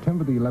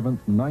 September the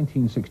 11th,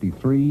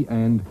 1963,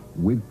 and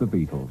With the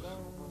Beatles.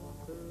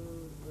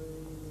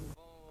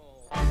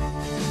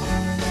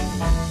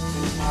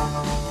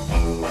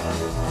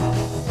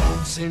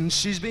 Since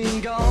she's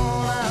been gone,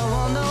 I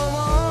want no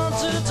one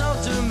to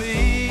talk to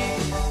me.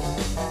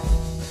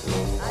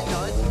 I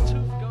got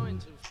going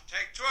to.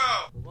 Take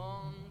 12.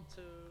 1,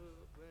 2,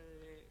 3,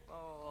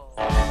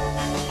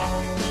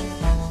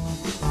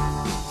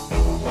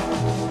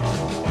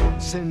 4.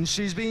 Since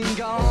she's been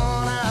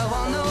gone, I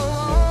want no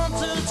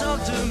one to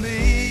talk to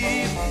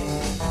me.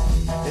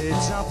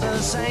 It's not the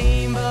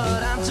same,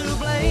 but I'm to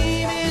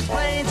blame. It's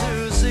plain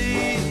to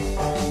see.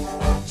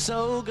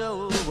 So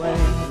go away,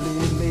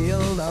 leave me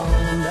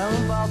alone,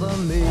 don't bother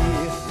me.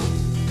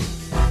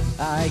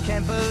 I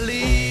can't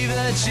believe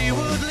that she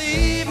would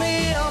leave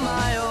me on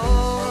my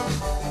own.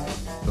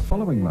 The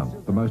following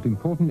month, the most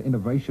important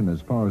innovation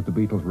as far as the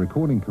Beatles'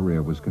 recording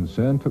career was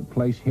concerned took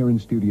place here in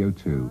Studio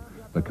 2,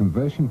 the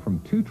conversion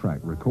from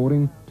 2-track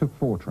recording to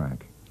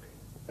 4-track.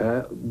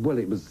 Well,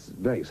 it was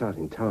very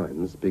exciting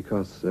times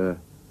because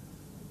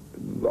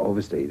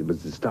obviously it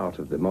was the start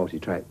of the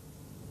multi-track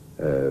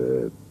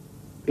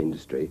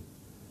industry,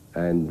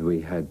 and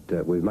we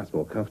were much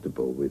more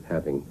comfortable with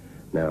having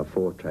now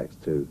 4 tracks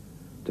to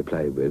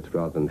play with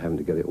rather than having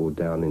to get it all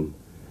down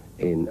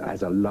in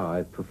as a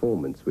live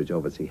performance, which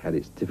obviously had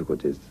its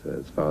difficulties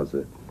as far as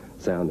the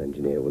sound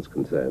engineer was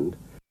concerned.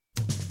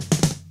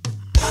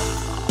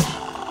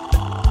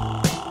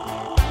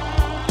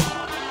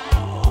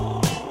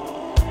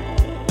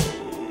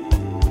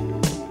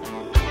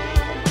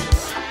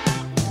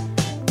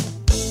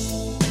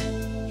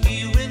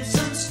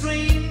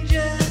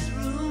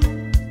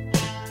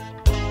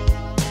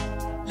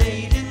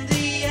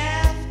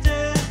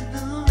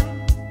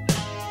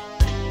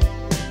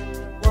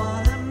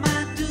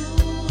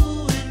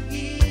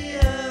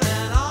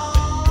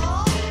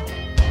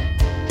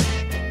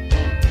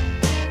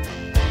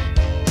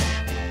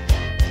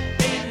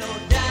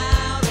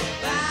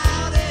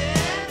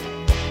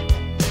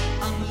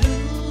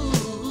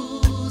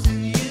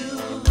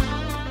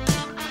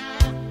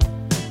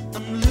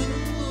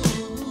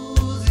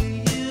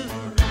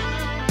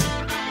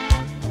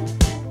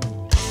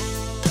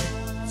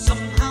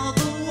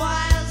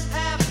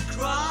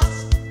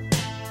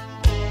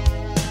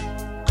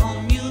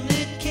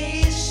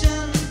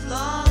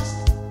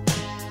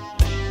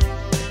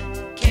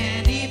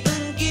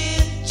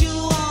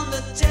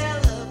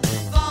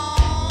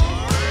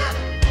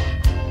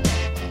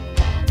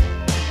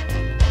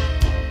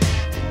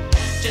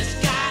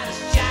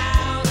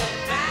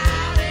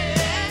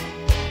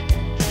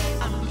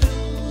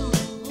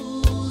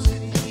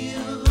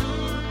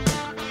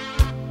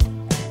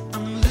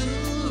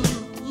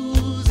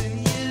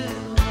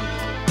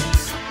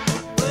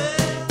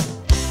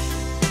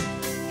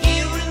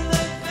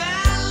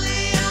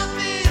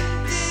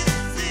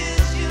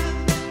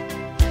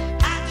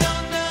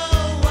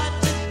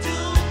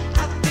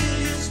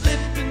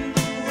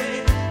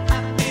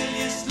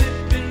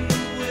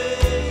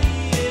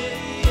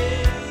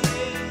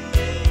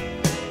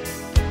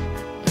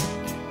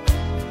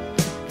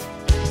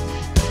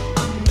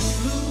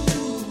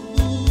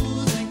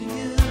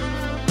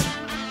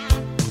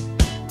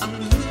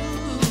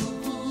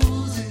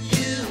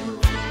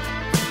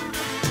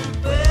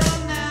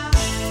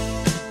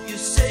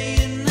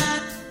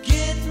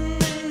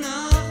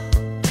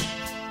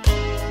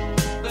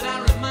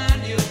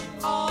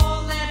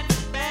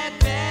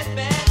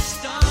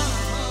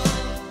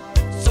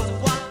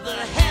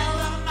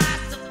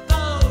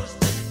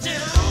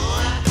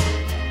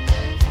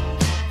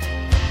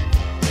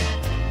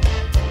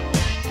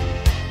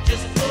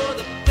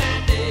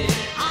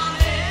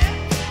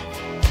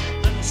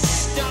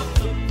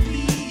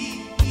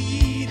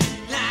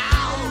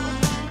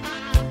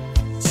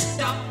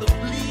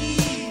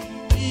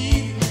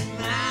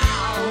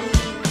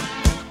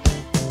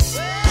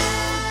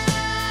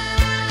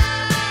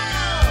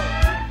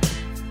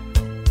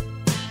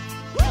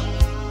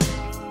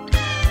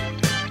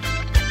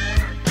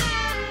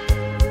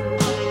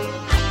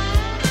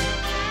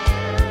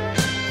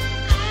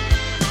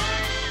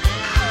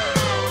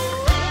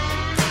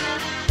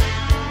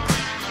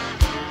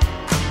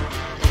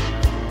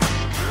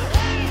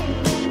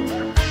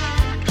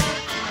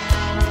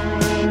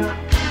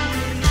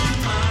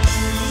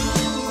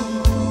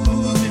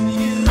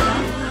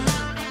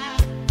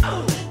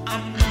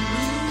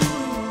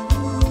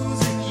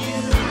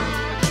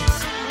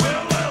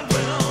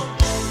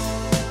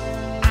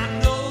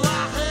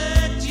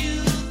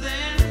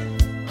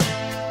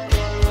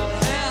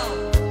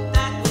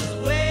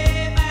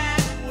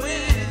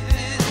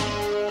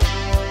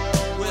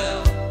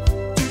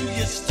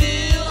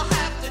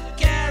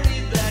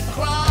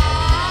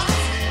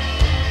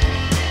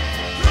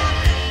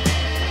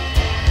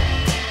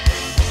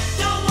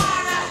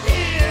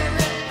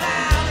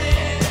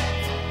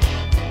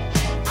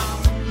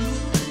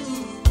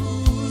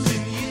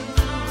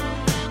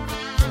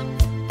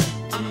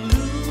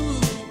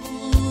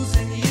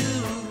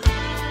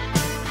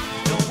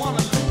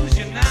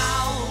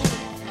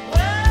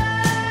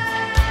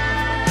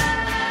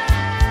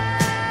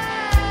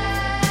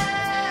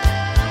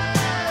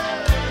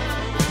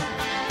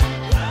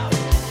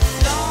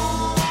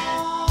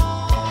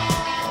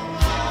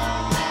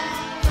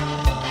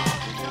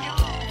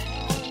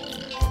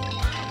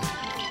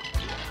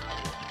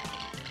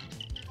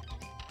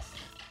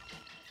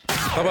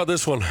 about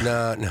this one?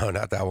 No,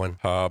 not that one.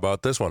 How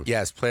about this one?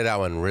 Yes, play that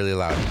one really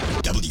loud.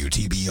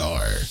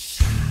 WTBR.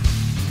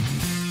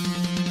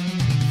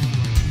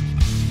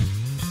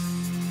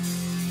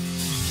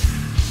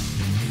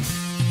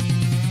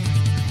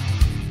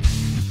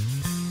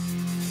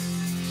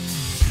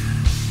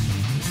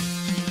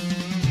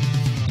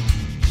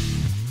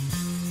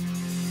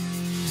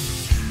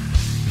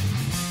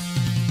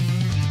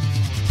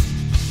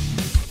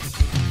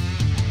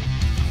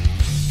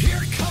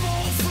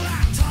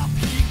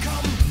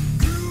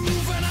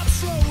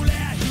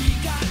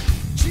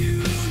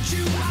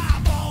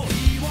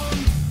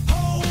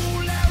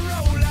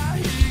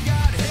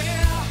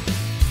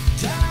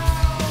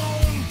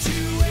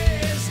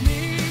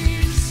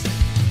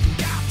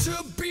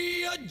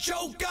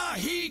 Joker,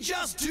 he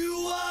just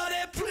do what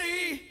he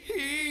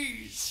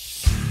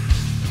please.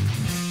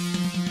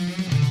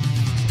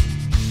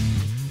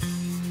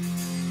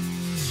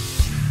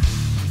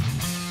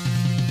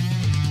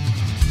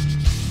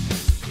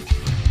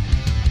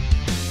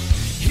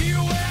 He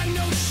wear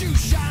no shoe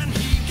shine,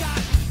 he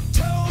got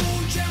toe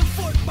jam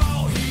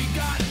football, he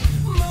got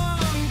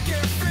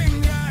monkey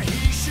finger,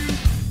 he shoot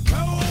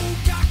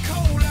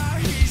Coca-Cola,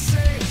 he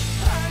say,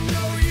 I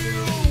know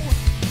you,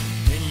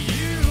 and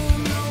you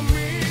know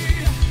me.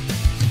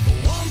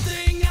 One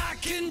thing I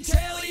can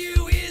tell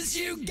you is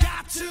you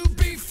got to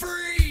be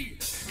free.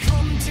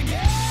 Come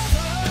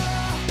together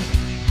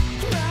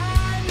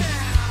right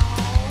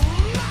now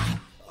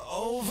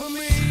over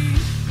me.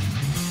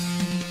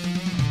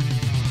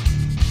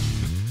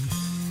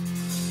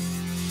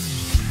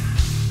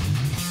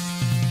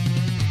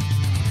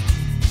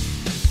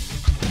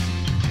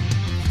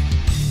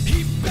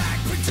 He back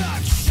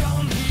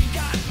production, he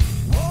got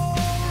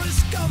Walrus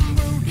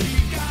gumboot, he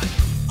got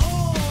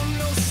on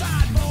no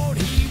sideboard,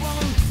 he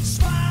won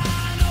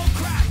spinal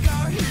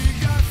cracker, he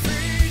got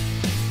feet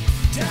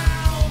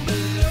down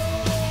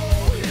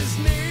below his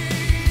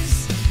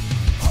knees.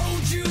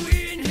 Hold you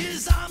in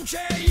his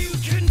armchair, you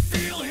can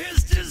feel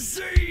his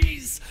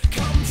disease.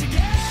 Come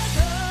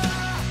together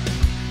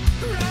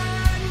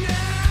right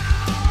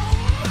now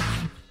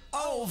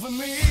over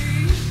me.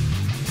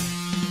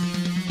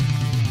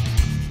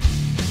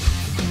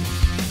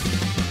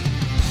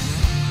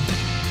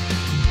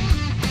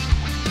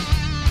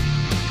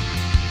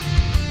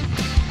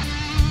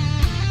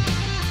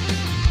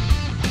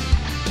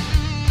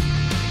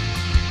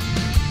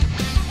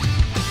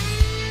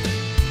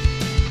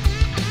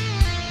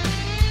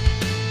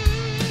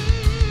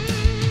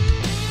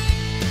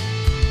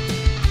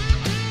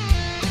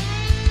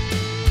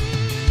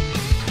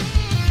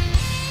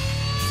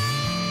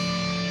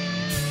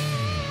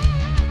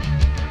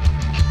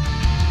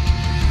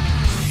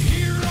 He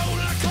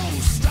roller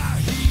coaster,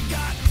 he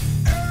got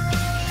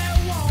early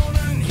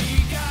warning, he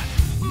got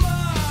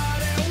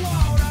muddy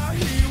water,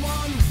 he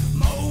won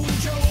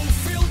mojo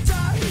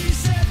filter, he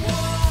said 1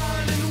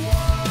 and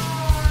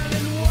 1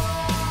 and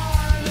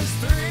 1 is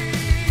 3.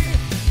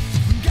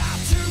 Got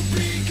to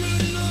be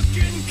good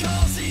looking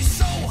 'cause he's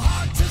so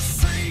hard to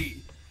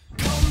see.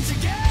 Come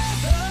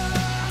together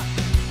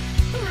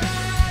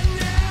right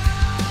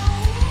now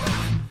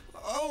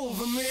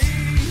over me.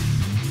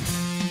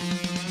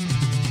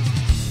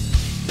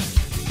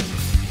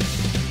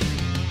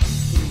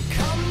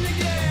 Come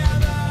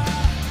together.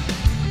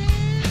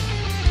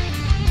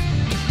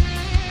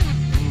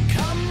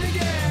 Come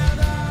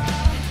together.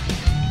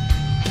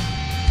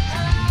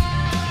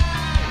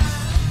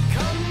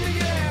 Come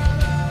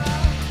together.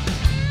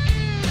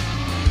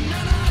 Na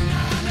na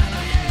na na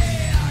na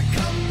yeah.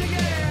 Come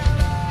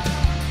together.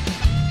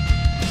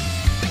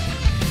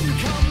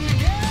 Come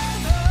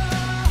together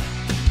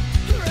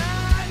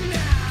right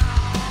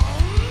now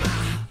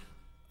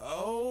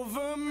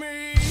over me.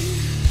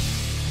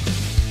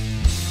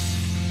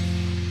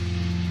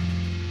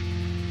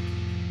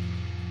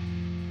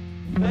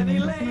 Penny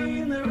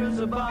Lane, there is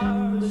a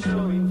bar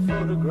showing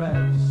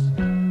photographs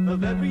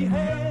of every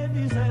head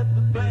he's had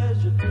the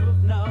pleasure to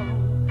have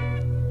known,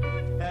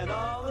 and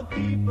all the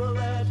people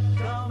that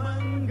come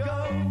and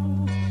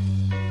go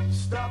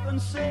stop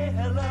and say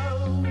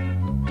hello.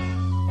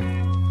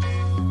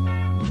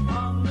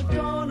 On the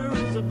corner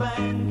is a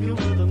banker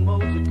with a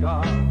motor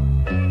car.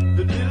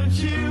 The little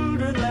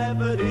children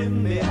laugh at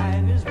him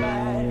behind his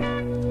back,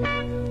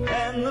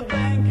 and the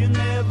banker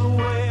never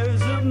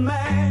wears a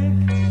Mac.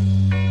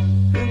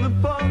 In the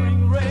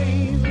pouring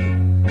rain,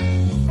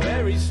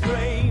 very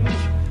strange.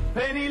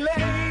 Penny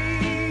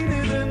Lane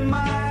is in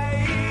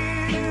my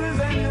ears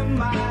and in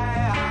my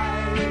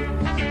eyes.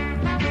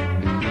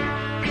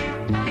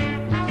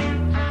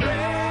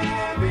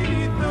 There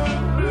beneath the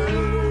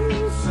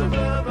blue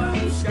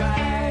suburban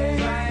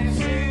skies, I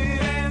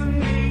sit and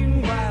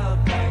meanwhile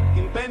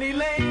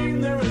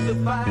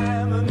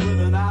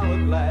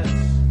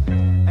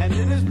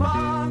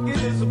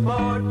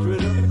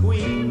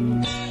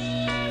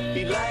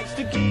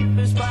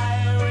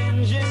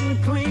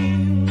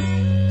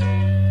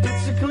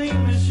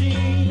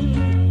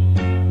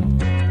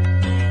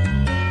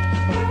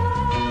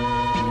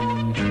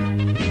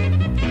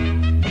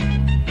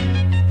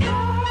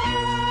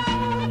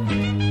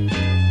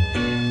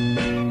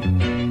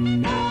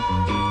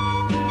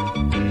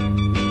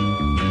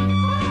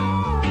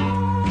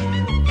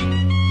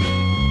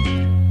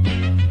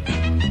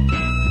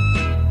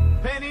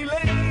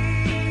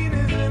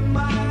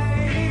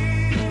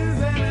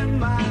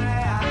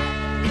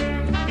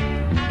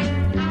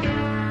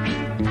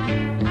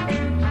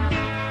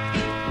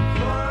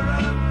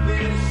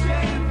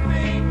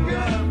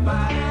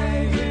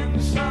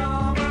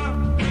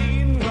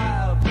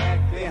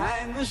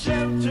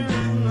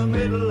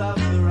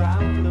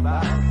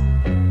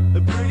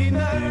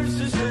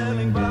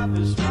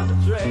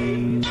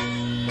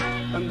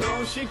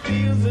she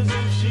feels as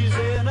if she's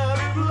in a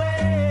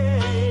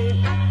play.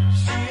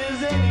 She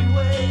is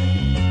anyway.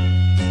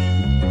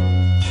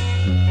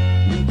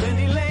 In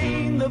Penny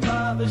Lane, the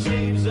barber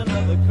shaves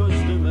another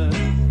customer.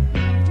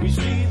 We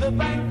see the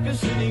banker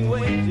sitting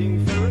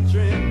waiting for a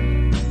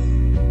trim.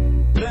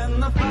 Then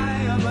the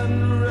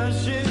fireman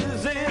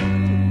rushes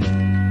in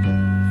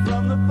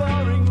from the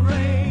pouring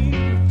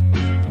rain.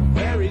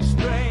 Very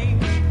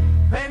strange.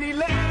 Penny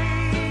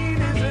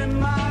Lane is in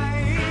my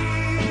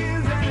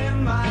ears and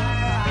in my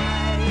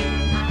eyes.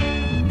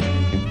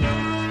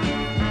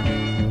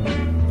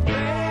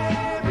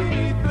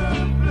 Beneath the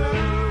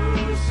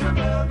blue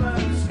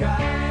suburban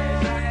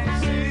skies, I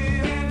see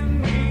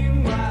him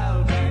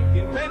meanwhile back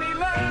in Penny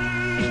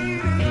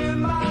Lane is in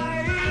my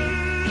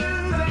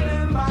ears and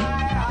in my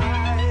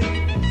eyes.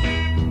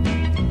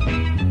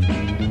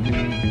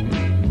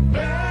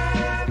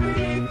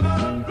 Beneath the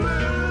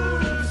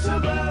blue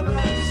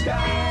suburban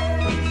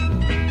skies,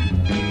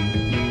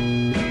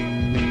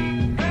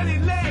 Penny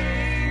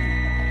Lane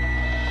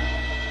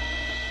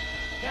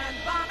can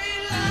buy me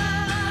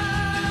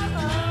love,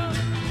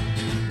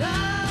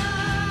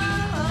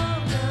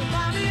 love, can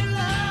buy me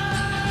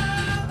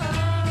love.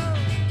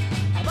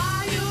 I'll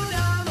buy you a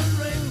diamond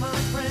ring, my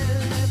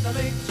friend, if that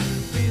makes you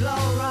feel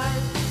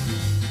alright.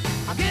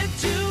 I'll get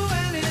you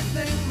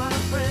anything, my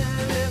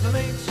friend, if it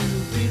makes you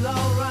feel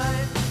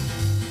alright.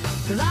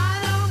 'Cause I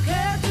don't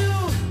care too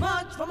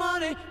much for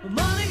money, but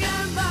money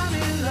can buy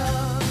me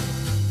love.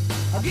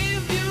 I'll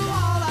give you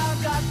all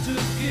I've got to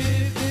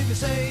give if you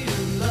say you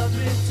love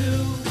me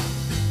too.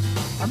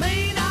 I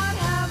may not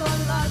have a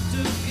lot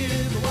to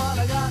give, but what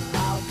I got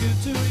I'll give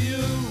to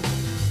you.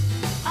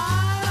 I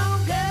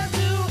don't care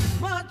too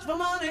much for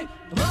money,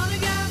 but money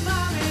can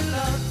buy me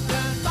love,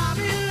 can buy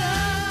me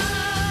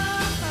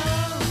love.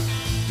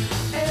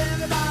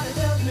 Everybody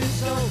tells me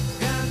so,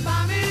 can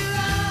buy me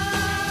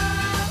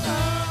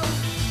love.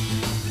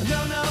 No,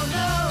 no,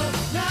 no,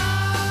 no,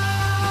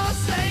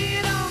 say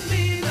you don't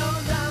need no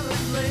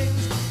diamond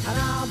rings, and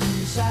I'll be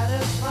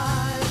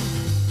satisfied.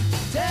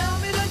 Tell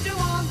me that you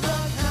want the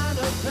kind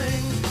of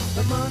things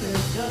that money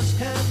just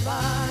can't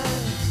buy.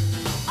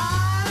 I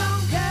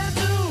don't care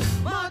too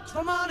much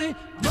for money,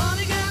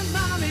 money can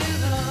buy me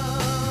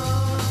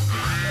love.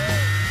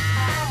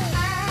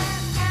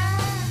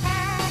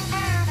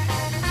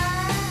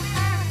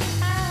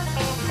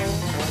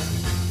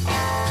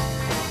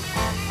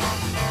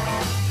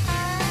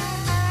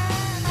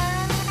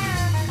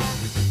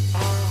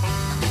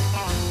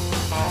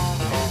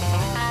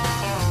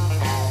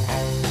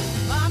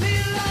 Buy me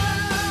love.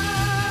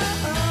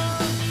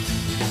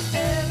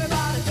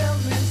 Everybody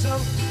tells me so,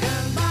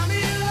 can buy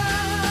me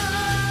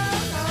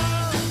love.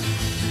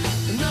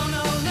 No,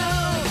 no, no,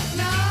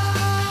 no,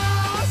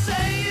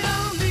 say you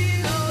don't need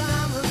no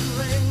diamond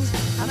rings,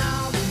 and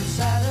I'll be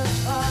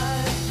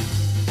satisfied.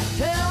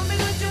 Tell me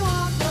that you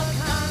want the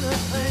kind of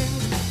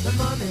things that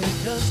money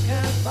just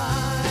can't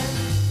buy.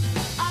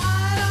 I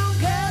don't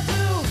care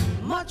too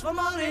much for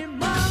money,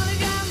 money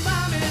can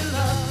buy me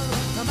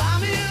love, buy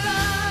me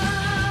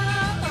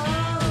love,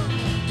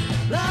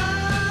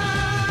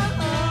 love,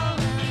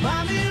 buy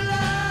me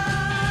love.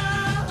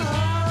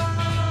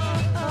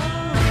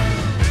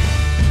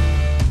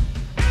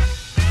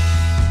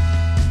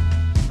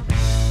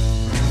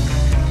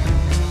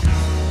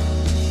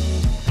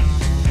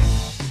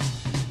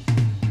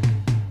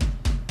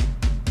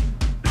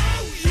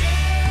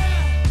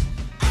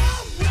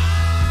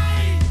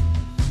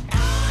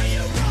 Are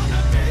you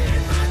gonna be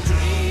my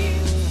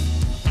dream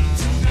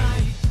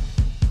tonight?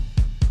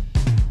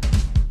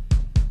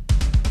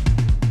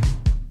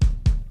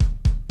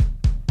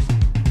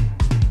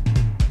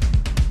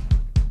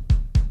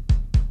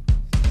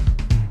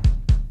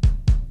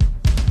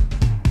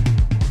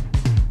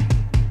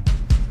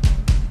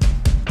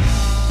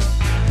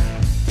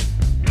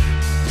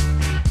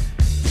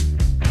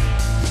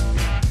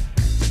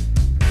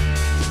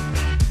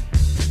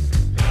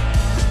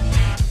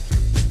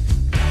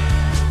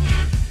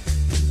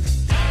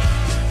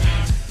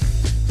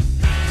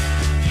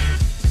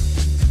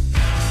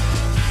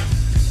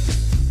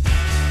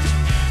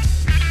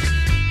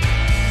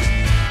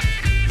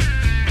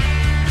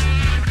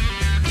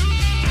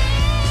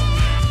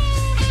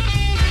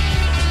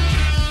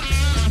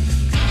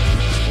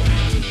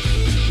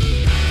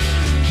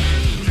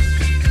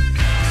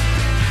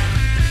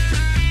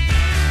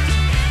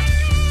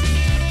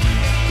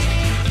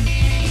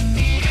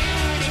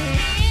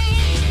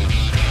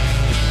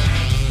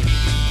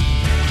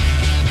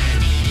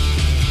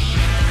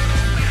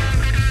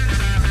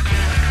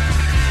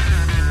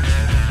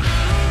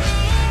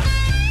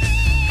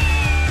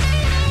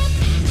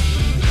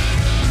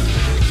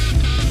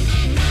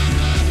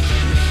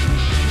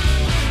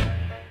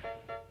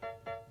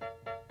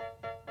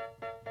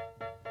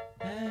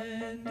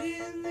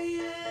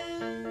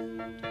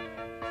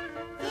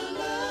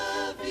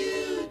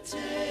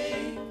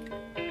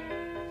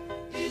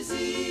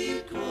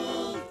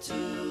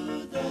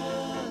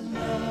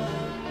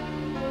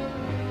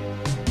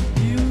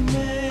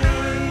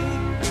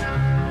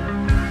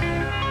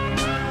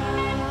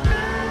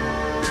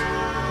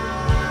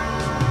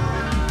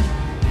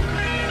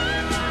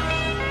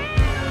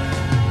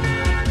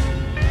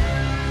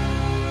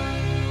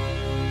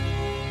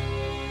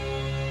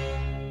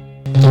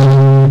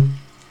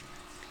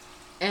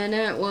 And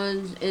that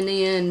was In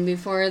the End.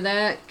 Before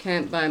that,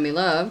 Can't Buy Me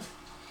Love.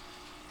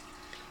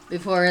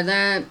 Before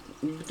that,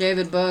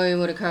 David Bowie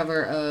with a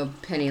cover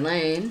of Penny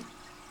Lane.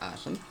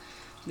 Awesome.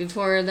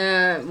 Before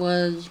that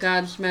was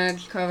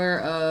Godsmack's cover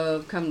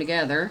of Come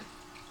Together.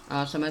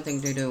 Awesome. I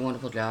think they do a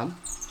wonderful job.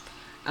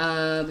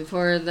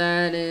 Before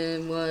that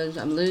it was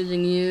I'm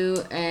Losing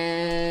You.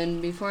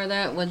 And before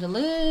that was a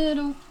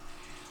little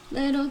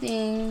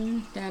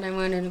thing that I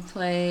wanted to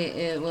play.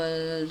 It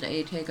was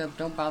a take of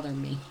Don't Bother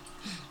Me.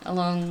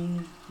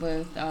 Along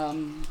with,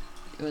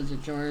 it was a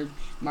George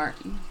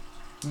Martin.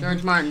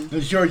 George Martin. It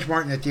was George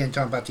Martin at the end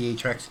talking about the 8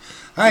 tracks.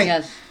 All right.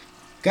 Yes.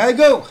 Gotta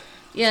go.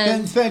 Yeah.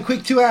 It's been a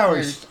quick 2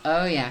 hours.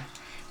 Oh, yeah.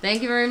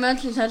 Thank you very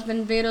much. This has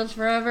been Beatles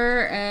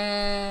Forever.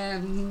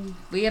 And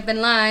we have been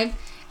live.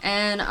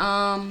 And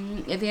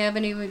if you have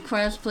any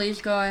requests,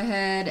 please go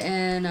ahead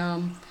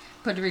and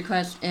put the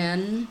request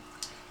in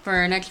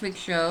for next week's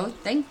show.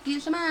 Thank you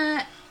so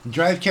much.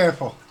 Drive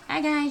careful.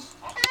 Hi, guys.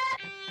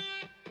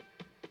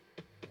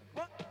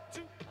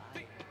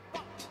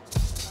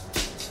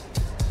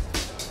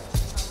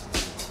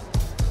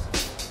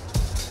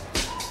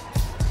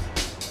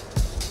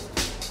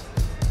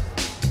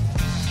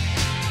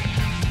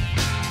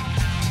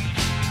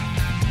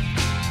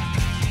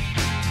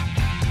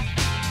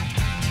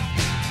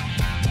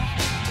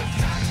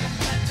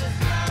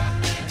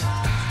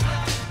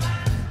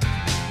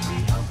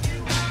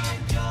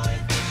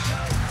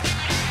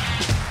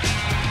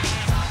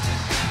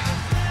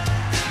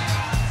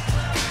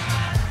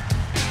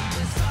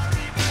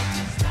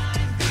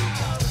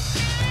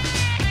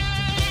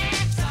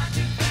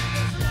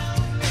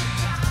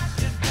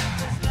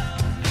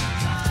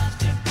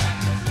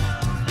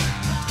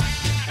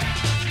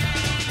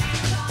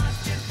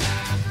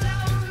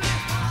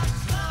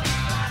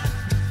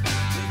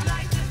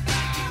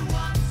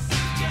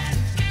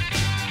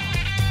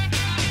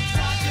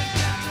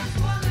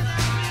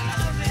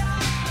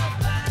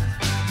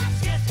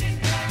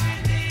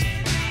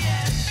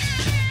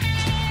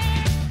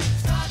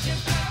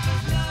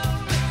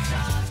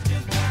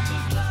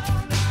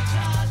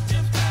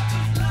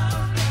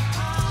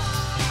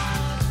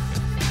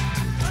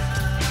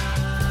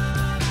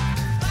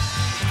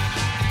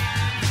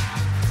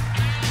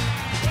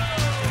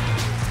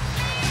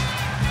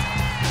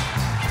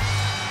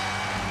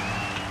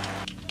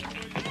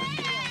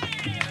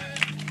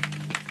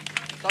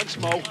 Thanks,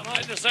 Mo. I'd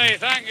like to say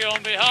thank you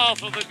on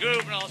behalf of the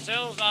group and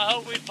ourselves, and I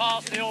hope we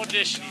pass the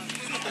audition.